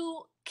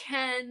you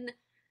can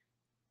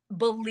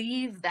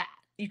believe that.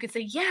 You could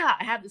say, yeah,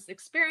 I have this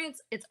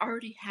experience. It's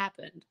already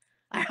happened.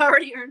 I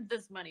already earned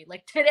this money.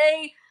 Like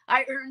today,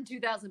 I earned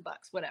 2,000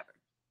 bucks, whatever.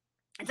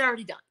 It's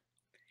already done.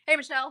 Hey,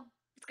 Michelle,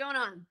 what's going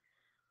on?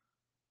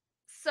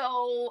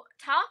 So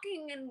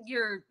talking in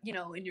your, you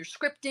know, in your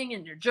scripting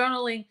and your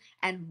journaling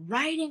and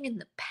writing in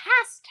the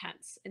past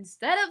tense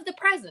instead of the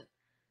present.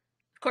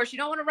 Of course, you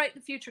don't want to write the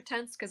future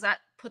tense because that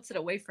puts it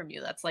away from you.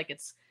 That's like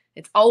it's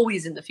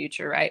always in the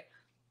future, right?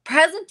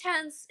 Present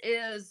tense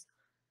is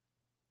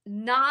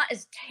not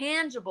as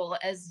tangible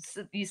as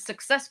these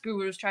success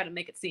gurus try to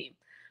make it seem.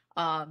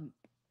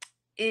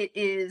 It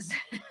is,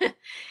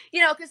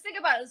 you know, because think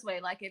about it this way,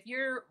 like if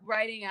you're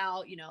writing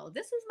out, you know,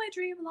 this is my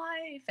dream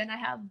life and I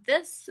have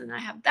this and I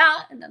have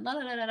that and then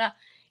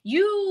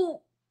you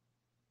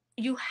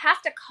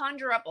have to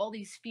conjure up all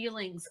these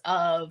feelings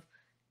of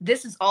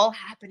this is all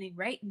happening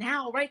right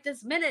now, right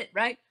this minute,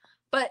 right?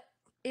 But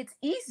it's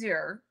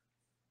easier,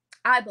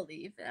 I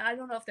believe, and I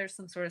don't know if there's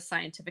some sort of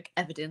scientific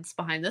evidence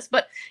behind this,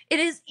 but it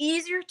is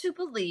easier to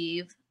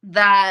believe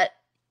that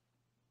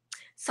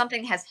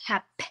something has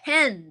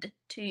happened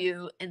to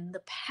you in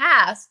the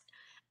past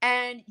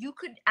and you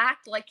could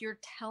act like you're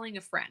telling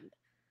a friend.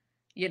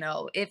 You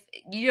know, if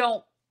you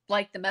don't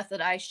like the method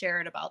I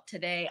shared about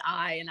today,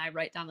 I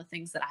write down the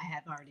things that I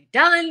have already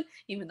done,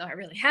 even though I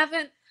really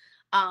haven't.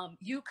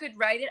 You could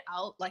write it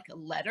out like a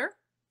letter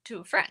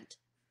to a friend.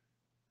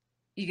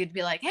 You could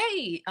be like,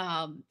 hey,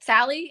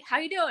 Sally, how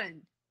you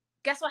doing?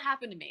 Guess what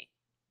happened to me?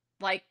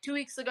 Like 2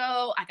 weeks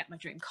ago, I got my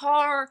dream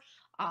car.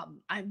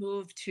 I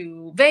moved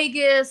to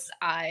Vegas.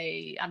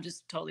 I'm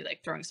just totally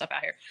like throwing stuff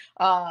out here.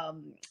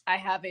 I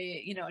have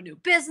a, you know, a new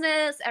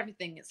business.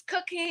 Everything is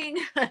cooking,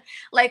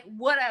 like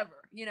whatever,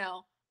 you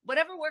know,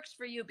 whatever works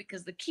for you.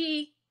 Because the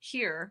key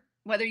here,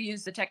 whether you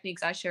use the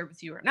techniques I share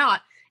with you or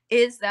not,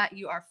 is that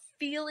you are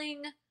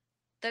feeling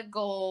the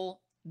goal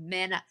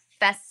manifested,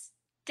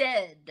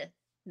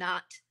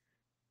 not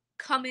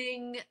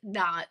coming,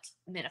 not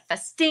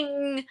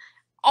manifesting,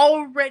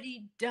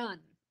 already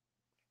done.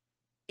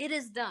 It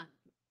is done.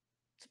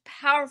 It's a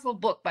powerful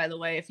book, by the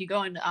way. If you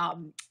go into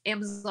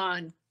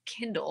Amazon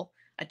Kindle,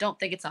 I don't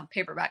think it's on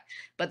paperback,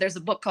 but there's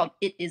a book called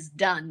It Is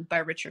Done by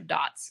Richard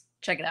Dotts.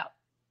 Check it out.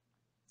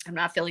 I'm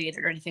not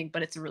affiliated or anything,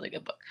 but it's a really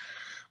good book.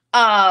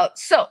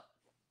 So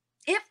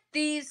if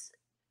these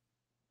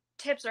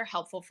tips are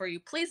helpful for you,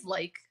 please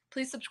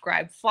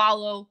subscribe,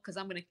 follow, because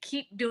I'm going to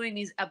keep doing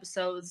these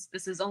episodes.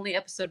 This is only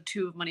episode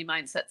 2 of Money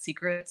Mindset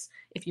Secrets.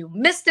 If you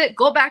missed it,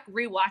 go back,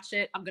 rewatch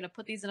it. I'm going to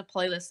put these in a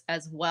playlist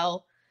as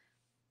well.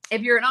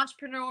 If you're an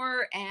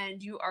entrepreneur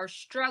and you are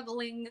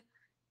struggling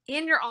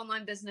in your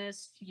online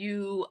business,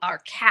 you are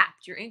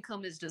capped. Your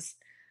income is just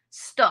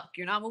stuck.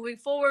 You're not moving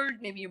forward.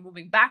 Maybe you're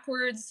moving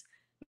backwards.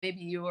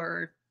 Maybe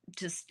you're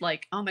just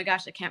like, oh my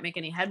gosh, I can't make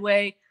any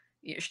headway.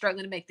 You're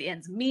struggling to make the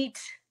ends meet.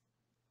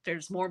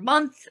 There's more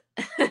month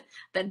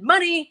than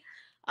money.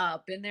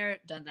 Been there,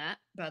 done that,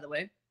 by the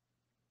way.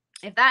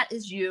 If that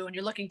is you and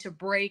you're looking to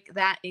break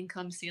that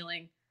income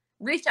ceiling,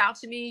 reach out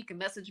to me. You can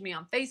message me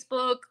on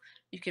Facebook.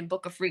 You can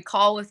book a free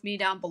call with me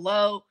down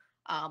below.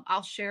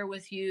 I'll share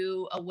with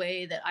you a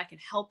way that I can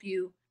help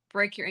you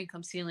break your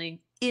income ceiling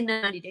in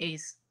 90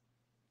 days,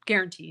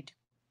 guaranteed,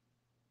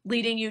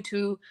 leading you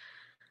to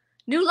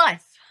new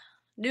life,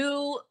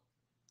 new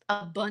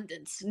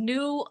abundance,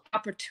 new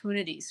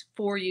opportunities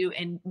for you,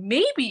 and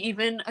maybe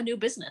even a new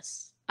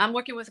business. I'm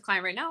working with a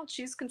client right now.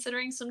 She's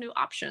considering some new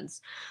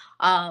options.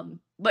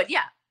 But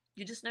yeah,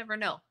 you just never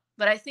know.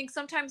 But I think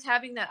sometimes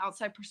having that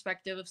outside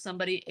perspective of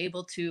somebody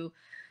able to,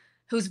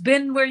 who's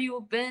been where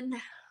you've been,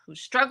 who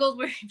struggled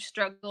where you've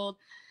struggled,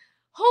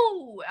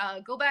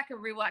 go back and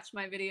rewatch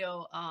my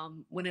video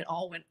when it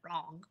all went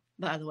wrong,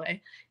 by the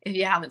way, if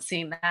you haven't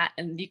seen that,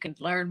 and you can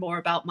learn more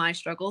about my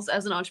struggles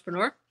as an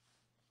entrepreneur.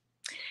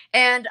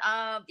 And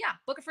yeah,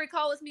 book a free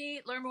call with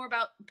me, learn more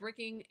about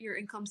breaking your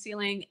income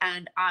ceiling,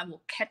 and I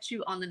will catch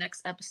you on the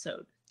next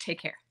episode.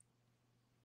 Take care.